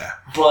could, yeah.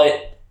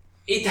 But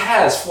it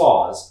has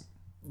flaws,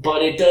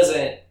 but it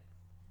doesn't.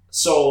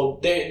 So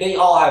they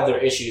all have their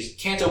issues.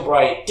 Canto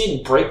Bright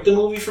didn't break the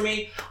movie for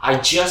me. I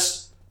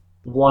just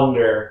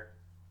wonder.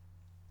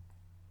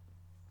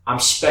 I'm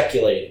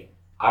speculating.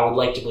 I would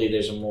like to believe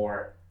there's a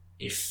more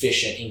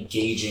efficient,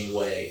 engaging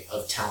way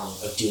of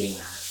doing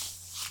that.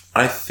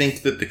 I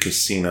think that the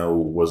casino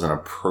was an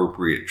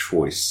appropriate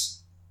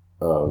choice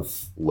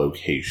of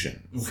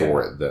location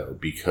for it, though,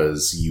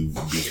 because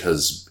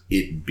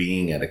it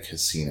being at a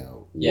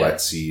casino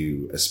lets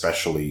you,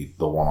 especially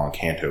the one on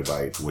Canto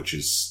Bight, which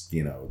is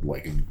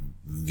like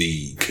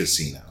the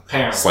casino.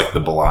 Apparently. It's like the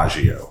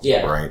Bellagio,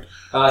 right?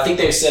 I think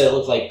they said it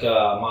looked like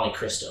Monte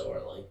Cristo or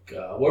like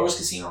where was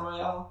Casino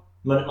Royale?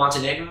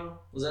 Montenegro?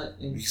 Was that?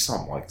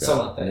 Something like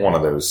that. One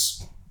of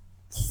those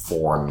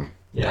foreign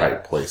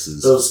type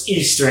places. Those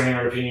Eastern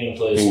European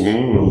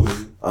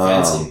places.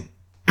 Fancy.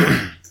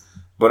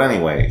 But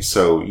anyway,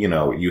 so,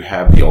 you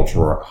have the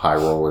ultra high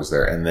rollers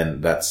there, and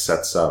then that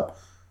sets up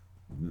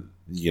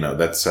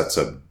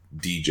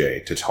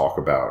DJ to talk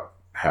about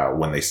how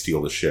when they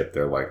steal the ship,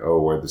 they're like,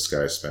 oh, where'd this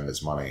guy spend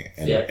his money?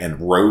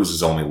 And Rose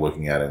is only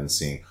looking at it and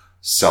seeing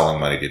selling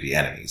money to the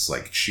enemies.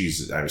 Like,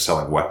 I'm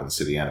selling weapons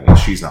to the enemies.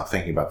 She's not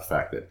thinking about the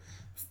fact that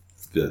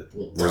the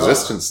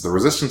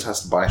resistance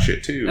has to buy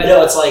shit too. I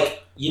know, it's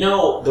like,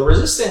 the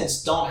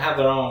resistance don't have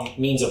their own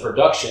means of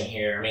production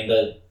here. I mean,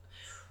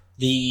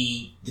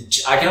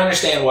 I can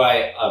understand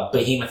why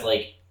Behemoth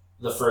like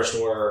the First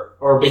Order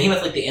or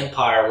Behemoth like the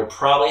Empire would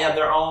probably have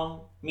their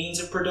own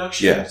means of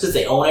production since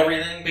they own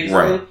everything, basically.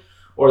 Right.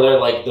 Or they're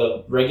like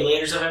the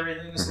regulators of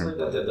everything.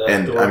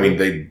 I mean,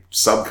 they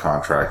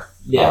subcontract,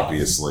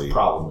 obviously.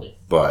 Probably.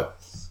 But...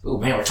 Oh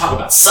man, we're talking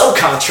about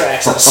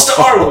subcontracts on a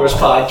Star Wars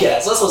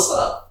podcast. That's what's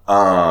up.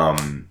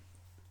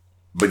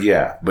 But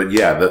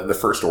the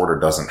First Order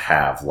doesn't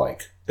have,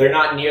 like... They're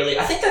not nearly...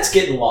 I think that's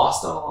getting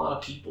lost on a lot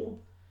of people.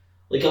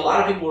 Like, a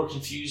lot of people were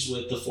confused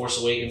with The Force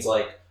Awakens,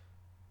 like,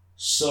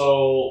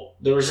 so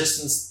the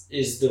Resistance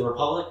is the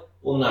Republic?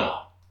 Well,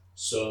 no.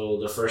 So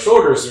the First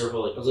Order is the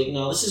Republic. I was like,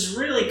 no, this is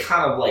really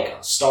kind of like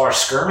a Star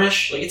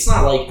Skirmish. Like, it's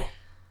not like...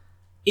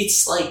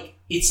 It's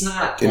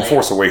not In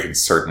Force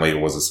Awakens, certainly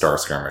it was a Star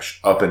Skirmish,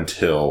 up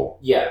until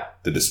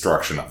the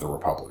destruction of the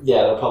Republic.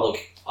 Yeah, the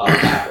Republic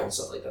battle and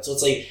stuff like that. So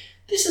it's like,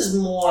 this is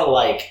more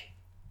like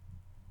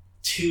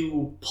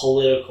two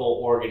political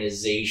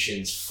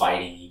organizations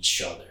fighting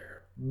each other.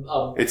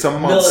 It's a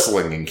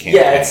mudslinging campaign.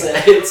 Yeah, it's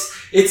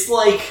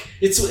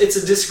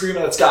a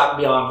disagreement that's gotten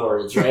beyond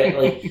words, right?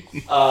 Like,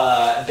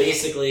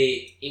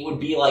 basically, it would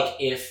be like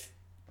if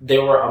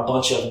there were a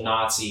bunch of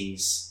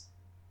Nazis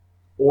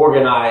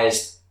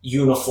organized,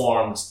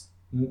 uniformed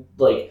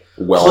like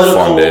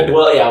well-funded,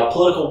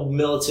 political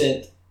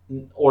militant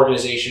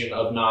organization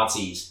of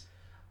Nazis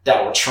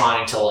that were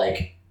trying to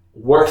like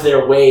work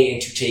their way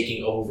into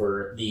taking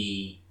over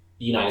the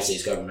United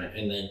States government,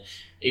 and then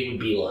it would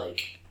be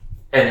like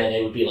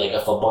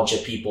if a bunch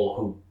of people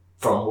who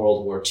from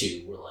World War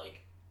II were like,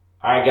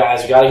 all right,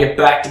 guys, we got to get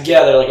back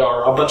together. Like,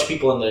 or a bunch of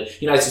people in the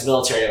United States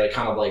military are like,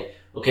 kind of like,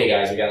 okay,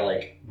 guys, we got to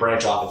like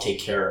branch off and take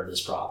care of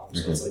this problem.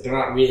 So it's like they're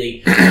not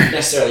really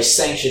necessarily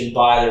sanctioned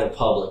by the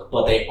Republic,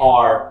 but they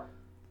are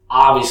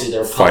obviously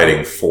the Republic,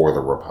 fighting for the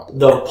Republic.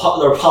 The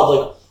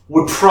Republic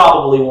would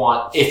probably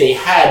want, if they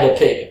had to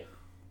pick,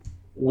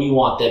 we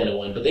want them to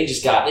win. But they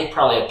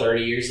probably had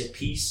 30 years of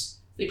peace.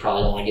 They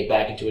probably don't want to get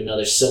back into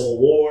another civil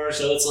war.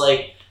 So it's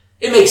like,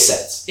 it makes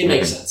sense. It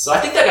makes sense. So I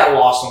think that got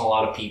lost on a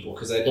lot of people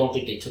because I don't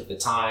think they took the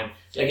time.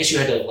 I guess you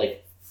had to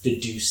like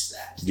deduce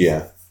that.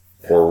 Yeah.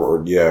 Or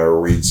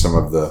read some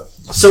of the...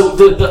 So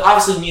the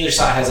obviously neither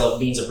side has a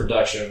means of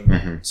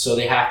production. So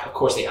they have to, of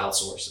course, they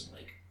outsource and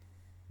like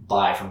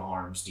buy from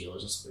arms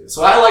dealers and stuff like that.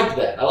 So I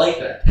like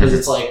that because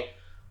it's like,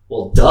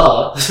 well,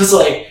 duh. It's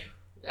like,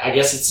 I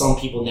guess it's some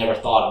people never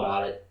thought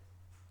about it.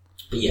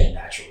 But yeah,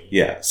 naturally.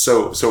 Yeah.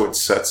 So it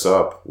sets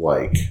up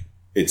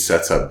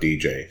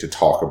DJ to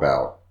talk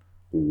about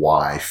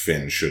why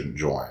Finn shouldn't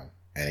join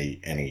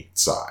any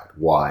side.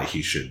 Why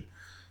he should,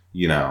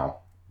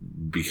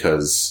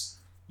 because,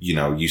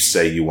 you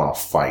say you want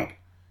to fight,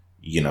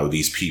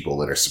 these people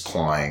that are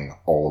supplying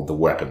all of the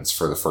weapons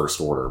for the First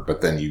Order,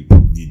 but then you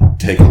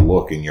take a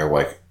look and you're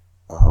like,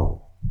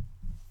 oh,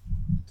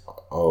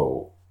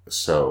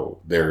 so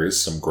there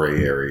is some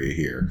gray area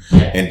here.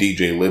 Yeah. And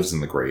DJ lives in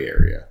the gray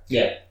area.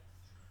 Yeah.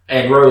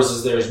 And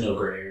Rose there's no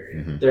gray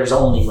area. There's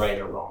only right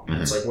or wrong.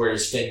 It's like, where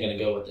is Finn going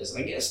to go with this?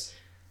 And I guess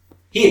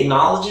he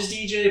acknowledges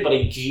DJ, but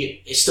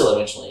he still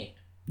eventually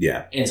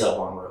ends up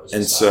on Rose.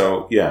 And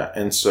so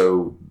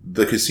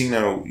the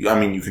casino, I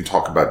mean, you can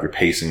talk about your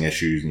pacing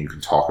issues and you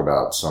can talk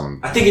about some...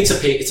 I think it's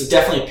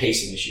definitely a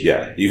pacing issue.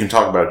 Yeah, right? You can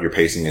talk about your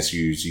pacing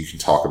issues. You can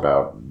talk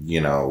about,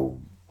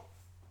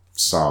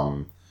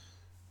 some...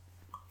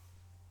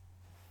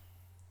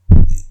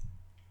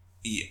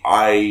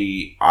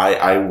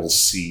 I will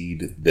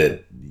cede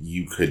that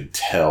you could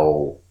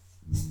tell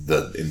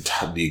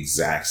the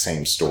exact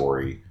same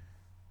story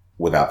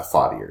without the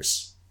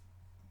Faudiers.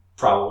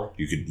 Probably.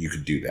 You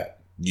could do that.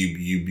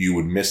 You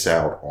would miss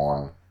out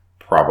on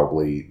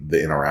probably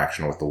the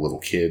interaction with the little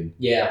kid.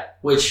 Yeah,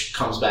 which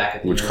comes back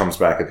at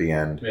the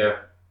end. Yeah.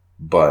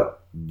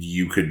 But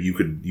you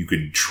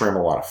could trim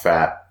a lot of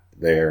fat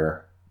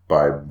there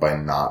by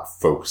not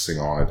focusing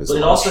on it as much. But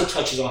it also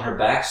touches on her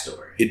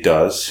backstory. It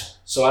does.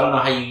 So I don't know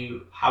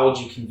how would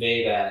you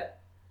convey that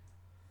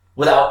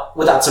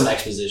without some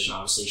exposition.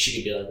 Obviously, she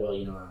could be like, well,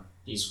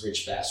 these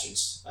rich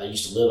bastards. I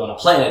used to live on a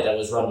planet that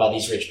was run by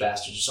these rich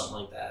bastards, or something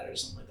like that, or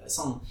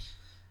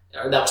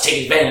that was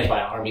taken advantage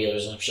by arm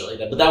dealers and shit like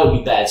that. But that would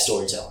be bad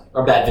storytelling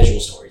or bad visual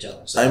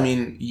storytelling. So. I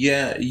mean,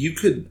 yeah, you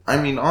could.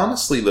 I mean,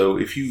 honestly, though,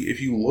 if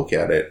you look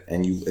at it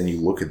and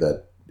you look at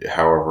that,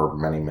 however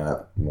many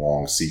minute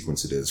long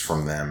sequence it is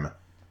from them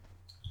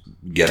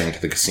getting to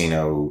the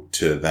casino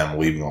to them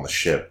leaving on the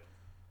ship.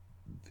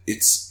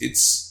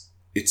 It's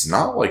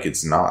not like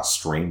it's not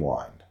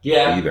streamlined.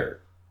 Yeah. Either.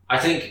 I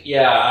think,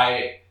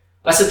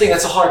 that's the thing.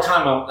 That's a hard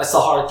time. That's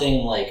the hard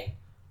thing. Like,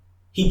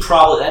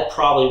 that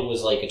probably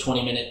was like a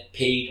 20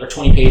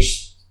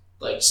 page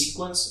like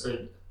sequence,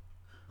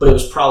 but it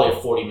was probably a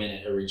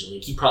 40-minute originally.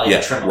 He probably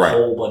had to trim a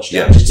whole bunch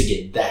down just to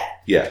get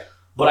that. Yeah.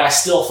 But I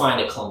still find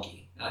it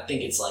clunky. I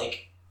think it's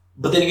like,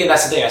 but then again,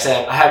 that's the thing. I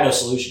said I have no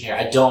solution here.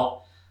 I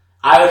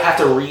would have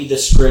to read the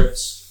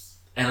script.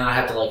 And then I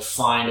have to like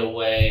find a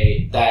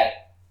way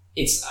that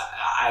he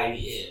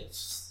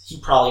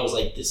probably was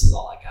like, this is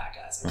all I got,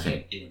 guys. I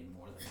can't do any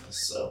more than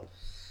this. So,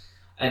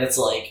 and it's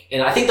like,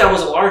 and I think that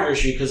was a larger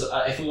issue because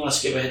if we want to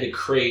skip ahead to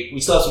Crate, we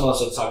still have some other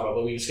stuff to talk about,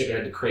 but we can skip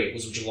ahead to Crate,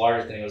 which was a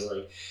larger thing. It was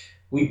like,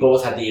 we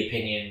both had the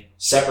opinion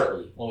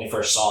separately when we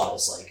first saw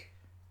this,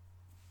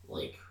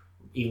 like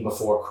even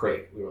before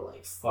Crate, we were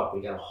like, fuck,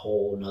 we got a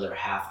whole another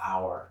half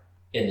hour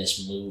in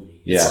this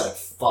movie. It's like,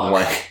 fuck.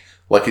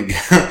 Like it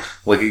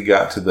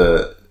got to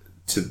the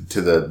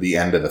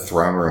end of the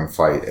throne room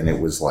fight, and it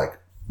was like,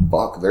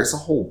 fuck, there's a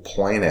whole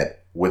planet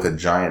with a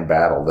giant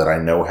battle that I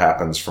know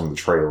happens from the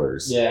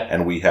trailers. Yeah.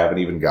 And we haven't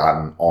even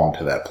gotten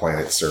onto that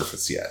planet's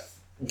surface yet.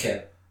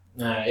 Okay.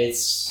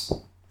 It's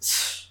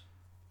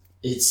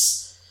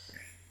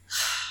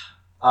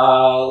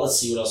let's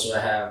see, what else do I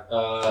have?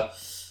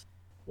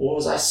 What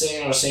was I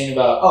saying? I was saying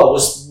about,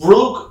 was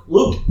Luke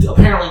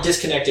apparently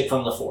disconnected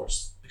from the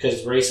Force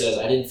because Rey says,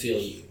 I didn't feel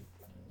you.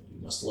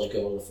 You must let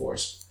go of the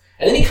Force.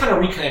 And then he kind of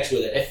reconnects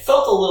with it. It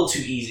felt a little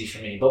too easy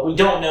for me, but we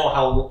don't know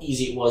how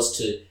easy it was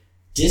to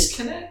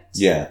disconnect.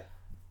 Yeah.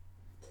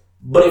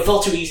 But it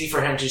felt too easy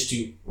for him just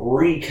to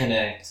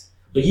reconnect.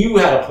 But you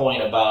had a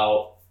point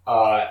about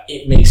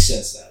it makes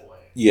sense that way.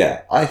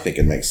 Yeah, I think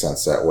it makes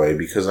sense that way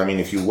because, I mean,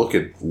 if you look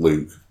at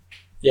Luke,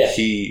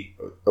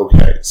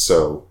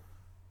 so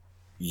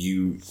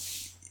you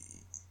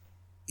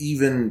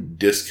even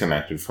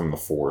disconnected from the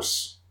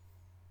Force,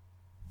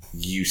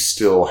 you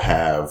still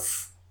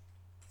have,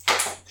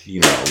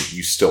 you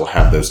still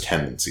have those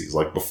tendencies.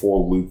 Like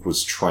before Luke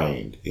was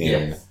trained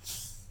in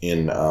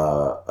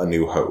A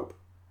New Hope,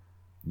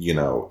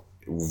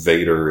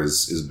 Vader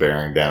is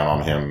bearing down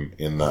on him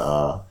in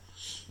the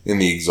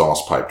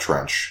exhaust pipe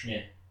trench.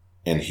 Yeah.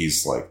 And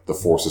he's like, the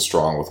Force is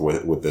strong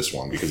with this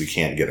one because he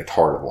can't get a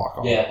target lock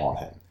on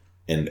him.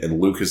 And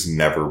Luke has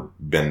never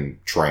been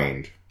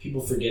trained.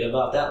 People forget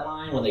about that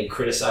line when they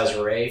criticize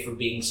Rey for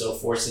being so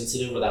Force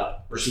sensitive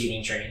without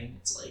receiving training.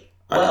 It's like,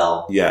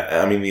 well...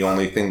 the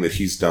only thing that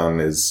he's done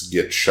is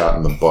get shot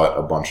in the butt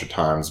a bunch of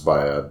times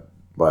by a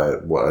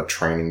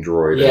training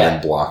droid and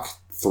then block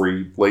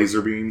 3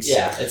 laser beams.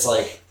 Yeah, it's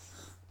like...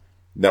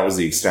 That was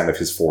the extent of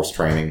his Force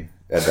training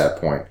at that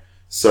point.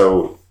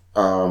 So,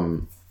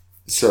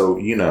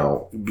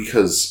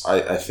 because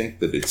I think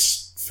that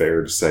it's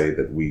fair to say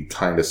that we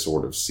kind of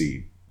sort of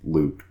see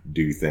Luke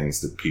do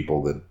things that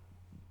people that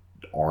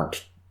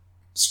aren't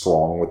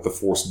strong with the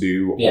Force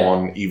do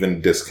on even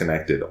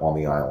disconnected on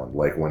the island.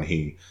 Like when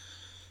he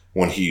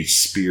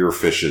spear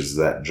fishes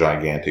that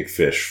gigantic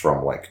fish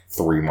from like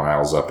 3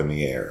 miles up in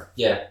the air.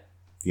 Yeah.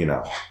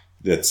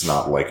 It's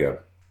not like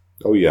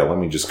let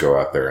me just go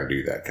out there and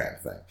do that kind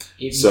of thing.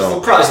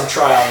 So probably some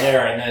trial and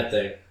error in that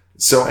thing.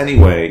 So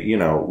anyway,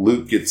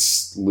 Luke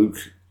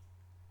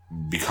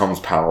becomes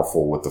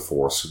powerful with the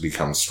Force,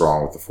 becomes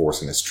strong with the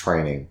Force in his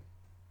training,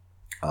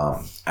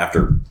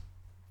 after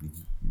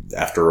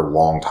a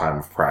long time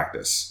of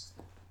practice.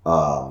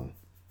 And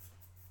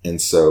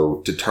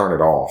so to turn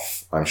it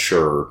off, I'm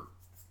sure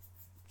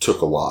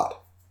took a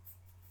lot.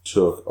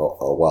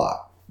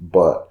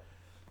 But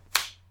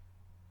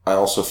I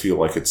also feel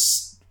like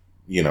it's,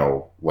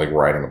 like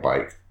riding a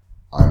bike.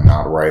 I'm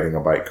not riding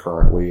a bike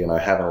currently, and I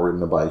haven't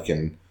ridden a bike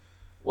in...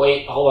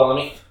 Wait, hold on,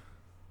 let me...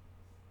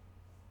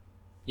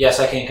 Yes,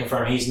 I can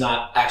confirm he's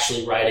not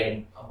actually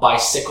riding a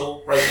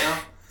bicycle right now.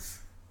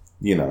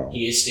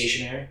 He is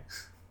stationary.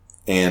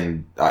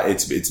 And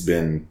it's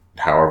been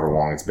however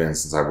long it's been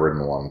since I've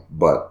ridden one.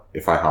 But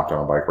if I hopped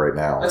on a bike right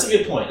now... That's a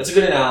good point. That's a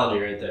good analogy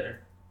right there.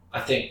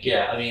 I think,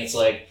 it's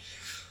like...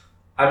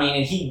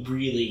 and he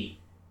really...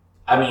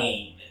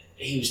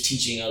 he was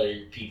teaching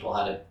other people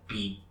how to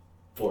be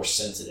Force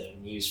sensitive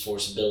and use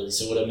Force abilities.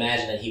 So I would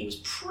imagine that he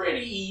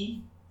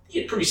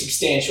had pretty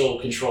substantial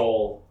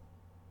control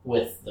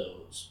with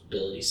those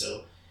abilities.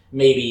 So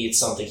maybe it's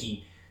something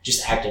he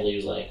just actively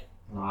was like,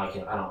 no, I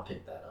don't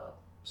pick that up.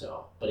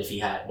 So, but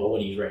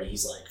when he's ready,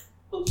 he's like,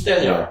 oh, there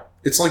they are.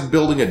 It's like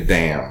building a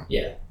dam.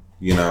 Yeah.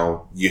 You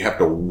have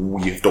to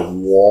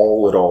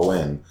wall it all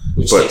in,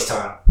 which takes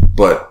time.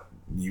 But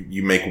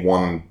you make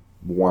one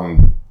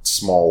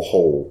small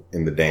hole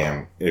in the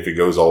dam, and if it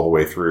goes all the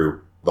way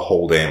through, the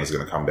whole dam is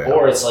going to come down.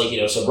 Or it's like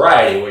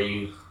sobriety, where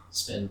you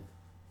spend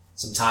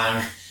some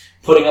time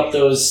putting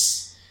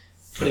those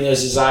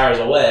desires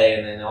away,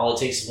 and then all it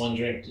takes is one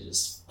drink to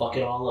just fuck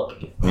it all up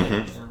again. Right?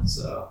 Mm-hmm.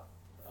 So,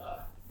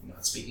 I'm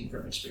not speaking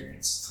from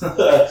experience.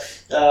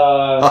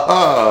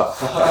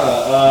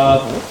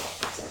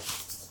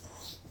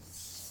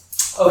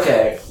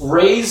 Okay,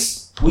 Rey's...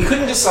 We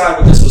couldn't decide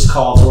what this was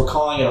called, so we're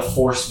calling it a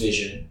Force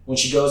vision. When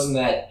she goes in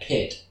that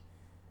pit.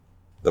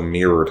 The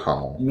mirror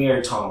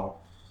tunnel.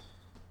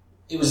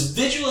 It was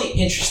visually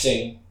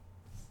interesting,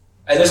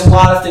 and there's a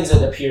lot of things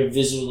that are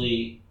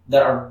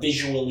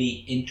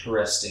visually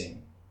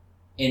interesting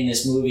in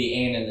this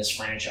movie and in this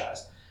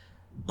franchise.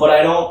 But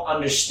I don't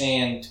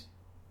understand.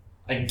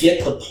 I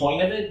get the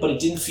point of it, but it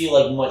didn't feel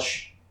like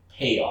much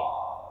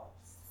payoff,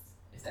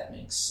 if that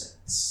makes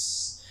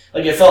sense.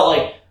 Like, it felt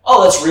like,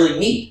 oh, that's really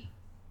neat,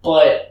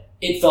 but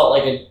it felt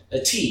like a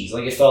tease.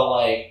 Like, it felt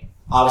like,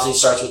 obviously it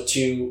starts with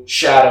 2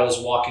 shadows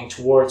walking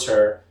towards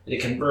her, and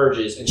it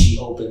converges, and she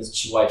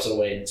wipes it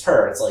away, and it's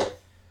her. It's like,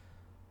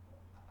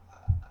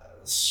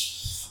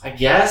 I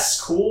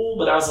guess, cool,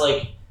 but I was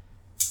like,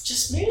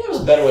 just maybe there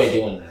was a better way of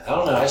doing that. I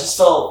don't know. I just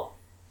felt,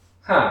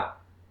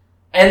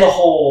 And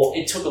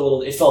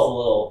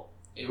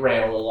it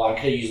ran a little long. I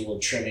could have used a little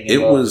trimming. In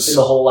the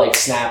whole,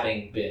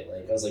 snapping bit.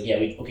 Like, I was like,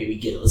 we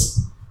get it.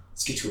 Let's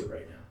get to it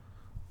right now.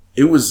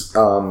 It was,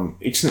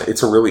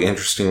 it's a really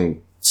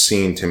interesting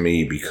scene to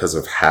me because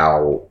of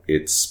how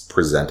it's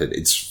presented.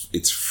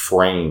 It's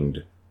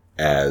framed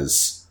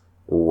as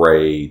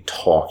Rey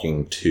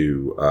talking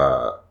to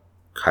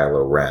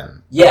Kylo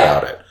Ren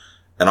about it,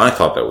 and I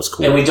thought that was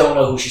cool. And we don't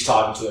know who she's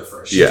talking to at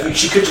first.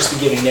 She could just be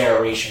giving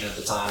narration at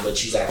the time, but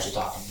she's actually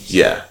talking to me.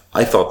 Yeah,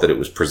 I thought that it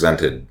was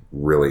presented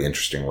really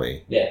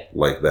interestingly,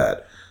 like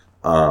that.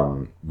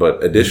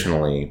 But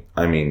additionally,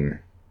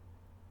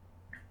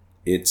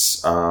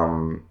 it's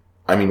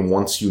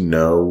once you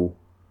know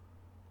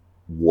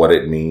what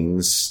it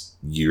means,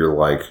 you're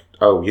like,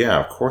 oh yeah,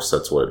 of course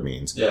that's what it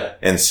means. Yeah.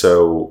 And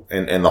so,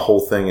 and the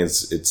whole thing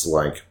is, it's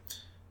like,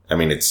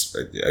 it's,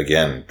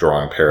 again,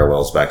 drawing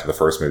parallels back to the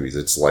first movies.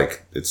 It's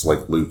like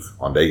Luke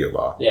on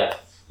Dagobah. Yeah.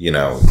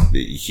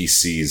 He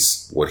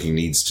sees what he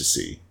needs to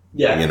see.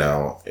 Yeah.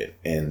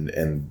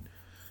 And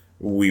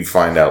we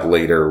find out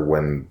later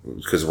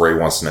because Rey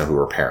wants to know who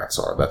her parents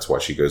are. That's why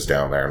she goes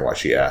down there and why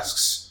she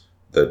asks,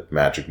 the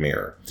magic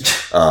mirror.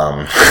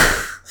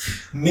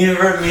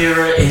 Mirror,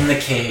 mirror in the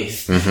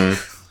cave. Mm-hmm.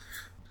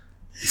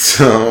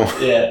 So,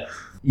 yeah.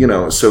 You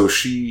know, so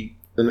she,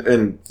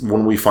 and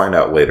when we find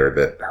out later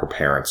that her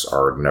parents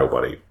are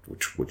nobody,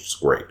 which is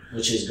great.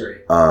 Which is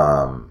great.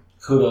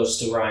 Kudos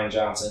to Rian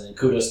Johnson and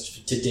kudos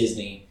to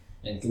Disney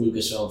and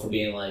Lucasfilm for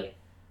being like,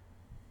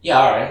 yeah,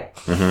 all right.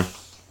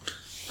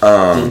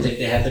 Mm-hmm. Didn't think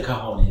they had the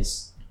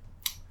cojones.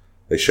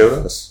 They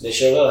showed us. They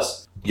showed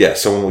us. Yeah,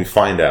 so when we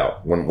find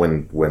out,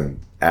 when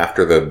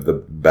after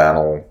the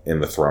battle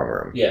in the throne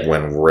room,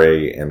 when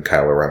Rey and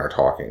Kylo Ren are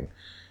talking,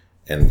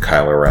 and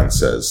Kylo Ren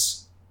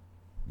says,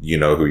 you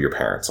know who your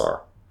parents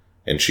are.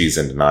 And she's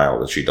in denial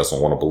that she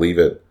doesn't want to believe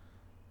it,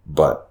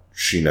 but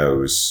she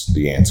knows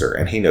the answer,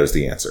 and he knows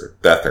the answer,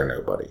 that they're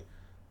nobody.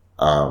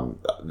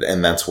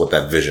 And that's what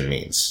that vision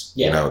means.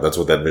 Yeah. You know, that's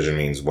what that vision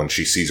means when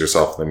she sees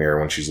herself in the mirror,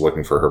 when she's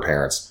looking for her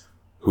parents.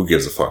 Who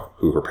gives a fuck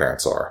who her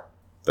parents are?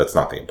 That's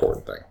not the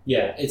important thing.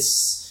 Yeah,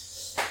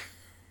 it's...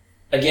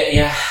 Again,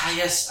 yeah, I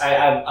guess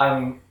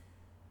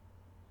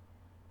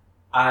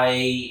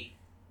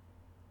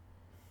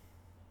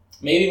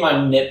maybe my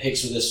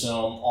nitpicks with this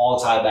film all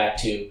tie back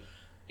to,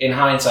 in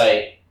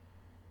hindsight,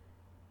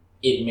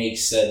 it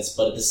makes sense,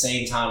 but at the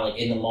same time, like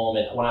in the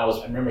moment, when I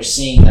remember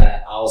seeing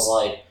that, I was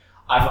like,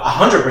 I've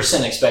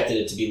 100% expected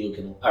it to be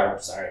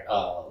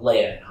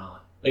Leia and Han.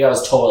 Like I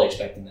was totally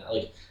expecting that.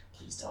 Like,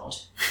 please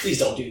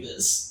don't do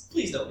this.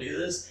 Please don't do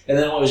this. And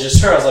then when it was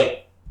just her, I was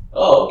like,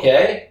 oh,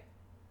 okay.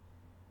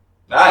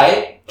 All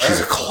right. She's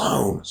a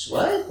clone.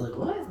 What? Like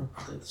what?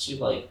 She's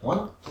like,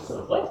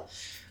 what?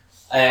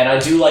 And I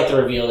do like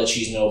the reveal that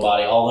she's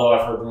nobody, although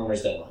I've heard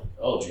rumors that like,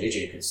 oh,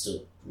 JJ could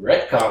still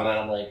retcon that.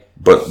 I'm like...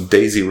 But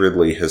Daisy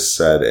Ridley has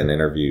said in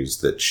interviews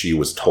that she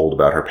was told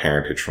about her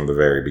parentage from the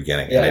very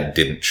beginning, and it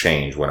didn't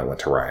change when it went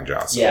to Rian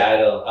Johnson. Yeah,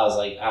 I was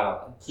like,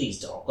 please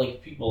don't.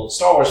 Like, people,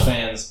 Star Wars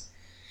fans,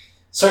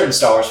 certain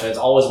Star Wars fans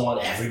always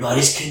want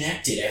everybody's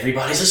connected,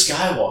 everybody's a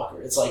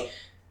Skywalker. It's like,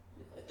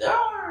 there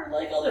are,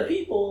 like, other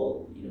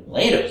people. You know,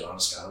 Lando's not a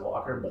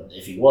Skywalker, but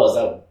if he was,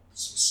 that would...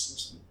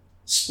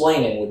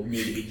 Explaining would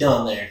need to be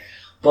done there.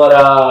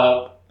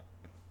 But,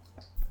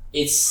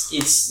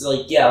 it's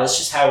like, yeah, let's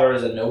just have her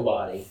as a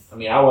nobody. I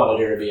mean, I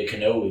wanted her to be a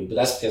Kenobi, but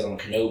that's because I'm a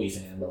Kenobi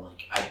fan, but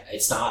like,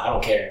 it's not, I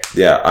don't care.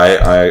 Yeah,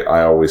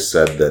 I always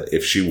said that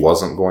if she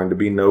wasn't going to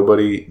be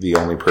nobody, the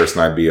only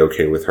person I'd be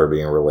okay with her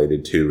being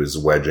related to is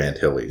Wedge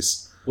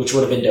Antilles. Which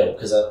would have been dope,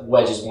 because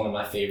Wedge is one of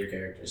my favorite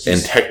characters.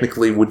 And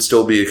technically would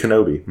still be a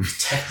Kenobi.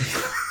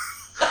 Technically.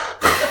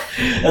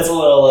 That's a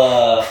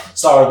little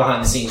Star Wars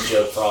behind the scenes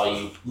joke for all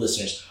you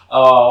listeners.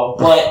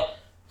 But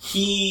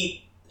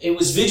it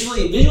was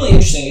visually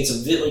interesting. It's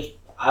like,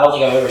 I don't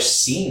think I've ever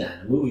seen that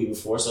in a movie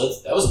before, so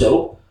that was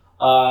dope.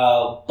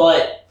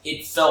 But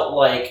it felt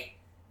like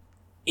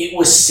it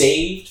was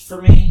saved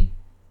for me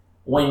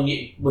when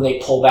they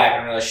pull back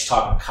and realize she's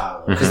talking to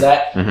Kylo. Because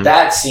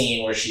that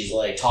scene where she's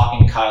like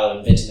talking to Kylo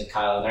and venting to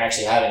Kylo, and they're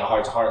actually having a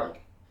heart-to-heart,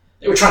 like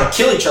they were trying to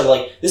kill each other.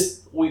 Like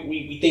this,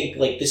 we think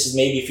like this is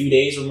maybe a few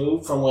days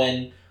removed from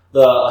when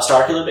the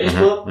Starkiller base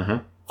blew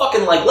up.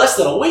 Fucking like less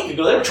than a week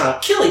ago, they were trying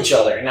to kill each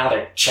other, and now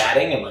they're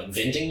chatting and like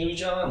venting to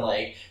each other. And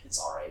like, it's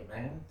all right,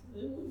 man.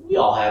 We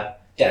all have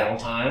down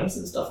times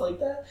and stuff like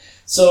that.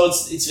 So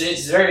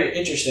it's very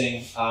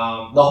interesting.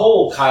 The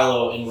whole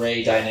Kylo and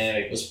Rey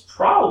dynamic was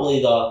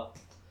probably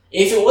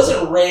if it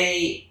wasn't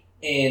Rey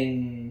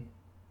and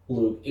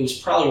Luke, it was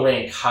probably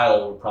Rey and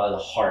Kylo were probably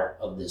the heart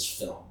of this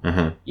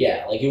film.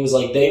 Yeah, like it was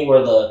like they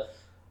were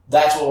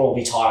that's what we'll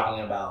be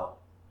talking about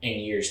in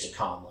years to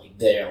come. Like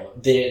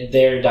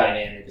their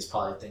dynamic is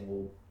probably the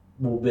thing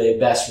will be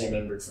best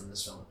remembered from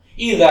this film.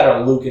 Either that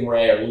or Luke and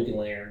Rey, or Luke and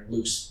Leia, and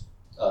Luke's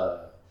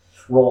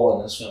role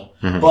in this film.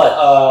 But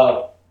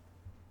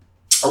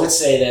I would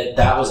say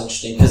that was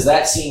interesting because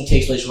that scene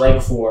takes place right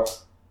before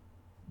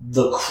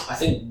I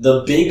think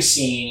the big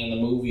scene in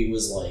the movie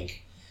was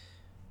like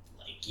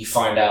you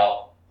find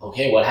out,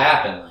 okay, what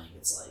happened? Like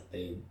it's like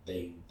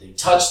they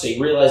touch, they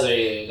realize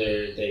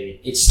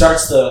it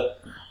starts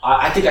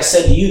I think I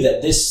said to you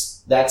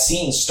that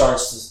scene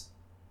starts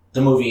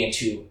the movie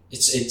into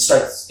it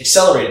starts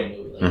accelerating the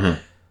movie.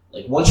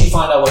 Like once you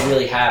find out what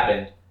really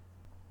happened,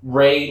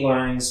 Rey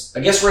learns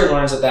at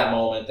that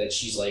moment that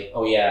she's like,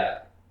 oh yeah,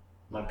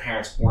 my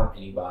parents weren't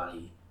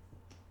anybody.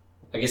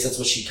 I guess that's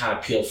what she kind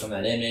of peeled from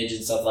that image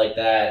and stuff like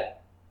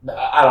that.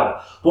 I don't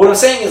know. But what I'm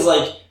saying is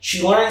like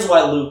she learns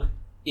why Luke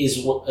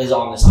is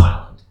on this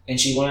island, and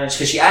she learns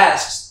because she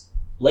asks,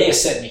 Leia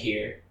sent me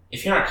here.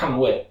 If you're not coming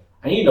with,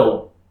 I need to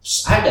know.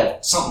 I have to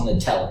have something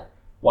to tell her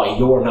why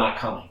you're not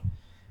coming.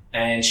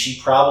 And she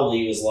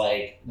probably was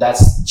like,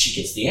 she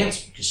gets the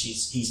answer because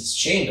he's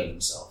ashamed of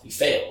himself. He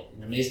failed.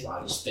 And his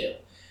body just failed.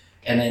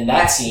 And then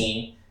that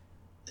scene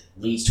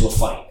leads to a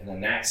fight. And then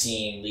that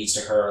scene leads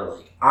to her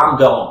like, I'm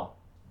going.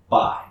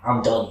 Bye.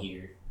 I'm done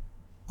here.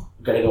 I'm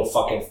gonna go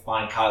fucking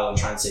find Kylo and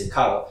try and save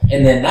Kylo.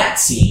 And then that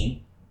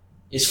scene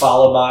is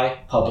followed by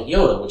Puppet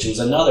Yoda, which was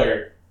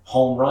another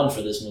home run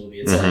for this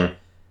movie. It's like,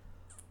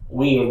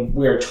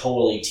 we're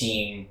totally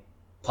team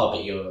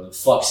Puppet Yoda.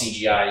 Fuck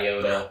CGI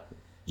Yoda.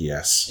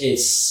 Yes.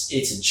 It's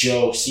a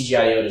joke.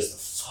 CGI Yoda is the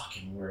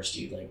fucking worst,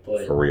 dude. Like,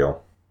 but for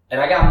real.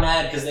 And I got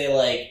mad because they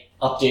like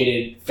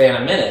updated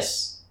Phantom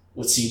Menace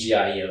with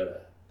CGI Yoda.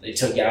 They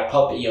took out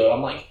Puppet Yoda.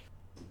 I'm like,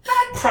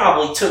 that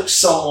probably took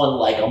someone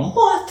like a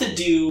month to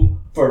do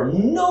for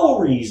no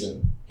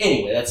reason.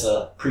 Anyway, that's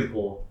a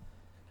prequel.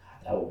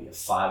 That would be a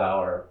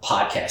 5-hour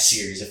podcast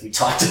series if we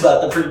talked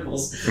about the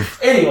prequels.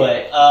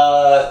 Anyway,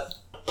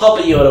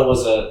 Puppet Yoda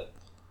was a...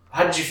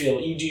 How did you feel?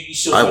 You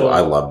still feel I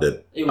loved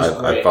it. It was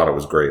great. I thought it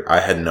was great. I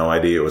had no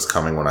idea it was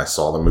coming when I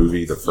saw the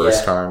movie the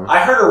first time.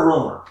 I heard a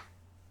rumor.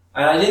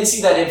 And I didn't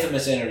see that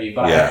infamous interview,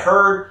 but I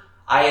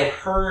had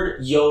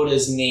heard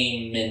Yoda's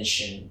name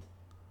mentioned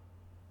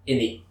in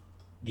the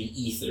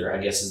ether, I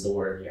guess is the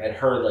word. I'd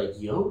heard like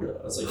Yoda.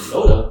 I was like,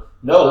 Yoda?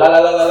 No, la la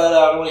la la la,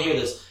 I don't want to hear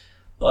this.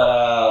 But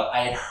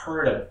I had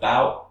heard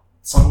about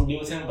something to do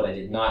with him, but I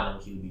did not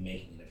know he would be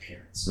making an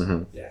appearance.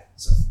 Mm-hmm. Yeah,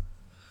 so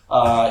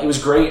it was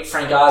great.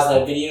 Frank Oz,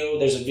 that video.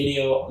 There's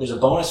a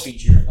bonus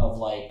feature of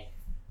like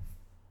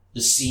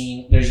the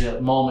scene. There's a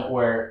moment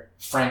where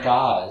Frank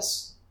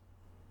Oz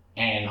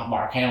and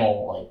Mark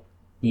Hamill like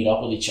meet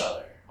up with each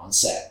other on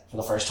set for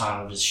the first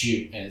time of his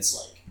shoot, and it's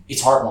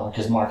heartwarming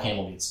because Mark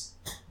Hamill gets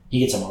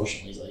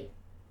emotional.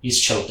 He's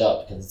choked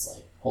up because it's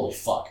like, holy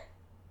fuck,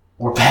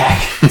 we're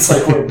back. It's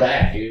like, we're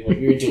back, dude. Like,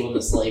 we were doing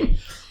this like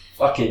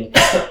fucking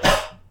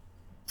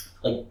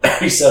like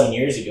 37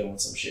 years ago and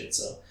some shit.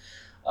 So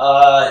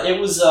it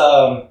was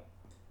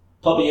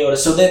Puppet Yoda.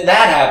 So then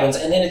that happens,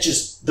 and then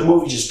the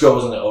movie just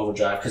goes into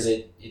overdrive because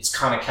it's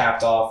kind of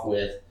capped off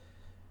with,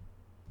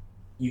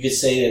 you could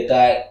say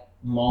that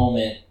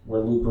moment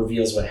where Luke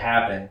reveals what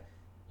happened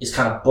is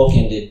kind of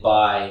bookended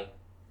by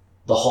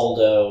the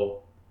Holdo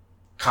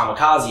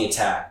kamikaze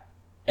attack,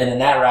 and then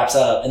that wraps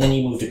up, and then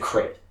you move to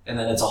Crate, and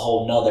then it's a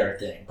whole nother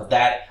thing. But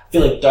I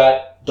feel like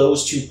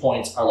those 2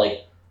 points are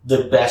like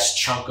the best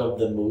chunk of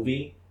the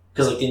movie,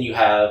 because like then you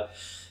have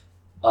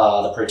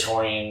the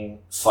Praetorian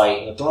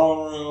fight in the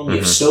throne room, you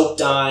have Snoke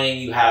dying,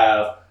 you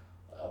have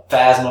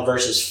Phasma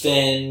versus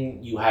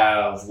Finn, you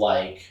have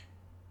like,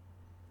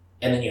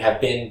 and then you have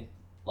Ben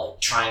like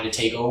trying to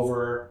take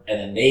over, and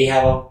then they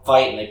have a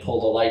fight and they pull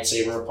the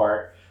lightsaber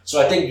apart. So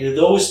I think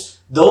those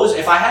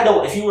if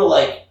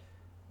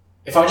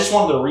I just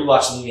wanted to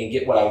rewatch the movie and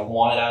get what I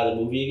wanted out of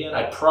the movie again,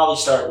 I'd probably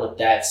start with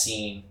that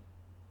scene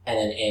and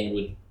then end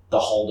with the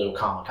Holdo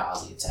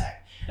kamikaze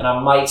attack. And I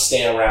might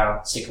stick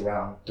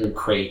around through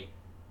Crate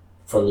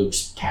for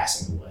Luke's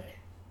passing away.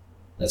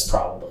 That's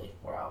probably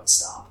where I would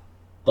stop.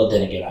 But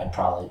then again, I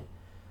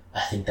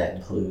think that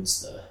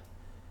includes the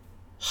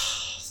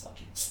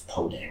fucking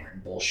Poe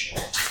Dameron bullshit.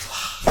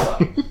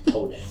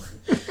 Poe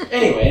Dameron.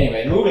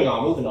 Anyway, moving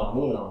on.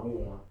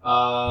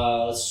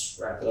 Let's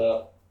wrap it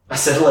up. I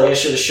said Leia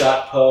should have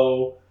shot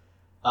Poe.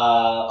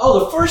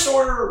 The First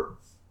Order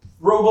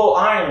Robo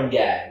Iron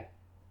gag.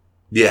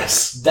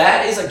 Yes.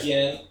 That is,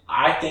 again,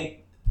 I think,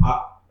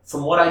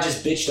 from what I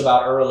just bitched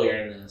about earlier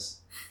in this,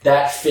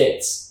 that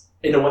fits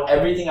into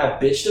everything I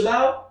bitched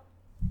about,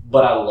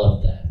 but I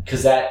love that.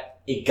 Because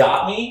it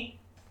got me.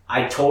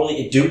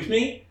 It duped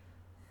me.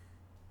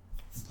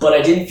 But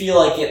I didn't feel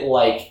like it,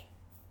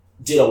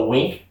 did a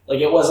wink.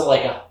 Like, it wasn't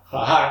like a,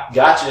 haha,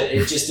 gotcha.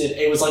 It just did,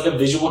 it was like a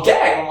visual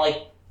gag. I'm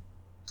like,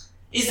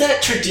 is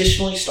that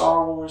traditionally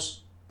Star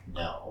Wars?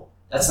 No.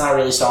 That's not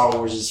really Star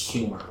Wars'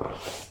 humor.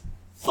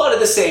 But at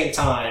the same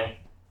time,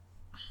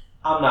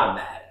 I'm not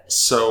mad at it.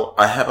 So,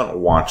 I haven't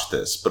watched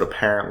this, but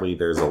apparently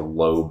there's a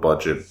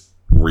low-budget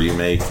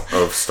remake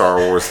of Star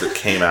Wars that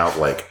came out,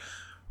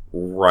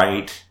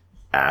 right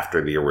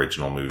after the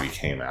original movie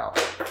came out.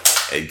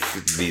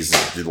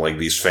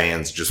 These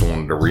fans just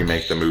wanted to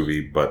remake the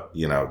movie, but,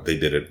 they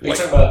did it. Are you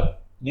talking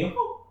about New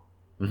Hope?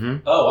 Mm-hmm.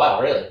 Oh, wow,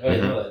 really? I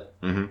didn't know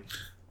that.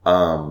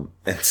 Mm-hmm.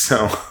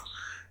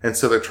 And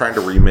so they're trying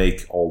to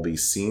remake all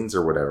these scenes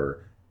or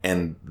whatever,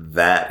 and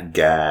that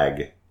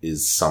gag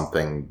is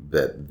something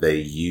that they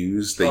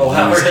used.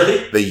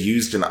 Really? They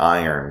used an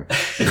iron.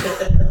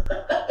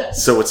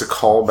 So it's a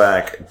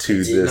callback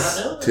to this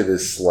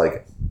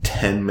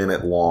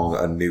 10-minute long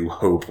A New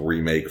Hope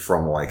remake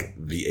from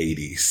the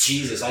 80s.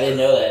 Jesus, I didn't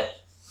know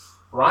that.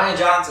 Rian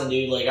Johnson,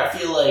 dude, I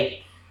feel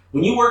like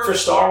when you work for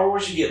Star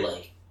Wars, you get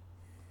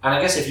and I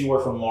guess if you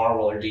work for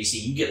Marvel or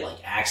DC, you get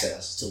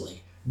access to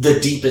the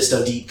deepest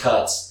of deep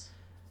cuts.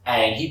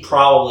 And he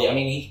probably, I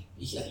think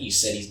you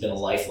said he's been a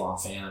lifelong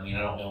fan. I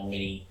don't know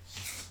many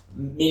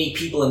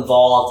people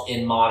involved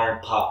in modern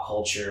pop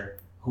culture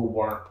who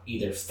weren't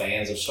either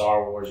fans of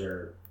Star Wars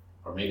or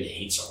maybe they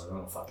hate Star Wars. I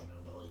don't fucking know.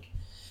 But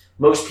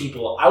most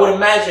people, I would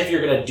imagine if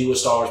you're going to do a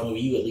Star Wars movie,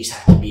 you at least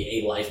have to be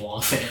a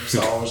lifelong fan of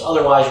Star Wars.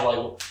 Otherwise, you're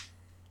well,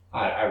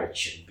 I really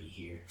shouldn't be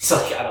here. It's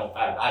I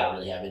don't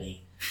really have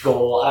any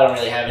goal. I don't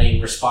really have any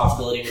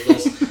responsibility with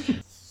this.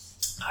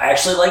 I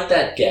actually liked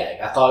that gag.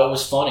 I thought it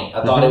was funny.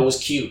 I thought it was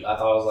cute. I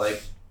thought it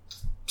was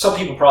some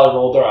people probably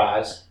rolled their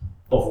eyes,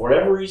 but for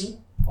whatever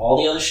reason, all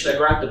the other shit I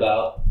griped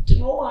about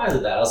didn't roll eyes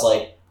at that. I was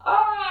like,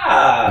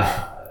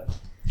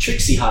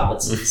 Trixie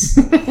Hobbitses.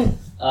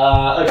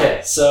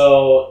 Okay,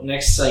 so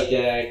next sight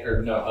gag,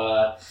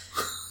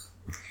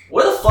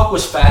 where the fuck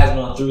was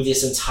Phasma through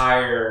this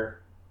entire...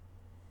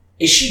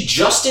 Is she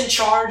just in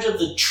charge of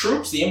the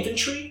troops, the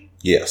infantry?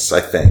 Yes,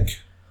 I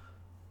think.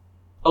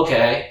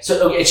 Okay.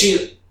 So,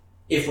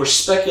 if we're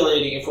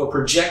speculating, if we're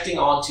projecting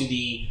onto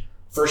the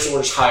First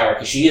Order's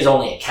hierarchy, she is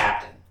only a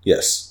captain.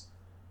 Yes.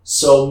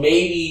 So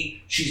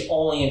maybe she's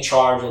only in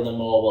charge of the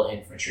mobile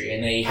infantry,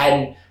 and they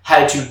hadn't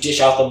had to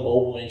dish out the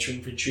mobile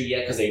infantry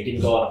yet because they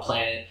didn't go on a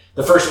planet.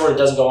 The First Order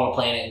doesn't go on a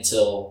planet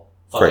until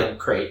fucking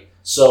Crate.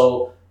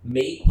 So,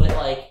 but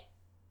like,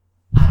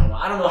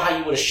 I don't know how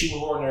you would have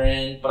shoehorned her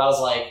in, but I was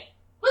like,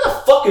 where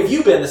the fuck have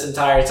you been this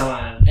entire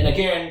time? And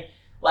again,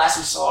 last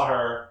we saw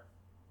her,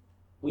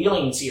 we don't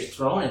even see her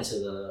thrown into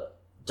the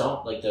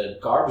the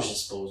garbage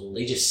disposal.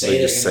 They just say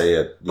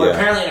it. But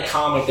apparently in a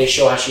comic, they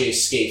show how she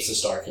escapes the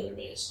Starkiller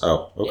base.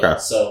 Oh, okay.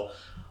 Yeah,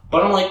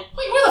 but I'm like,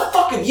 wait, where the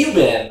fuck have you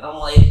been? I'm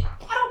like,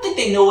 I don't think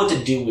they know what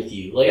to do with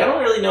you. Like, I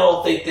don't really know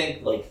if they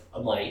think, like,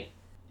 I'm like,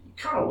 you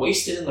kind of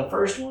wasted in the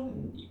first one,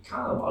 and you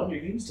kind of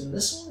underused in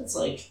this one. It's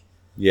like...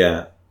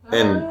 Yeah.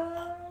 And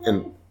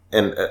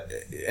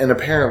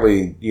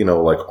apparently,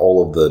 like,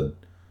 all of the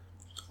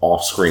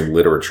off-screen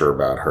literature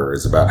about her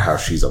is about how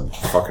she's a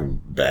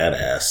fucking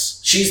badass.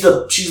 She's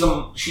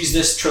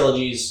this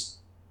trilogy's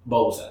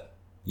Boba Fett.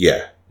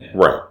 Yeah.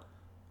 Right.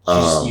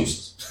 She's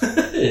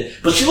useless.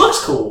 But she looks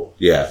cool.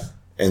 Yeah.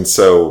 And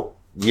so,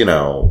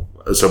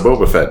 so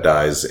Boba Fett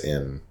dies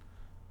in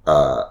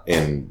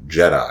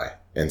Jedi.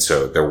 And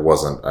so there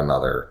wasn't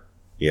another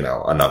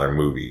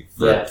movie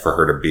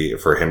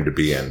for him to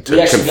be in. We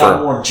actually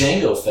got more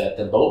Jango Fett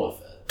than Boba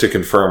Fett. To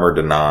confirm or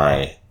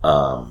deny,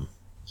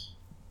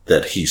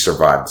 that he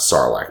survived the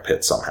Sarlacc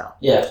pit somehow.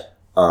 Yeah.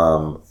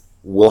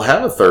 We'll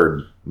have a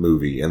third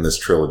movie in this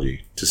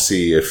trilogy to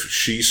see if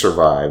she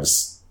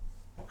survives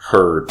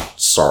her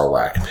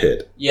Sarlacc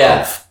pit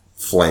of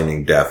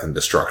flaming death and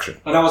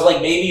destruction. And I was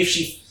like, maybe if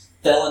she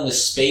fell into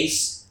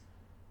space,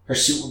 her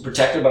suit would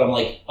protect her, but I'm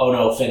like, oh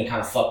no, Finn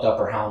kind of fucked up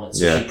her helmet,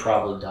 so she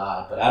probably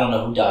died. But I don't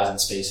know who dies in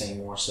space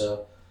anymore,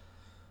 so...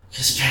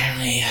 Because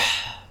apparently,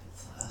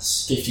 a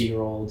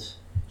 50-year-old...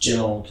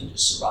 General can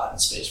just survive in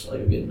space for like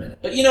a good minute.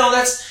 But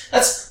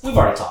that's we've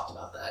already talked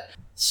about that.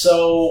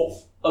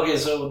 So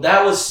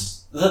that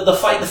was the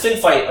fight, the Finn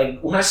fight.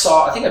 Like when I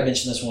think I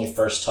mentioned this when we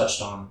first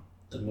touched on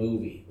the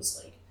movie. It was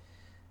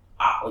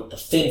like the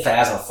Finn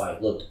Phasma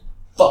fight looked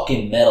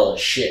fucking metal as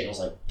shit. And I was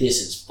like,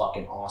 this is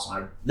fucking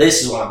awesome.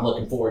 This is what I'm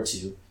looking forward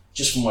to.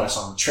 Just from what I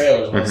saw in the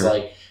trailers, and I was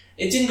like,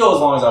 it didn't go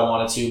as long as I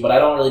wanted to, but I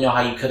don't really know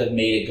how you could have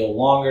made it go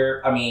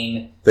longer. I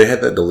mean, they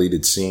had that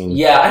deleted scene.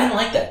 Yeah, I didn't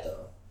like that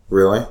though.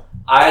 Really?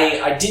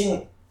 I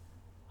didn't.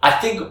 I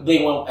think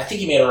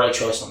he made a right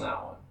choice on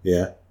that one.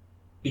 Yeah.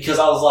 Because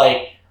I was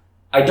like,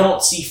 I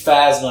don't see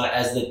Phasma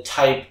as the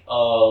type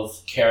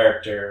of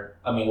character.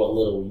 I mean, what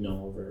little we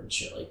know of her and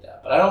shit like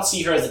that, but I don't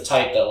see her as the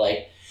type that,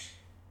 like,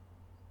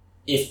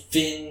 if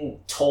Finn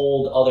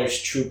told other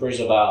troopers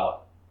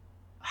about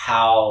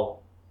how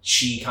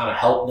she kind of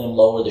helped them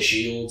lower the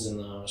shields in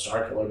the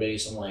Starkiller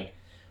base, I'm like,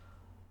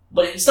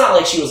 but it's not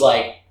like she was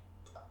like,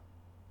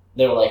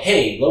 they were like,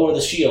 hey, lower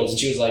the shields, and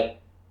she was like,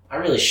 I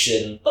really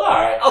shouldn't, but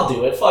alright, I'll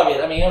do it. Fuck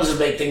it. I mean, it was just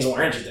make things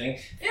more interesting.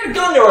 They had a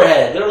gun to her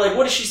head. They're like,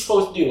 what is she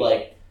supposed to do?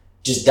 Like,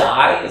 just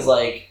die? It's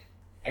like,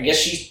 I guess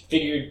she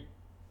figured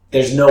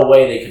there's no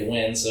way they could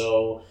win,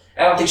 so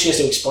I don't think she has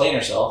to explain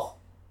herself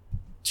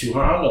to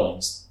her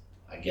underlings.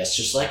 I guess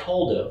just like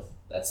Holdo.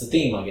 That's the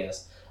theme, I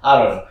guess. I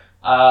don't know.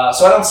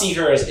 So I don't see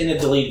her as in a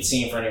deleted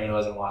scene for anyone who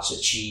hasn't watched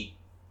it. She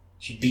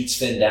beats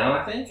Finn down,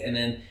 I think, and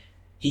then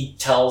he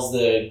tells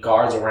the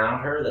guards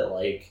around her that,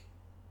 like,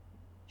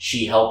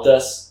 she helped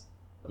us.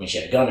 I mean, she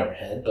had a gun to her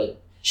head,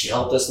 but she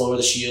helped us lower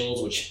the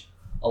shields, which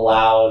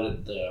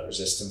allowed the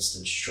Resistance to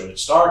destroy the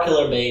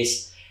Starkiller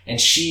base. And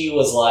she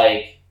was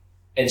like,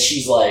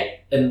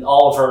 and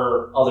all of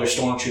her other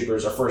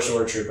stormtroopers or First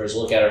Order troopers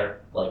look at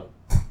her like,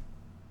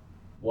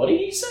 what did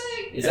he say?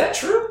 Is that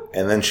true?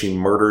 And then she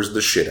murders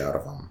the shit out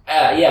of them.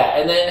 Yeah,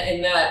 and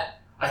then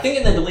I think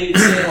in the deleted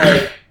scene,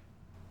 like,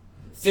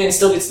 Finn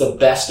still gets the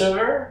best of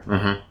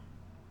her,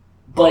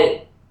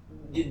 but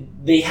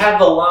they have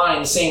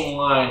the same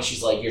line,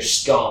 she's like, you're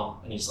scum,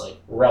 and he's like,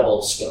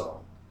 rebel scum.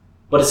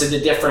 But it's in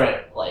a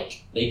different,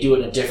 like, they do it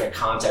in a different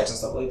context and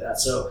stuff like that.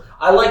 So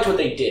I liked what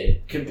they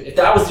did. If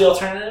that was the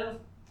alternative,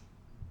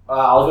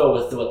 I'll go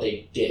with what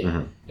they did.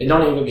 And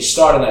don't even get me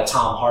started on that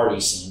Tom Hardy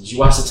scene. Did you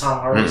watch the Tom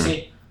Hardy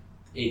scene?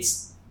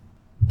 It's,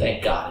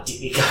 thank God,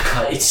 it got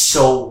cut. It's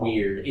so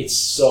weird. It's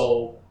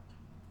so,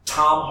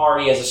 Tom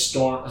Hardy as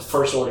a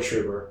First Order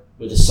trooper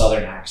with a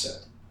Southern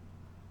accent.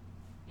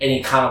 And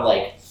he kind of,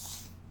 like,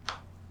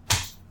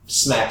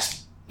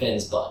 smacks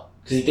Finn's butt.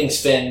 Because he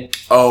thinks Finn...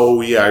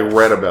 Oh, yeah, I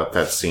read about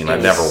that scene. I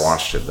never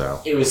watched it,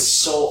 though. It was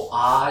so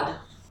odd.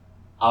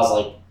 I was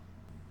like,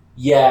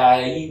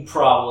 yeah, you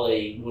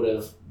probably would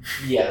have...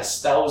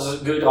 Yes, that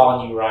was good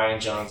on you, Rian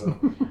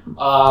Johnson.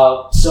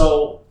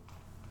 So,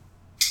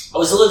 I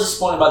was a little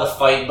disappointed by the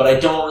fight, but I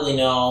don't really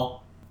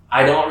know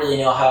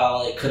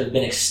how it could have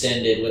been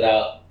extended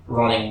without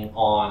running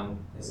on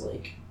his,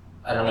 like...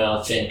 I don't know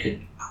if Finn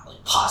could,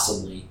 like,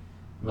 possibly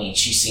I mean,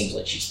 she seems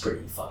like she's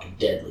pretty fucking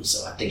deadly,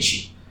 so I think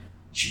she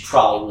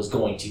probably was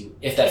going to,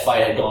 if that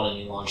fight had gone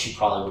any long, she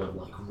probably would have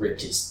like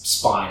ripped his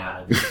spine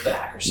out of his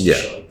back or some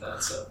shit like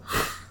that. So,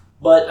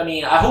 but I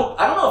mean, I don't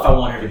know if I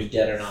want her to be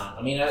dead or not.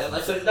 I mean,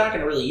 if they're not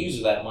going to really use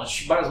her that much,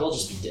 she might as well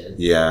just be dead.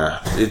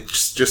 Yeah,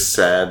 it's just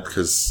sad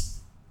because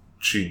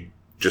she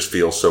just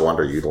feels so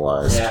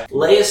underutilized. Yeah,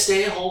 Leia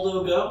stay,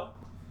 Holdo go.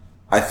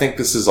 I think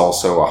this is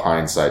also a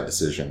hindsight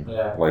decision.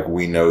 Yeah, like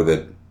we know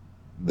that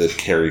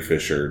Carrie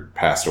Fisher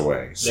passed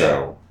away,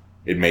 so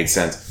it made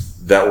sense.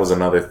 That was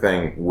another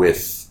thing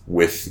with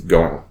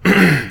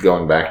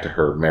going back to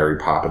her Mary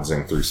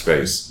Poppinsing through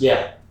space.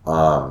 Yeah.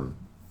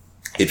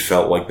 It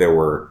felt like there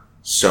were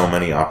so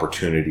many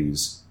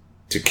opportunities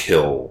to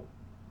kill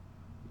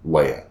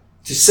Leia.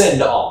 To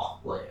send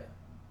off Leia.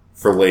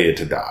 For Leia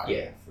to die.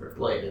 Yeah, for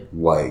Leia to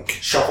like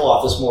shuffle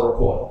off this mortal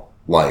coil.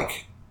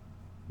 Like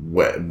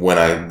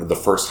when the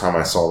first time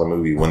I saw the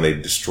movie, when they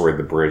destroyed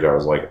the bridge, I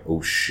was like, oh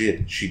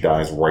shit, she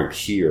dies right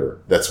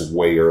here. That's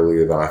way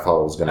earlier than I thought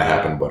it was going to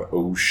happen, but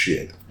oh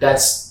shit.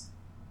 That's,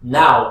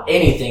 now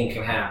anything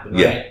can happen,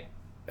 right? Yeah.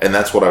 And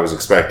that's what I was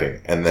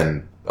expecting. And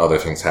then other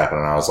things happened,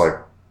 and I was like,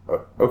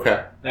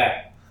 okay.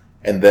 Yeah.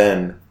 And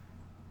then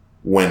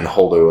when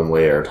Holdo and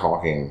Leia are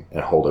talking,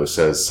 and Holdo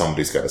says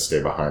somebody's got to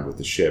stay behind with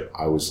the ship,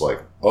 I was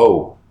like,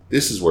 oh,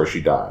 this is where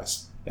she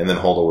dies. And then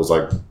Holdo was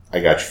like, I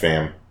got you,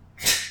 fam.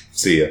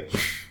 See ya.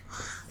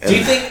 Do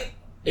you think,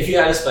 if you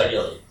had to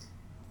speculate,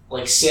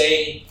 like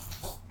say,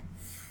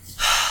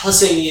 let's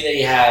say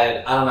they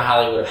had, I don't know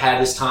how they would have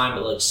had this time,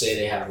 but let's say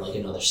they had like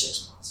another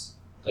 6 months.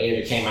 Like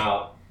if it came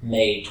out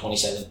May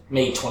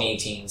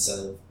 2018 instead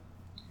of,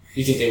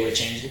 you think they would have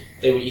changed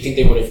it? You think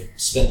they would have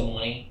spent the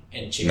money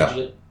and changed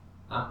it?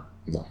 Huh?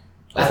 No.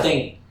 I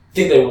think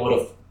they would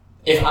have,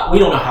 we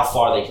don't know how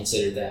far they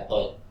considered that,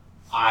 but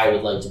I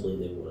would like to believe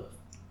they would have.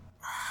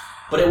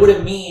 But it would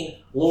have mean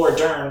Laura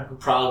Dern, who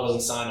probably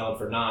wasn't signed on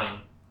for 9,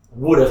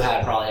 would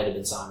have probably had to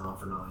been signed on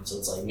for 9. So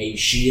it's like maybe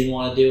she didn't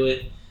want to do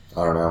it.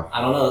 I don't know.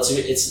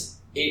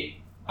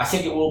 I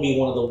think it will be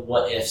one of the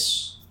what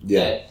ifs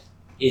that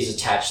is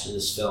attached to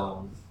this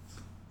film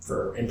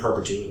in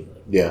perpetuity.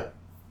 Yeah.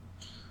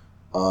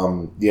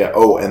 Yeah.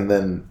 Oh, and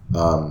then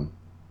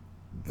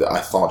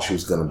I thought she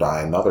was going to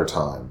die another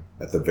time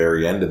at the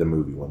very end of the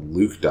movie when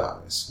Luke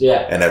dies.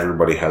 Yeah. And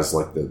everybody has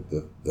like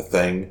the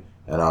thing.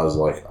 And I was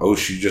like, oh,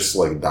 she just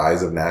like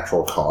dies of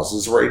natural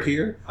causes right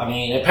here? I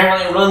mean,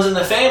 apparently it runs in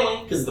the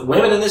family, because the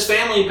women in this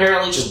family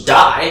apparently just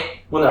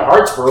die when their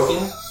heart's broken.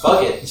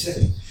 Fuck it.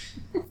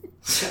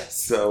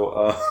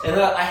 So,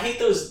 and I hate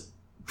those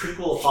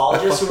prequel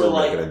apologists who are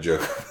like... making a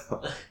joke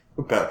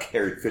about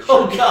Carrie Fisher.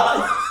 Oh,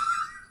 God.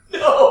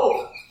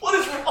 No. What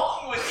is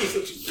wrong with you?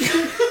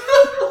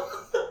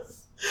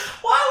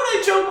 Why would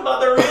I joke about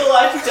the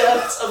real-life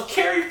deaths of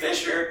Carrie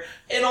Fisher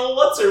and old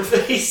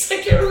what's-her-face?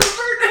 I can't remember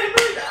her name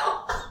right now.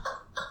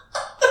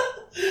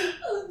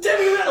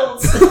 Debbie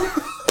Reynolds.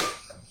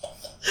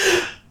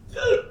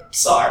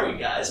 Sorry,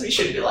 guys. We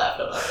shouldn't be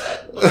laughing about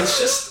that.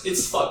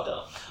 It's fucked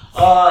up.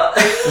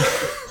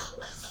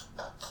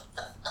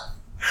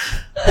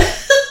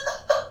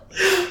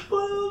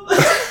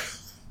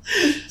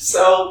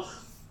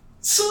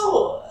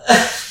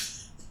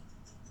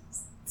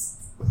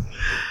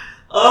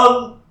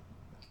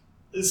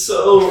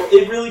 So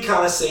it really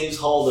kind of saves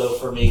Holdo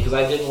for me, because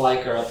I didn't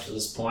like her up to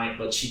this point,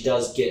 but she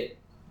does get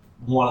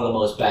one of the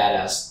most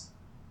badass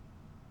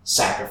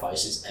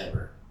sacrifices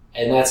ever,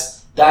 and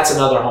that's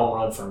another home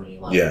run for me.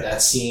 Like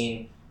that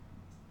scene,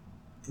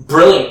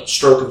 brilliant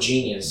stroke of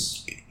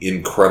genius,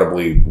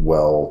 incredibly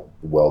well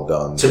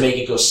done to make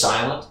it go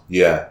silent.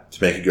 Yeah,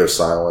 to make it go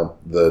silent.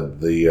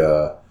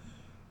 The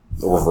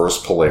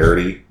reverse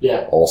polarity,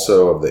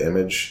 also of the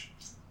image.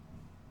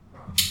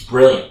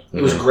 Brilliant.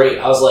 It was great.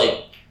 I was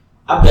like,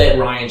 I bet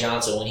Rian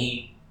Johnson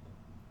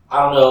I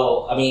don't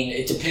know. I mean,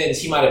 it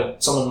depends.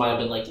 Someone might have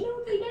been like,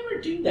 they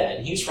never do that.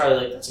 And he was probably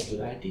like, that's a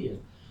good idea.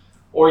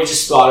 Or he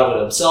just thought of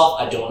it himself.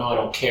 I don't know. I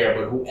don't care.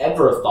 But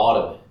whoever thought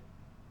of it,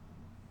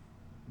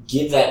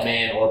 give that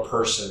man or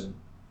person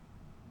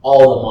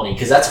all the money,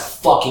 because that's a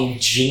fucking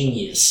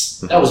genius.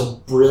 That was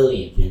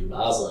brilliant, dude. I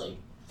was like,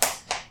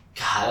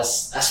 God,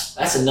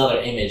 that's another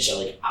image.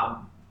 Can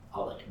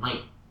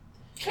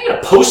I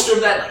get a poster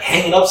of that, like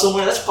hang it up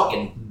somewhere? That's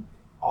fucking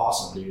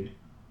awesome, dude.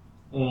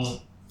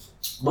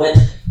 But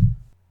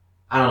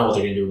I don't know what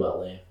they're gonna do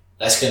about Leia.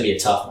 That's gonna be a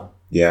tough one.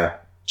 Yeah.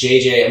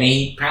 JJ, I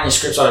mean, apparently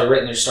script's already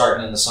written. They're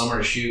starting in the summer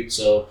to shoot,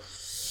 so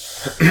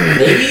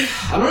maybe,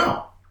 I don't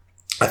know.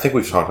 I think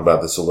we've talked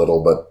about this a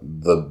little, but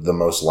the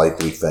most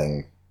likely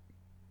thing,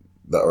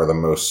 or the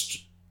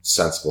most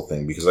sensible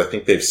thing, because I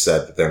think they've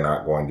said that they're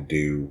not going to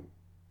do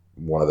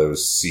one of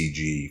those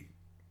CG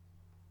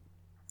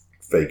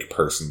fake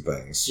person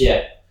things.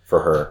 Yeah.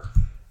 For her.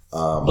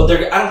 But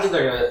I don't think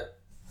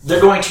they're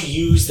going to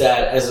use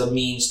that as a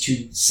means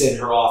to send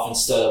her off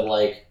instead of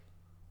like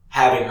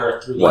having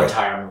her through the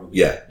entire movie.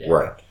 Yeah,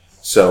 right.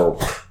 So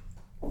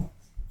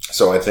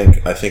I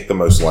think the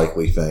most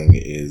likely thing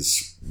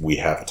is we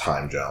have a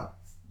time jump.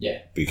 Yeah.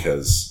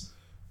 Because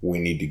we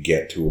need to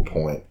get to a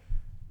point.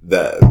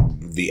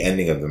 the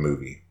ending of the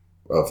movie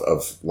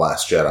of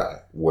Last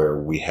Jedi, where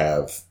we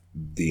have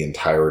the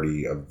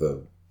entirety of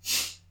the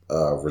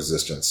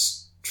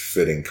Resistance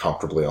fitting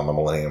comfortably on the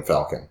Millennium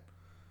Falcon.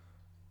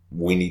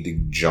 We need to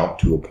jump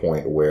to a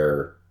point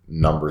where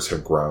numbers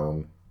have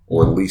grown,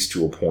 or at least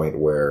to a point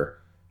where,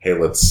 hey,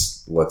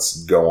 let's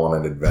go on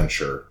an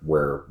adventure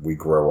where we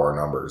grow our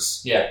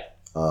numbers. Yeah.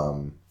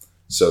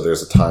 So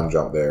there's a time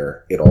jump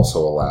there. It also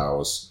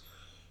allows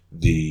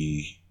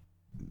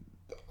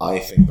I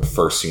think the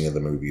first scene of the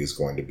movie is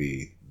going to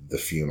be the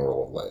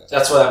funeral of Leia.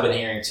 That's what I've been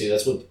hearing too.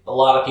 That's what a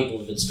lot of people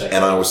have been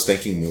speculating. And I was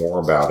thinking more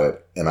about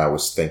it, and I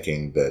was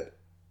thinking that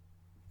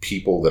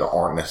people that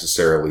aren't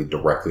necessarily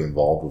directly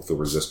involved with the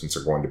Resistance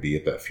are going to be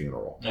at that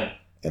funeral. Yeah.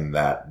 And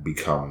that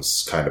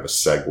becomes kind of a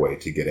segue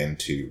to get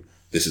into,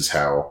 this is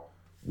how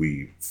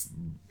we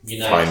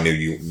find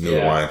new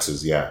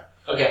alliances. Yeah.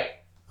 Okay.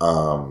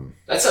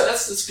 That's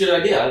a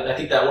good idea. I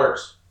think that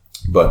works.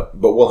 But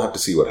we'll have to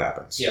see what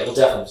happens. Yeah, we'll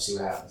definitely see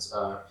what happens.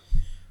 I'm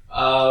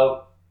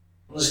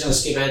just going to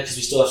skip ahead because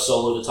we still have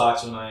Solo to talk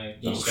to, and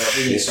we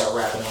need to start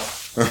wrapping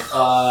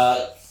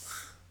up.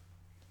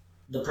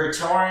 The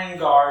Praetorian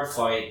Guard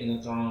fight in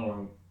the throne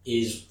room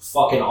is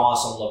fucking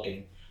awesome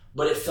looking,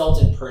 but it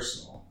felt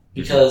impersonal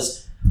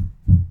because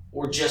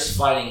we're just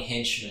fighting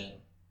henchmen,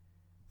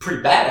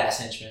 pretty badass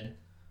henchmen,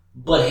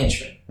 but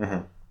henchmen.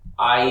 Mm-hmm.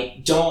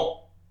 I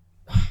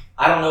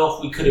don't know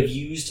if we could have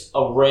used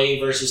a Rey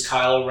versus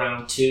Kylo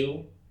round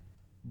 2,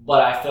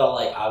 but I felt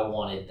like I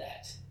wanted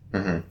that.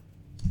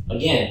 Mm-hmm.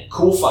 Again,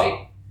 cool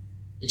fight.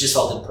 It just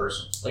felt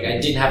impersonal. Like, I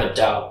didn't have a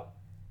doubt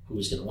who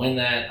was going to win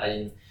that.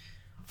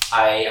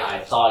 I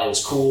thought it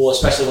was cool,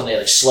 especially when they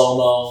like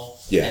slow-mo.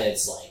 Yeah. And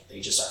it's like, they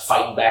just start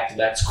fighting back to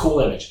back. It's a cool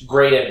image.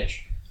 Great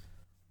image.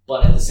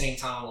 But at the same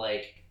time,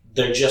 like,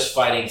 they're just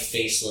fighting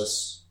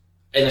faceless.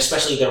 And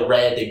especially they're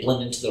red. They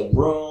blend into the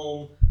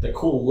room. They're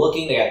cool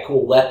looking. They got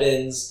cool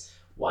weapons.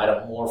 Why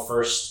don't more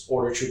First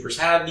Order troopers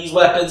have these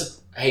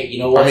weapons? Hey, you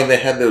know what? I mean, they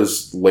had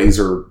those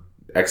laser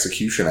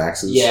execution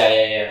axes.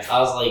 Yeah. I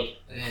was like,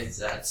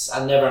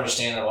 I never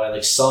understand that why.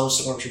 Like, some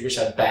stormtroopers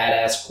have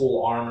badass,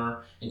 cool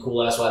armor and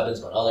cool ass weapons,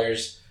 but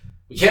others,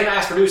 we can't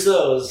mass produce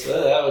those.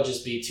 That would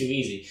just be too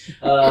easy.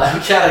 We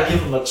gotta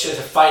give them a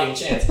fighting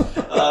chance.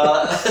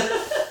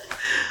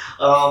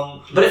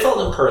 But it felt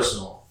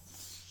impersonal.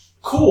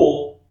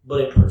 Cool, but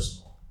impersonal.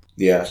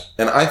 Yeah,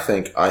 and I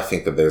think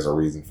that there's a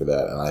reason for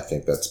that, and I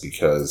think that's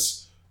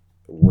because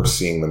we're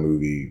seeing the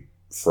movie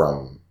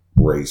from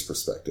Rey's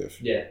perspective.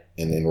 Yeah.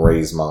 And in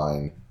Rey's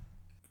mind,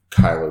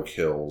 Kylo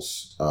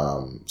kills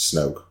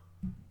Snoke,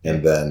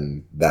 and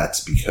then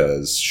that's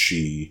because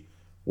she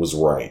was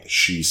right.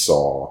 She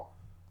saw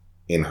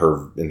in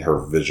her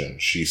vision,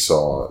 she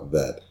saw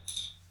that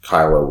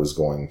Kylo was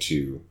going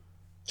to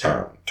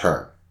turn.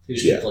 He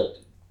was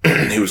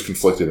conflicted. He was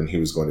conflicted, and he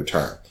was going to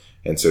turn.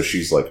 And so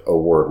she's like, "Oh,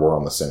 word, we're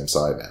on the same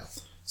side now."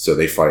 So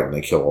they fight and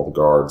they kill all the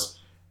guards,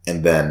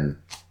 and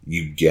then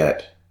you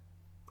get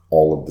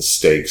all of the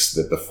stakes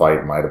that the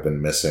fight might have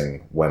been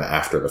missing when,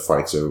 after the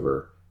fight's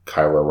over,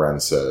 Kylo Ren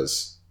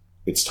says,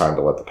 "It's time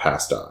to let the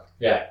past die."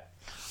 Yeah.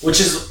 Which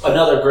is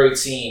another great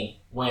scene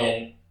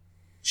when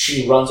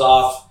she runs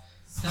off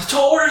to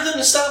order them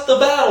to stop the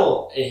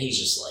battle. And he's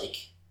just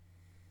like,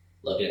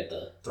 looking at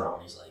the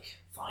throne. He's like,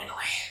 finally,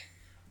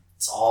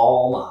 it's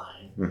all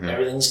mine. Mm-hmm.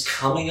 Everything's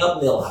coming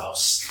up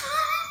Milhouse.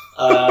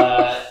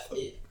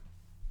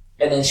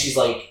 And then she's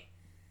like,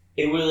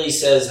 it really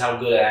says how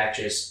good an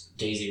actress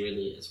Daisy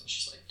Ridley is when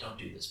she's like, don't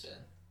do this, Ben.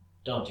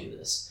 Don't do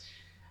this.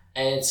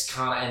 And it's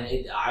kind of,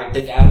 I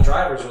think Adam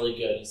Driver's really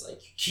good. He's like,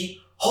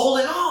 keep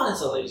holding on. And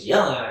so he's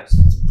yelling at her. It's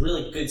a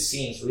really good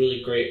scene. It's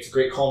really great. It's a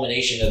great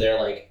culmination of their,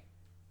 like,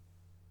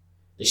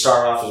 they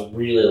started off as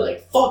really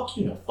like, fuck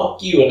you, no,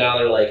 fuck you. And now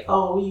they're like,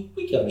 oh,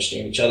 we can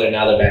understand each other. And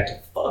now they're back to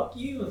fuck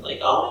you. And like,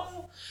 oh, no.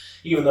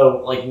 Even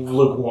though, like,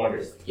 Luke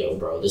Warner's like, yo,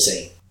 bro, this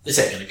ain't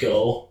gonna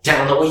go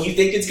down the way you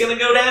think it's gonna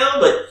go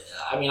down. But,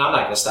 I mean, I'm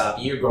not gonna stop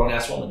you. You're a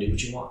grown-ass woman. Do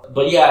what you want.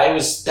 But yeah, that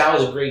was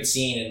a great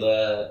scene. And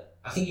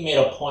I think you made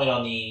a point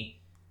on you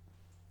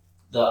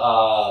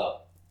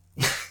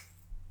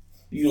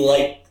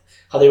liked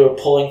how they were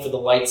pulling for the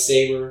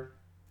lightsaber,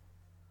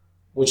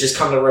 which has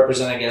come to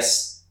represent, I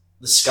guess,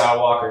 the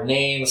Skywalker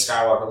name, the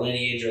Skywalker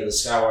lineage, or the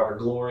Skywalker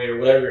glory, or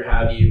whatever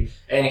have you.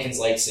 Anakin's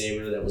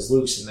lightsaber that was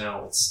Luke's, and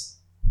now it's,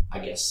 I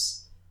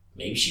guess,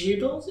 maybe she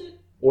rebuilds it?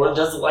 Or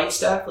does the light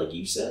staff, like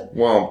you said?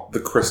 Well, the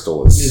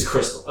crystal is... It's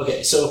crystal.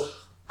 Okay, so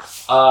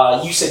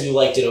you said you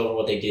liked it over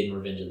what they did in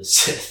Revenge of the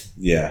Sith.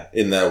 Yeah,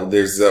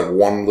 there's that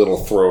one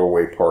little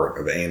throwaway part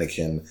of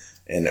Anakin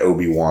and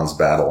Obi-Wan's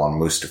battle on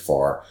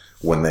Mustafar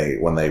when they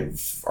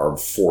are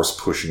force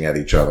pushing at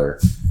each other,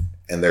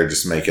 and they're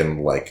just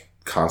making, like,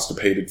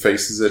 constipated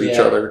faces at each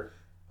other.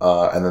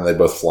 And then they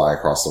both fly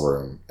across the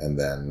room, and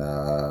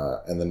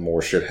then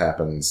more shit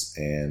happens,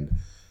 and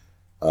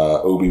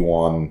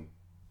Obi-Wan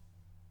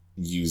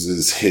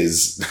uses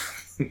his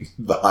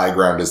the high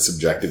ground is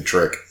subjective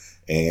trick,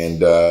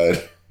 and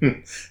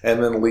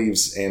then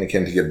leaves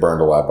Anakin to get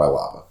burned alive by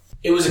lava.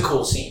 It was a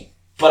cool scene,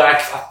 but I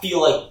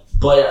feel like,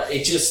 but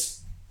it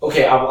just,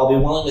 okay, I'll be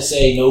willing to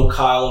say no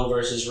Kylo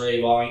versus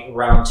Rey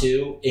round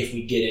 2 if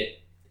we get it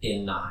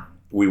in 9.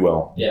 We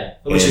will. Yeah,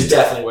 which is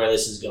definitely where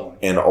this is going.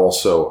 And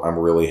also, I'm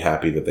really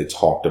happy that they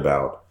talked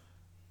about,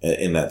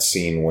 in that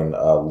scene when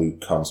Luke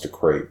comes to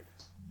Crate,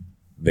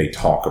 they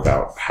talk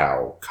about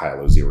how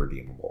Kylo's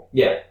irredeemable.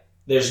 Yeah.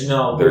 We're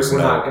not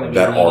going to be...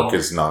 That arc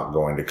is not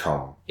going to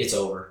come. It's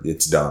over.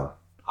 It's done.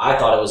 I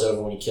thought it was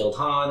over when he killed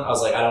Han. I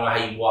was like, I don't know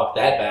how you walk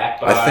that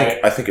back. But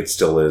I think it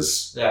still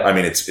is. Yeah. I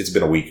mean, it's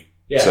been a week.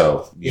 Yeah.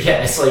 So,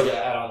 yeah, it's like,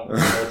 I don't know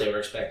what they were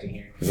expecting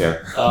here.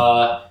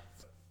 Yeah.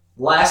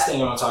 Last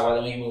thing I want to talk about,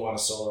 then we can move on to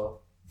Solo.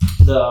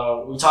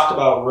 We talked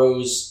about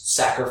Rose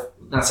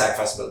not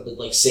sacrifice, but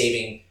like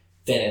saving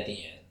Finn at the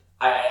end.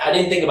 I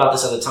didn't think about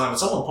this at the time, but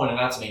someone pointed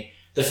out to me,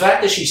 the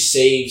fact that she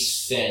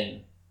saves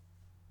Finn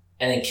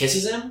and then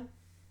kisses him,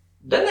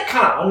 doesn't that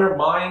kind of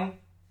undermine,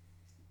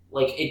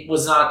 like, it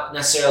was not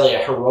necessarily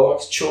a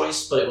heroic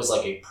choice, but it was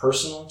like a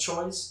personal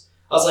choice?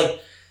 I was like,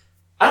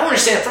 I don't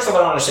understand. First of all,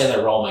 I don't understand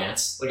their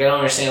romance. Like, I don't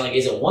understand, like,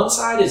 is it one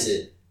side? Is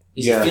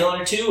he feeling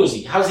her too?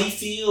 How does he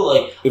feel?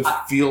 Like, it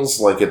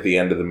feels like at the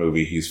end of the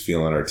movie he's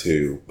feeling her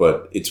too,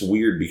 but it's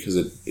weird because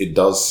it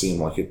does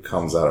seem like it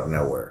comes out of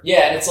nowhere.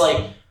 Yeah, and it's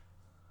like,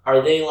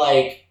 are they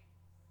like,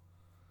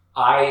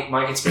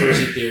 my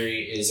conspiracy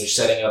theory is they're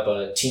setting up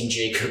a Team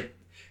Jacob,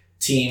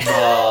 Team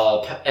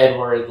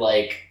Edward,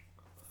 like,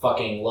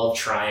 fucking love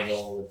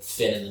triangle with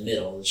Finn in the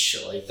middle and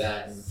shit like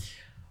that. And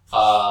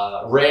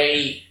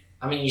Rey,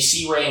 I mean, you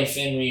see Rey and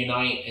Finn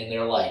reunite and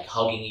they're like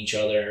hugging each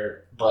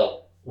other,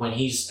 but when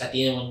he's at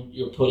the end,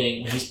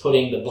 when he's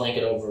putting the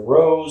blanket over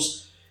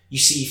Rose, you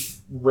see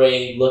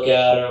Rey look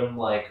at him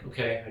like,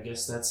 okay, I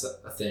guess that's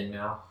a thing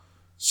now.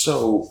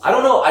 So I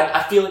don't know.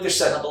 I feel like they're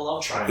setting up a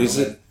love triangle. Is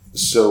it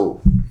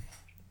so?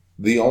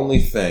 The only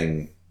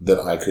thing that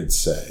I could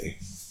say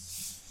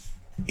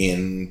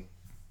in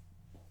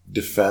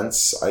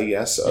defense, I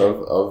guess,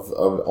 of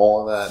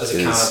all of that as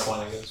a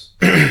counterpoint, I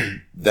guess.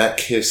 That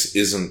kiss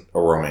isn't a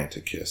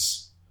romantic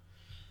kiss.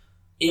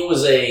 It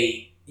was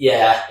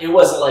it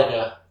wasn't like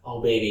a,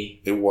 oh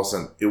baby. It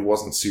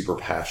wasn't super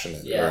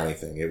passionate or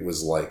anything. It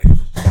was like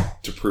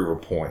to prove a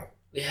point.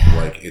 Yeah.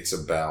 Like it's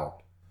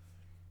about.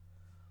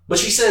 But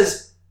she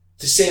says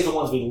to save the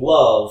ones we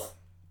love,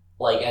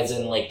 like as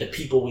in like the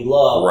people we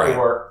love, right.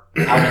 Or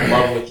I'm in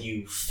love with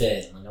you,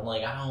 Finn. Like I'm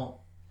like, I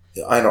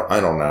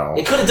don't know.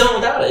 It could have done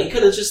without it. He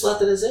could have just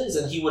left it as is,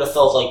 and he would have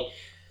felt like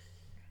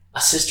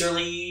a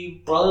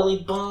sisterly, brotherly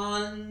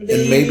bond.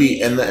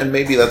 Maybe. And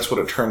maybe that's what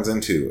it turns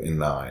into in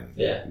 9.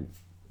 Yeah.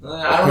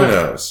 I don't know. Who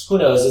knows? Who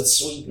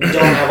knows? We don't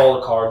have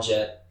all the cards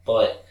yet,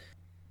 but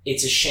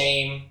it's a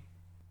shame.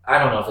 I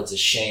don't know if it's a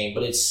shame,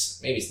 but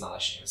maybe it's not a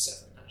shame. It's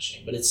definitely not a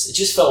shame, but it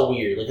just felt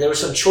weird. Like there were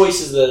some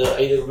choices that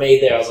either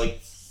made there. I was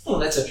like,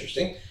 that's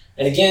interesting.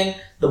 And again,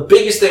 the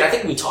biggest thing, I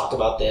think we talked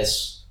about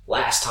this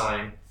last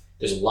time.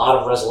 There's a lot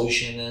of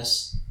resolution in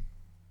this.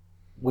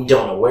 We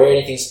don't know where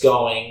anything's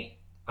going.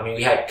 I mean,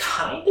 we had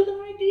kind of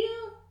an idea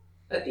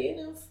at the end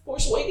of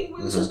Force Awakens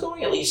where this was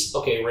going. At least,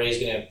 okay, Rey's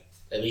going to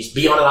at least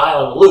be on an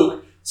island with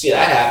Luke. See if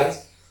that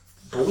happens.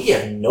 But we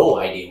have no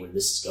idea where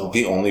this is going.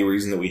 The only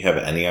reason that we have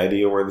any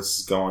idea where this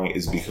is going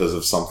is because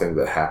of something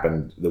that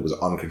happened that was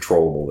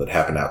uncontrollable that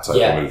happened outside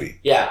the movie.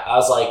 Yeah, I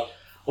was like,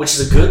 which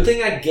is a good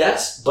thing, I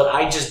guess, but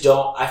I just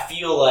don't. I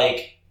feel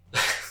like,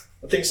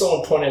 I think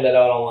someone pointed that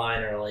out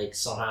online or like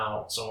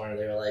somehow, somewhere,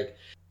 they were like,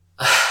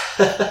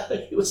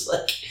 it was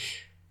like,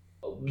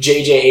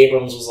 J.J.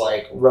 Abrams was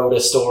like, wrote a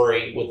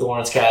story with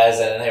Lawrence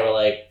Kasdan, and they were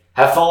like,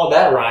 have fun with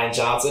that, Rian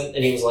Johnson.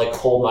 And he was like,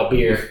 hold my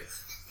beer.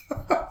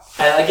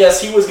 And I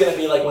guess he was going to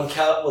be like, when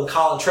Colin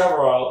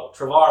Trevorrow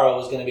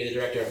was going to be the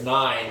director of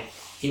 9,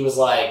 he was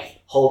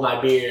like, hold my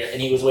beer.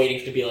 And he was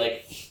waiting to be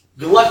like,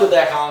 good luck with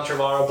that, Colin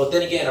Trevorrow. But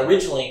then again,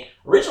 originally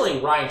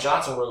Rian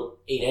Johnson wrote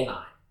 8 and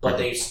 9. But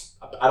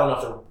I don't know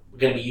if they're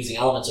going to be using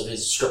elements of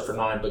his script for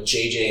 9, but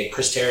JJ and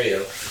Chris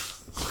Terrio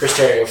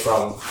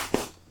from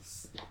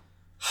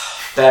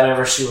Batman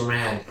vs.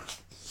 Superman.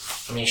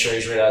 I mean, sure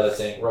he's written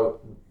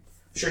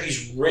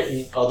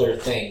other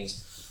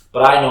things,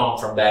 but I know him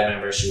from Batman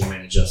vs.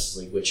 Superman and Justice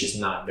League, which is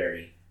not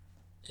very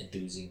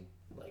enthusing.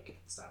 Like,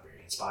 it's not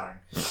very inspiring.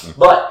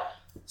 But,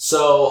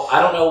 so,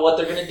 I don't know what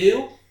they're going to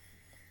do.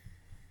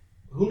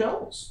 Who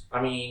knows?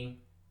 I mean,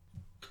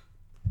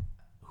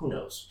 who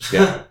knows?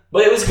 Yeah.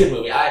 But it was a good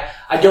movie.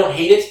 I don't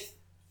hate it.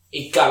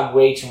 It got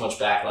way too much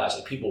backlash.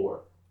 Like, people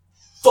were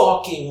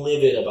fucking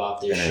livid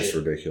about this shit. And it's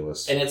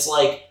ridiculous. And it's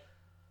like,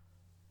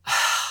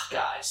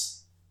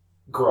 guys,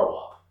 grow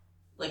up.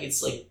 Like,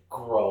 it's like,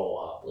 grow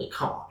up. Like,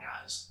 come on,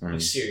 guys. Mm-hmm.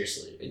 Like,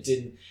 seriously. It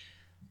didn't...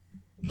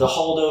 The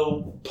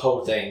Holdo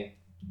Poe thing,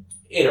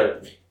 it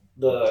irked me.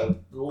 The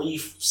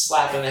leaf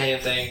slapping the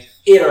hand thing,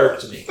 it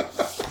irked me.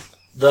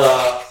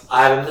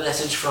 I have a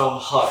message from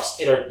Hux,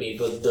 it irked me.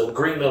 The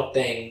green milk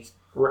thing,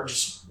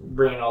 just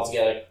bringing it all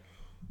together,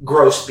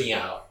 grossed me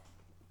out.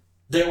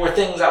 There were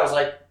things I was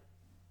like,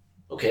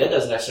 okay, that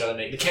doesn't necessarily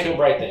make... The Kendall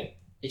Bright thing,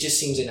 it just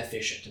seems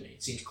inefficient to me.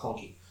 It seems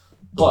clunky.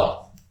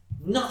 But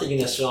nothing in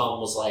this film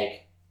was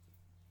like,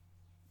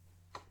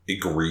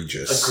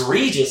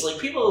 egregious. Like,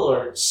 people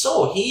are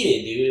so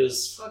heated, dude. It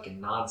was fucking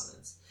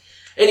nonsense.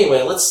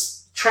 Anyway,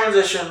 let's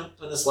transition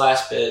in this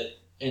last bit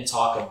and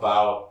talk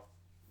about...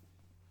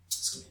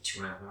 It's going to be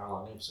a 2.5 hour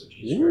long episode,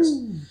 Jesus Christ.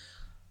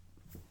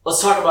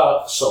 Let's talk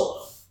about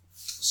Solo.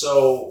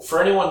 So,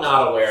 for anyone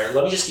not aware,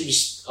 let me just give you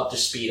up to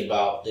speed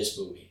about this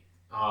movie.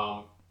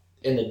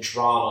 And the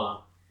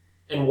drama,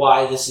 and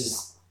why this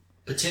is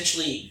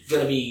potentially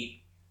going to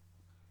be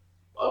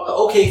an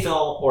okay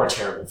film or a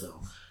terrible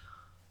film.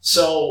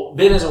 So,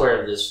 Ben is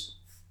aware of this.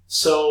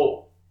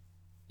 So,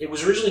 it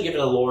was originally given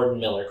to Lord and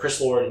Miller,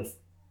 Chris Lord and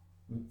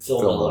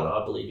Phil Miller,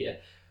 I believe, yeah,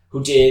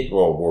 who did...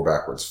 Well, more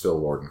backwards, Phil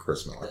Lord and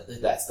Chris Miller.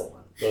 That's the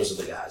one. Those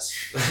are the guys.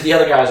 The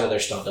other guys are their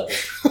stunt double.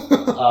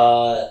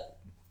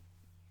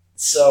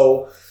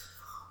 So,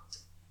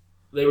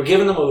 they were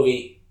given the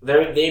movie.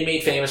 They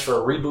made famous for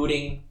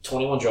rebooting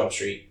 21 Jump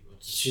Street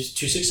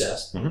to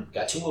success. Mm-hmm.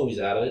 Got 2 movies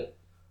out of it.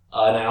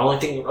 And the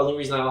only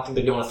reason I don't think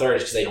they're doing a third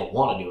is because they don't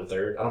want to do a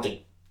third. I don't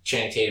think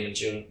Channing Tatum and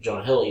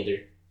Jonah Hill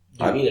either.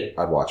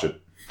 I'd watch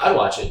it. I'd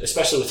watch it,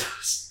 especially with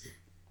those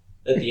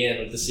at the end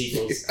with the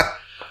sequels.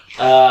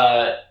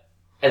 Yeah.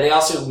 And they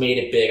also made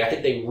it big. I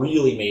think they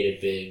really made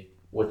it big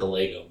with the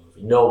Lego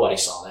movie. Nobody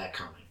saw that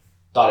coming.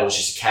 Thought it was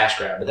just a cash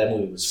grab, but that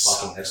movie was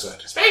fucking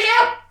excellent. Space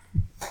Jam!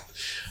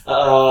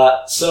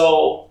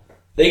 So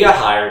they got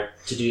hired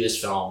to do this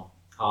film.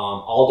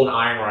 Alden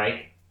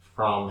Ehrenreich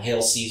from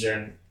Hail Caesar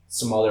and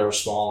some other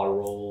smaller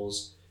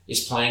roles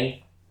is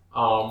playing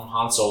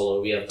Han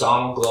Solo. We have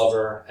Donald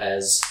Glover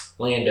as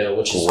Lando,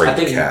 which is great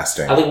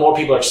casting. I think more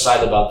people are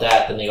excited about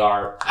that than they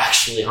are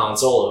actually Han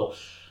Solo.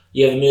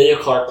 You have Emilia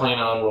Clarke playing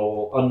an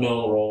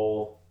unknown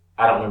role.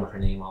 I don't remember her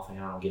name offhand.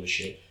 I don't give a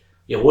shit.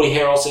 You have Woody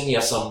Harrelson. You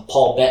have some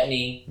Paul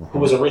Bettany, who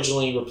was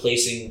originally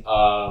replacing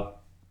what's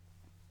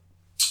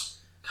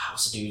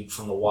the dude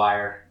from The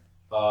Wire?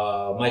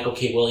 Michael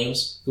K.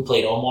 Williams, who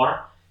played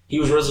Omar. He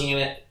was originally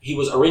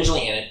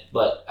in it,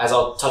 but as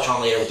I'll touch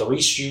on later, with the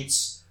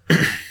reshoots,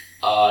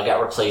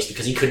 got replaced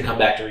because he couldn't come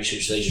back to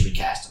reshoot, so they just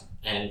recast him.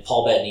 And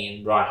Paul Bettany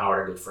and Ron Howard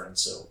are good friends,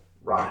 so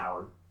Ron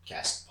Howard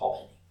cast Paul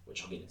Bettany,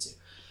 which I'll get into.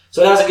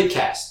 So that was a good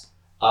cast.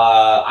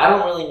 I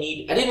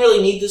didn't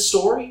really need this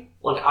story.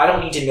 Like, I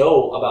don't need to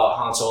know about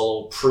Han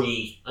Solo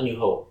pre A New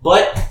Hope,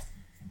 but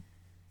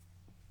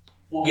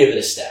we'll give it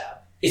a stab.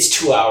 It's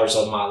 2 hours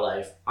of my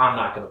life. I'm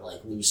not going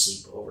to lose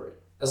sleep over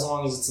it, as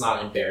long as it's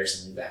not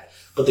embarrassingly bad.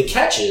 But the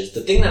catch is,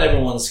 the thing that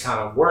everyone's kind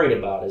of worried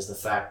about is the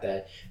fact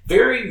that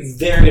very,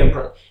 very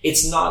impressive.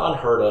 It's not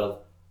unheard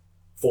of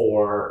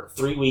for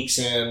 3 weeks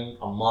in,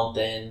 a month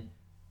in,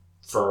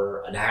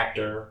 for an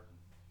actor,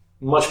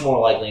 much more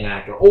likely an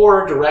actor,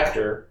 or a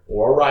director,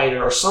 or a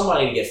writer, or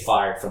somebody to get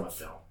fired from a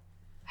film.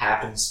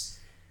 Happens.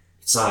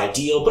 It's not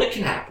ideal, but it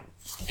can happen.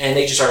 And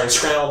they just are in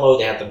scramble mode.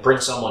 They have to bring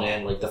someone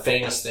in. Like, the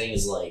famous thing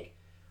is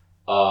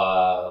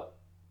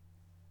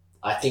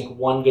I think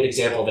one good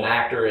example of an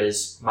actor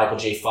is Michael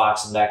J.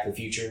 Fox in Back to the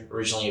Future.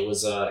 Originally it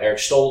was Eric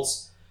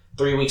Stoltz.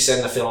 3 weeks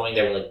into filming,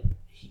 they were like,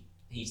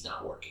 he's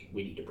not working.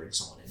 We need to bring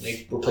someone in.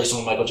 They replaced him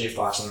with Michael J.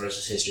 Fox, and the rest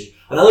is history.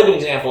 Another good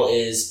example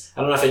is,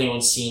 I don't know if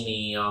anyone's seen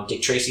the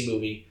Dick Tracy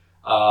movie.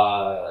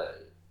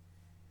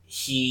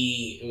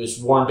 It was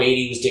Warren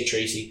Beatty was Dick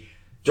Tracy.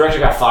 Director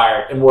got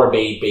fired, and Warren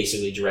Beatty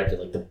basically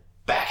directed the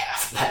back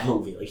half of that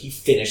movie. He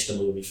finished the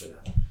movie for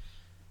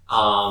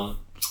them.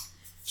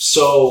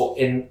 So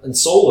in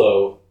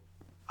Solo,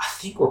 I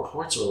think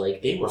reports were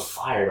they were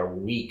fired a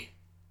week.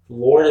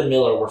 Lord and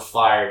Miller were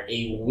fired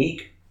a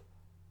week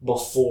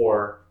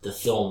before the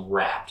film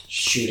wrapped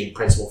shooting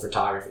principal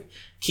photography.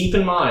 Keep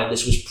in mind,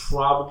 this was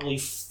probably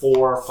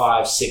 4,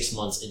 5, 6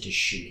 months into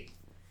shooting.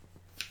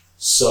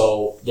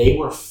 So they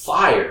were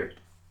fired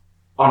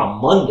on a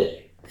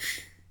Monday,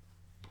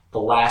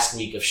 the last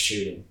week of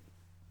shooting.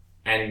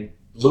 And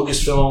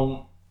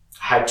Lucasfilm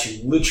had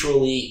to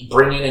literally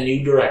bring in a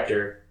new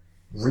director,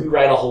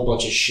 rewrite a whole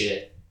bunch of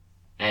shit,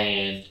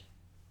 and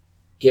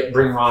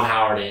bring Ron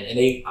Howard in.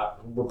 And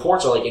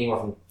reports are anywhere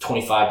from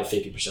 25 to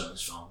 50% of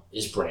this film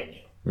is brand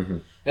new. Mm-hmm.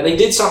 And they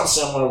did something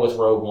similar with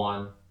Rogue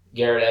One.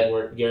 Gareth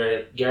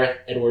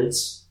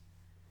Edwards.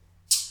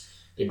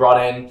 They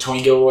brought in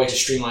Tony Gilroy to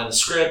streamline the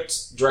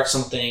script, direct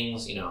some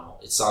things.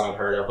 It's not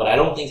unheard of, but I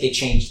don't think they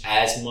changed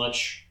as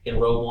much in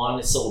Rogue One.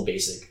 It's still a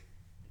basic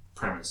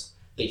premise.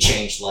 They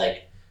changed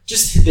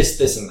just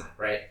this and that,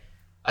 right?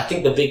 I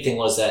think the big thing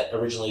was that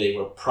originally they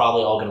were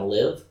probably all going to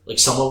live.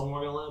 Some of them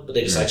were going to live, but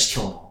they decided just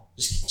kill them all.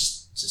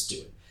 Just do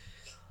it.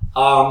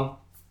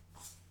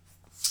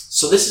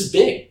 So this is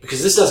big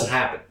because this doesn't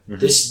happen.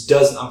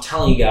 Mm-hmm. I'm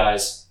telling you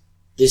guys,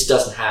 this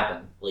doesn't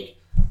happen.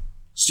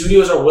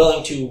 Studios are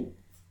willing to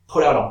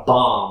put out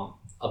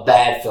a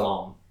bad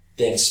film,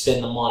 then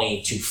spend the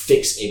money to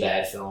fix a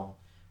bad film.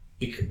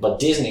 But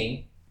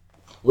Disney,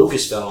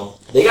 Lucasfilm,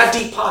 they got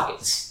deep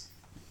pockets.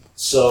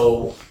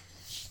 So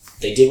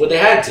they did what they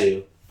had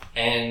to.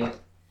 And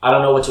I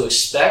don't know what to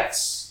expect.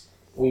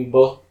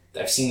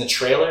 I've seen the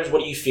trailers.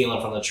 What are you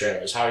feeling from the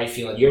trailers? How are you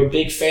feeling? You're a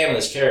big fan of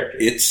this character.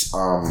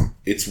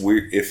 It's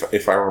weird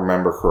if I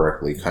remember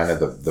correctly. Kind of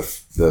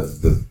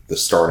the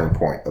starting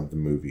point of the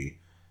movie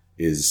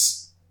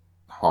is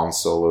Han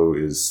Solo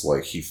is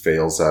like he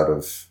fails out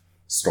of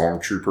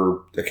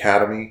Stormtrooper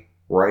Academy,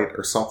 right?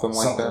 Or something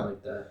like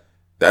that.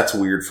 That's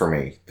weird for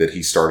me that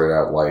he started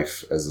out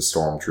life as a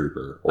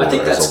Stormtrooper. Or I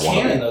think that's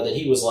canon, though, that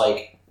he was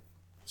like,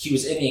 he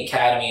was in the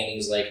academy and he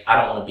was like, I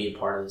don't want to be a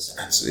part of this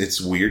anymore. It's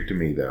weird to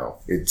me, though.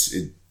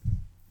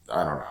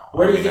 I don't know.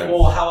 Where do you think,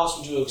 well, how else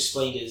would you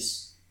explain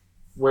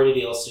where did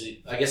he else do,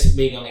 I guess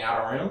maybe on the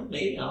outer rim?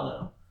 Maybe, I don't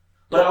know.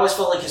 But I always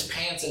felt like his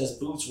pants and his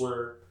boots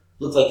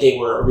looked like they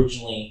were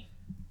originally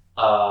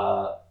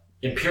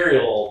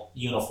Imperial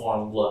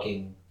uniform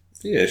looking.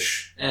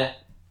 Ish. I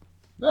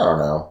don't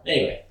know.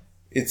 Anyway.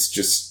 It's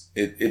just,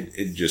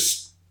 it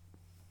just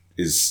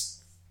is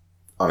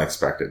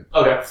unexpected.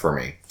 Okay. For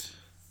me.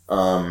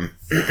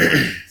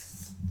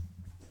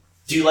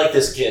 Do you like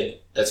this kid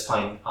that's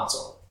playing Han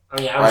Solo?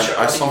 I mean,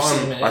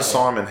 I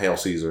saw him in Hail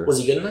Caesar. Was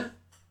he good in that?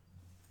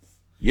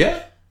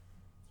 Yeah.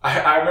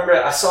 I remember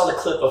I saw the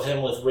clip of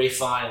him with Ray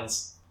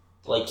Fiennes,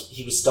 like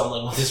he was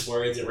stumbling with his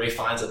words, and Ray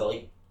Fiennes had to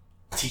like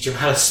teach him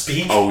how to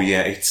speak. Oh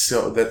yeah,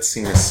 that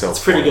scene is so.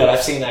 It's pretty good.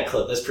 I've seen that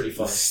clip. That's pretty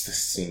fun.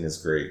 This scene is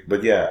great.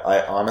 But yeah,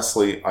 I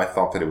honestly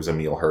thought that it was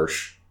Emil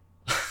Hirsch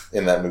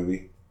in that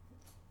movie,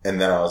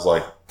 and then I was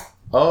like,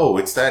 oh,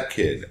 it's that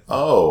kid.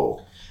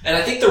 Oh. And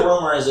I think the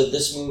rumor is that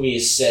this movie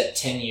is set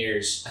 10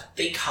 years. I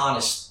think Han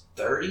is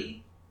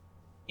 30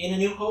 in A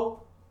New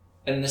Hope,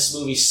 and this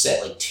movie's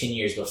set like 10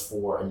 years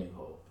before A New Hope.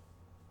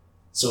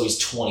 So he's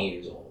 20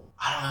 years old.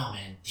 I don't know,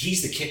 man.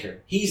 He's the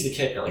kicker.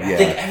 Like I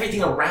think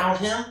everything around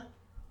him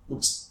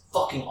looks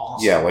fucking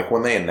awesome. Yeah, like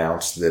when they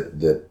announced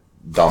that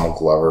Donald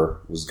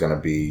Glover was going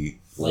to be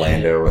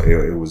Lando,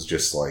 it was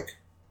just like,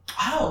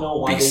 I don't know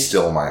why. Be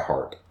still my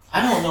heart.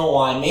 I don't know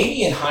why.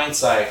 Maybe in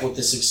hindsight, with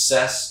the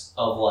success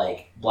of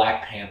like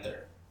Black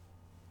Panther,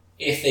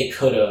 if they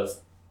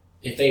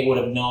would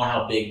have known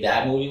how big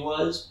that movie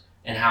was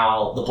and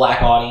how the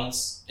black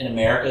audience in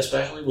America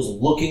especially was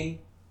looking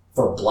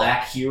for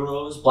black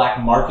heroes,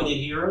 black marketed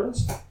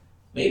heroes,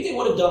 maybe they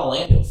would have done a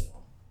Lando film.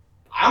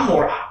 I'm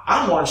more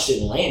interested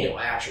in Lando,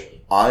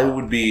 actually. I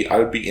would be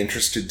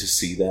interested to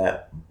see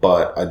that,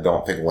 but I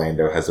don't think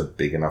Lando has a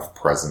big enough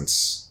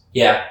presence.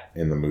 Yeah.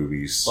 In the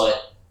movies.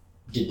 But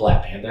did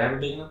Black Panther have a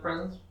big enough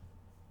presence?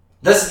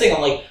 That's the thing.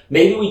 I'm like,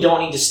 maybe we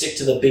don't need to stick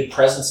to the big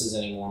presences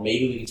anymore.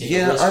 Maybe we can take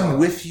a risk. Yeah, I'm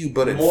with you,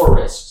 but more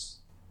risks.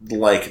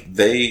 Like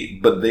they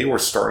were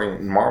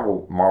starting.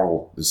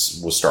 Marvel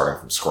was starting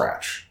from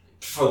scratch.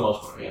 For the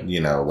most part, yeah. You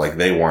know, like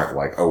they weren't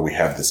like, oh, we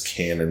have this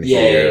canon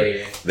here.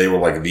 Yeah. They were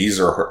like, these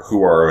are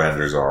who our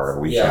Avengers are,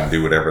 and we can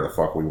do whatever the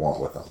fuck we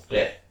want with them.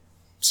 Yeah.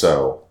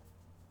 So.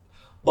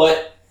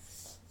 But.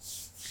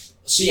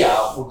 So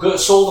yeah, we're good.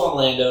 Sold on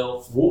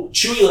Lando.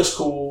 Chewie looks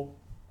cool.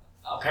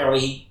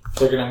 Apparently,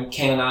 they're gonna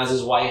canonize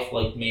his wife.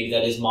 Like maybe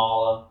that is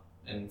Mala.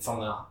 And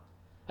I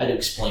had to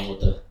explain what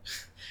the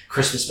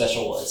Christmas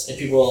special was, and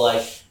people were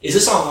like, "Is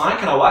this online?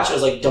 Can I watch it?" I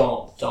was like,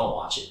 "Don't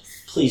watch it.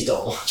 Please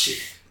don't watch it.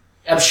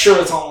 I'm sure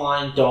it's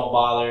online. Don't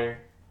bother.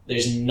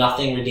 There's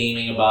nothing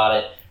redeeming about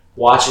it.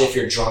 Watch it if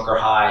you're drunk or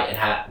high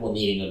and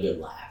needing a good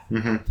laugh.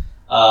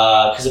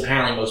 Because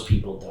apparently most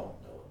people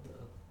don't know what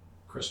the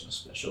Christmas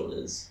special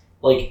is.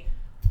 Like,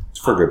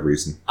 for good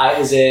reason. I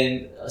was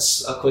in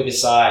a quick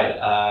aside.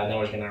 Then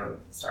we're gonna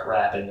start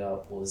wrapping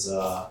up. Was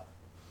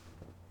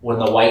when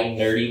the White and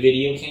Nerdy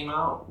video came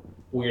out.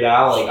 Weird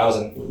Al.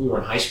 Like we were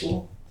in high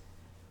school,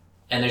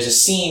 and there's a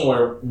scene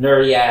where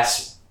nerdy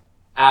ass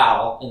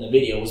Al in the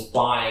video was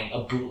buying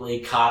a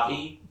bootleg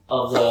copy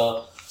of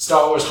the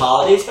Star Wars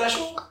Holiday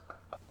Special.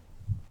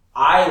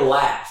 I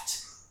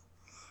laughed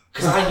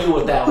because I knew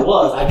what that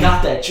was. I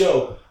got that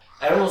joke.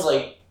 Everyone was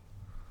like,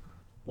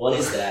 "What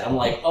is that?" I'm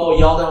like, "Oh,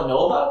 y'all don't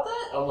know about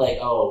that?" I'm like,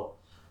 "Oh,"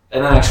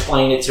 and then I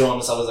explained it to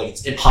him. So I was like,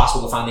 "It's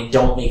impossible to find. They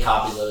don't make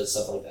copies of it,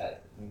 stuff like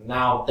that."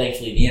 Now,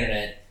 thankfully, the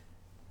internet,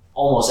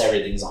 almost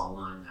everything's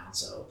online now.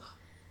 So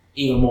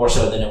even more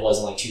so than it was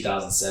in like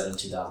 2007,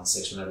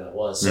 2006, whenever that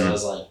was. So I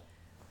was like.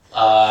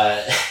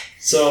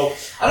 So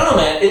I don't know,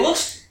 man.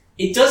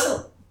 It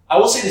doesn't. I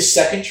will say the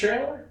second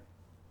trailer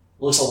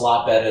looks a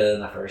lot better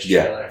than the first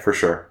trailer. Yeah, for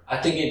sure. I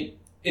think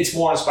it's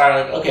more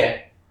inspiring. Like,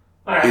 okay,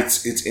 all right.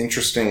 It's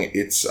interesting.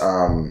 It's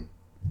I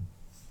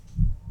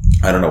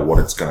don't know what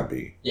it's gonna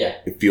be. Yeah.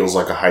 It feels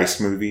like a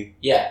heist movie.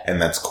 Yeah. And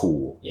that's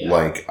cool. Yeah.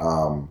 Like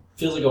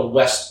feels like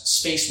a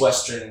space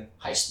western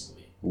heist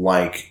movie.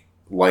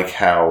 Like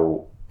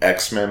how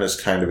X-Men is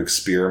kind of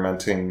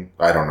experimenting.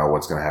 I don't know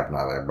what's going to happen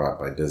now that they're bought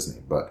by Disney,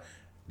 but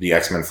the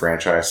X-Men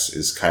franchise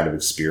is kind of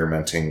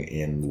experimenting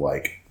in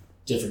like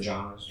different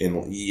genres.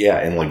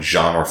 In like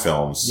genre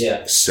films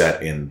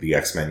set in the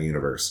X-Men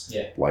universe.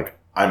 Yeah. Like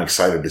I'm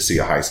excited to see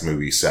a heist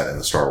movie set in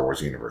the Star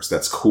Wars universe.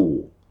 That's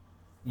cool.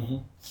 Mm-hmm.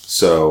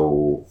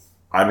 So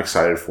I'm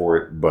excited for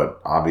it, but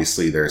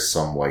obviously there's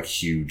some like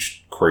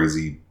huge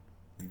crazy.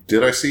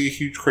 Did I see a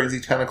huge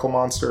crazy tentacle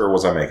monster, or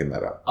was I making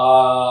that up?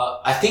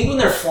 I think when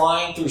they're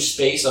flying through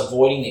space,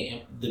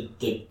 avoiding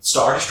the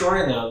Star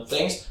Destroyer and the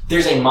things,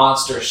 there's a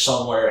monster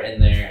somewhere in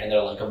there, and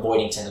they're like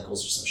avoiding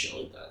tentacles or some shit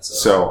like that.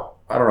 So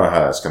I don't know how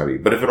that's going to be,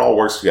 but if it all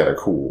works together,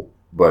 cool.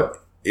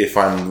 But if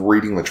I'm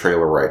reading the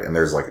trailer right and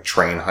there's like a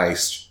train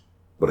heist,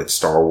 but it's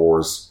Star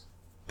Wars,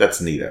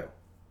 that's neato.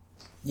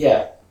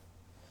 Yeah.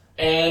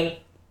 And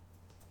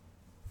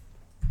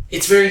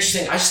it's very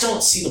interesting. I just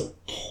don't see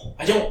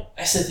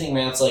that's the thing,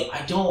 man. It's like,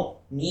 I don't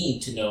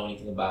need to know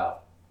anything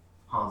about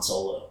Han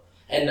Solo.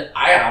 And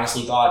I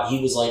honestly thought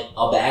he was like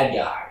a bad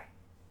guy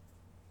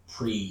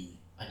pre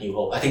A New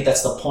Hope. I think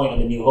that's the point of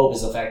A New Hope,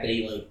 is the fact that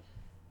he like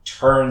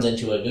turns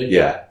into a good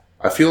guy.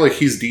 I feel like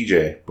he's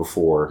DJ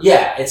before.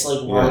 Yeah, it's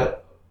like,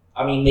 what?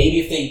 I mean, maybe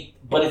if they,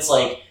 but it's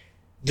like,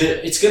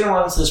 it's going to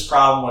run into this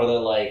problem where they're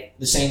like,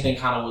 the same thing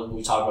kind of what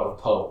we talked about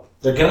with Poe.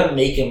 They're going to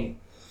make him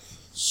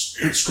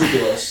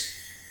scrupulous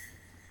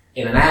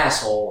and an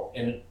asshole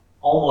and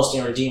almost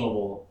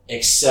irredeemable,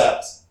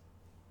 except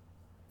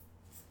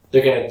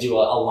they're going to do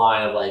a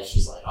line of like,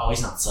 he's like, oh,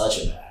 he's not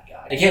such a bad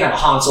guy. They can't have a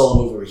Han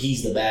Solo movie where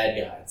he's the bad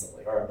guy. It's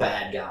like, or a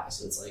bad guy.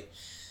 So it's like,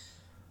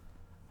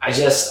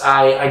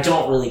 I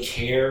don't really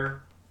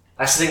care.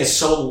 That's the thing. It's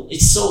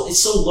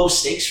so low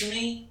stakes for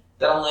me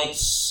that I'm like,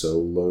 so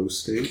low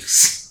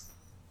stakes.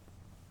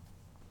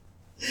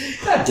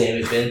 God damn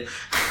it, Ben.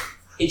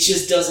 It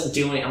just doesn't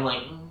do it. I'm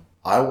like,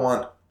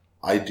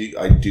 I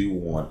do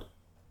want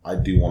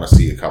to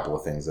see a couple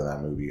of things in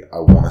that movie. I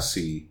want to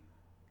see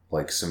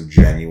like some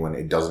genuine.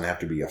 It doesn't have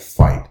to be a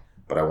fight,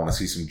 but I want to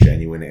see some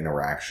genuine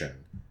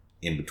interaction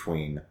in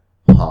between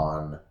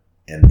Han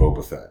and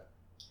Boba Fett.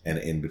 And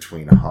in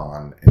between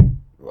Han and,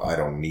 I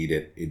don't need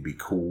it, it'd be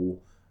cool,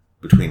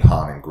 between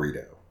Han and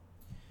Greedo.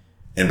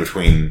 In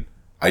between,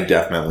 I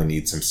definitely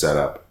need some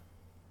setup.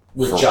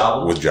 With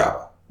Jabba? With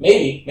Jabba.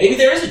 Maybe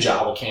there is a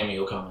Jabba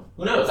cameo coming.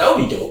 Who knows? That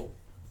would be dope.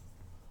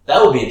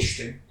 That would be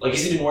interesting. Like,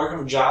 has he been working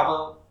with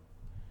Jabba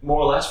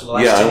more or less for the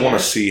last 2 years? I want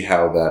to see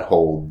how that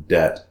whole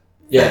debt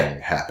thing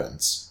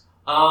happens.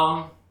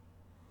 I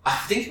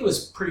think it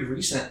was pretty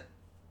recent.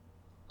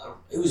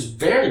 It was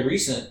very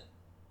recent.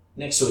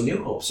 Next to A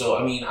New Hope. So,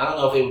 I mean, I don't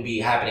know if it would be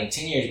happening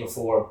 10 years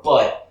before,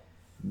 but...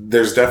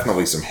 There's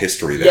definitely some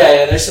history there.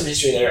 Yeah, there's some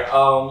history there.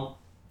 And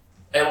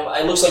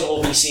it looks like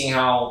we'll be seeing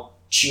how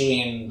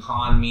Chewie and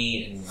Han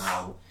meet, and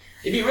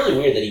it'd be really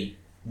weird that he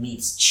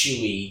meets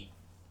Chewie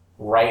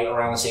right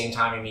around the same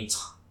time he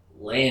meets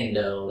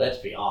Lando.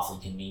 That'd be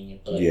awfully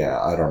convenient. But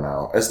yeah, I don't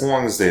know. As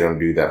long as they don't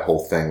do that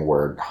whole thing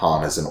where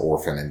Han is an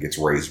orphan and gets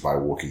raised by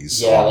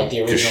Wookiees. Yeah, like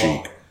the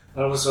original. Kashyyyk.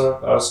 That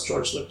was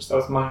George Lucas. That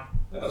was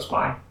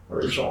my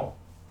original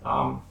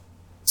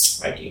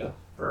idea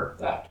for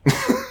that.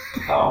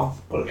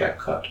 But it got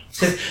cut.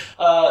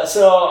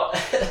 So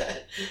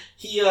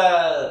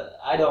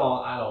I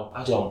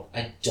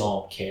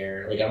don't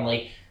care. Like, I'm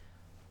like,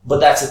 but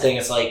that's the thing.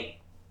 It's like,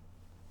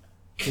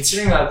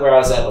 considering like where I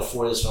was at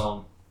before this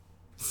film,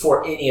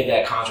 before any of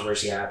that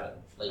controversy happened,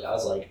 like I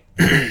was like,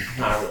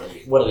 not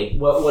really. What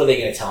are they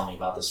going to tell me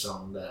about this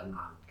film that I'm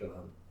not gonna?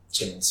 It's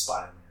going to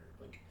inspire me.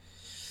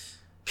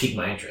 Pique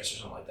my interest or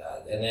something like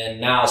that. And then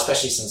now,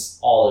 especially since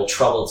all the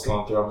trouble it's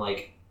gone through, I'm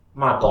like,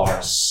 my bar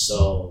is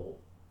so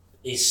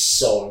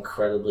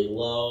incredibly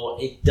low.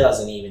 It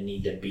doesn't even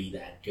need to be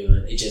that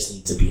good. It just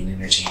needs to be an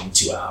entertaining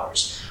 2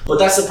 hours. But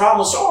that's the problem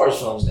with Star Wars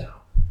films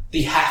now.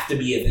 They have to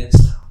be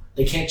events now.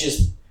 They can't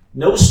just...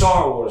 No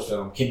Star Wars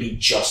film can be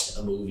just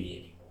a movie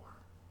anymore.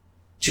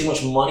 Too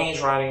much money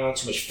is riding on it.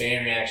 Too much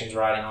fan reaction is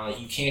riding on it.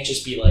 You can't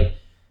just be like...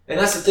 And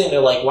that's the thing.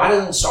 They're like, why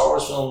don't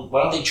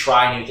they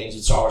try new things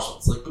with Star Wars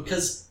films? Like,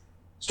 because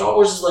Star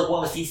Wars is like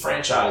one of the few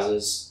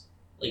franchises.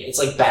 Like, it's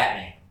like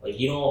Batman. Like,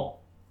 you don't...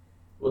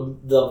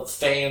 The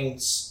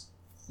fans...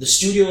 The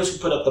studios who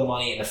put up the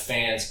money and the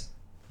fans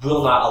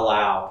will not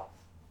allow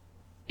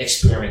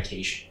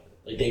experimentation.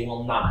 Like, they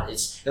will not.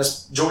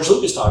 That's George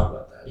Lucas talked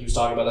about that. He was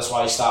talking about that's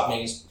why he stopped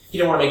making... He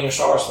didn't want to make any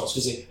Star Wars films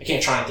because I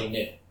can't try anything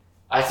new.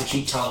 I have to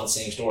keep telling the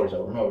same stories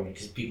over and over again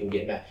because people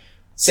get mad.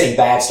 Same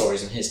bad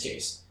stories in his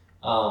case.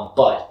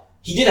 But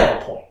he did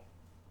have a point.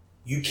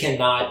 You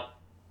cannot...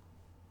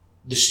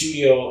 The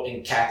studio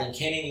and Kathleen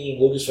Kennedy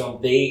and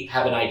Lucasfilm, they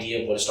have an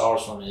idea of what a Star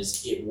Wars film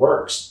is. It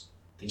works.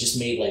 They just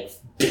made like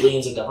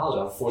billions of dollars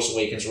out of Force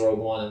Awakens, Rogue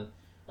One, and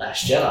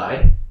Last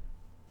Jedi.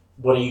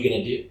 What are you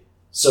going to do?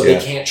 So they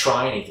can't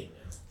try anything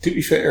new. To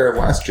be fair,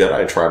 Last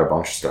Jedi tried a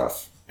bunch of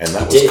stuff, and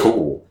that was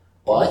cool.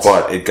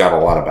 But it got a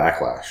lot of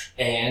backlash.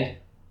 And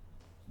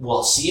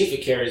we'll see if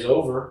it carries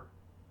over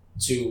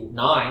to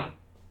 9.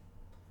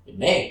 It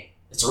may.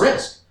 It's a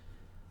risk.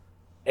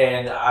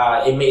 And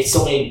it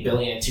still made $1.2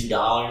 billion,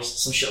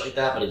 some shit like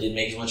that, but it didn't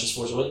make as much as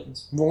Force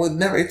Awakens. Well,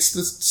 it's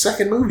the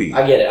second movie.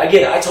 I get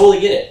it. I totally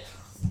get it.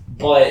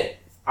 But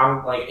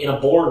I'm like in a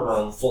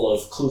boardroom full of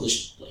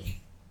clueless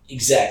like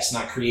execs,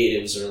 not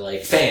creatives or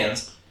like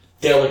fans.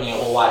 They're looking at,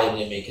 well, why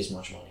didn't it make as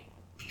much money?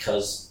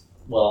 Because,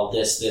 well,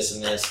 this,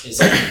 and this. It's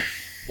like,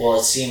 well,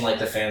 it seemed like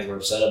the fans were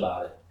upset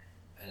about it.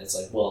 And it's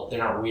like, well, they're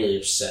not really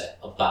upset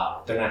about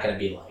it. They're not going to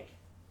be like,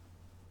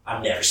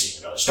 I'm never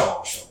seeing another Star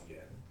Wars film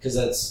again.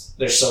 Because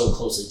they're so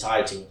closely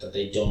tied to it that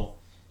they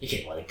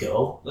can't let it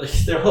go. Like,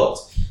 they're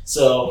hooked.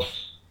 So,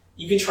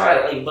 you can try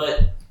it,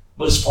 like,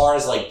 but as far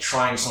as, like,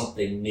 trying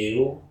something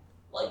new,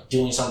 like,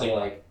 doing something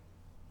like,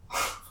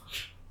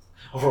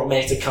 a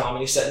romantic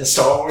comedy set in the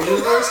Star Wars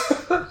universe.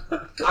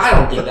 I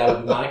don't think that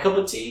would be my cup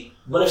of tea.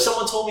 But if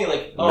someone told me,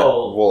 like, oh...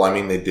 No, well, I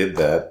mean, they did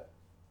that.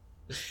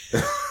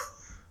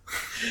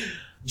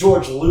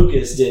 George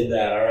Lucas did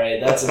that, alright?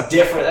 That's a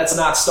different... That's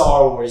not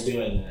Star Wars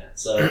doing that.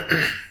 So,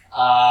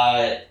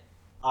 I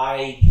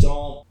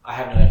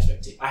have no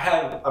expectation.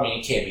 I mean,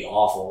 it can't be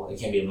awful. It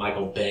can't be a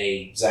Michael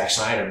Bay, Zack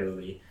Snyder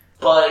movie.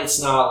 But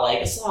it's not like,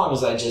 as long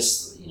as I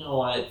just, you know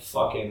what,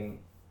 fucking...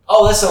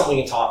 Oh, that's something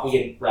we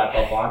can wrap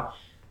up on.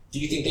 Do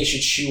you think they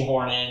should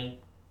shoehorn in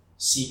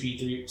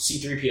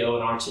C-3PO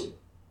and R2?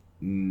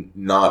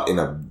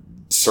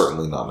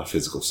 Certainly not in a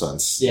physical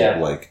sense. Yeah.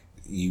 Like,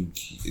 you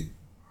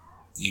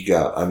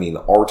got, I mean,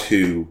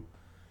 R2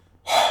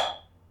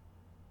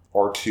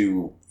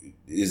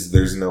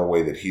 there's no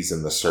way that he's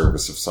in the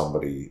service of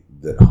somebody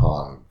that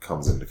Han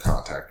comes into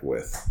contact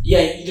with.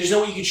 Yeah, there's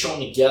no way you could show them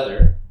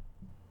together.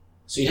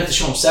 So you'd have to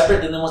show them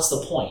separate, and then what's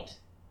the point?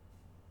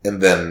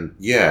 And then,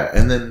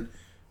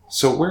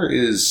 so where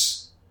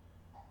is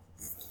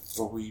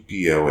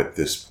 3PO at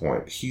this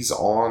point? He's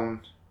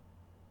on,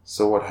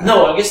 so what happened?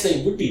 No, I guess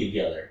they would be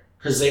together.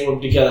 Because they were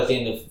together at the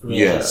end of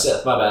Yeah.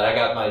 Sith. My bad, I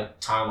got my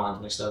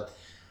timelines mixed up.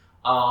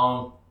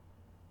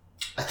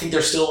 I think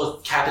they're still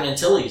with Captain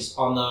Antilles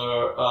on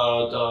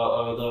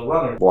the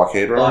runner.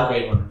 Blockade runner?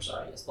 Blockade runner,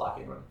 sorry. Yes,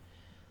 blockade runner.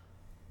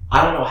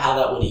 I don't know how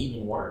that would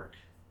even work.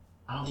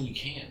 I don't think you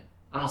can.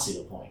 I don't see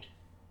the point.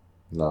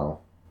 No.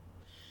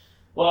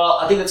 Well,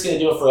 I think that's going to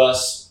do it for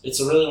us. It's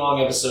a really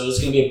long episode. It's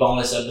going to be a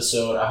bonus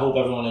episode. I hope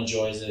everyone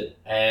enjoys it.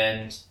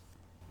 And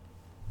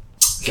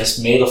I guess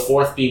may the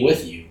 4th be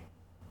with you.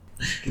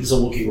 Give us a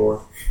Wookiee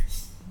roar.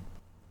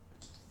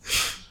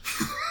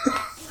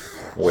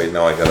 Wait,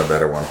 no, I got a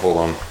better one. Hold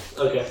on.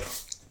 Okay.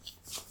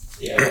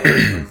 Yeah.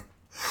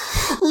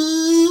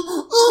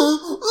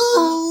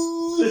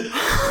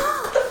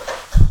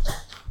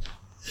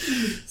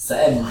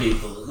 Sad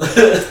people.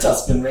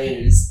 Tusken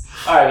Raiders.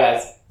 Alright,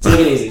 guys. Take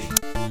it easy.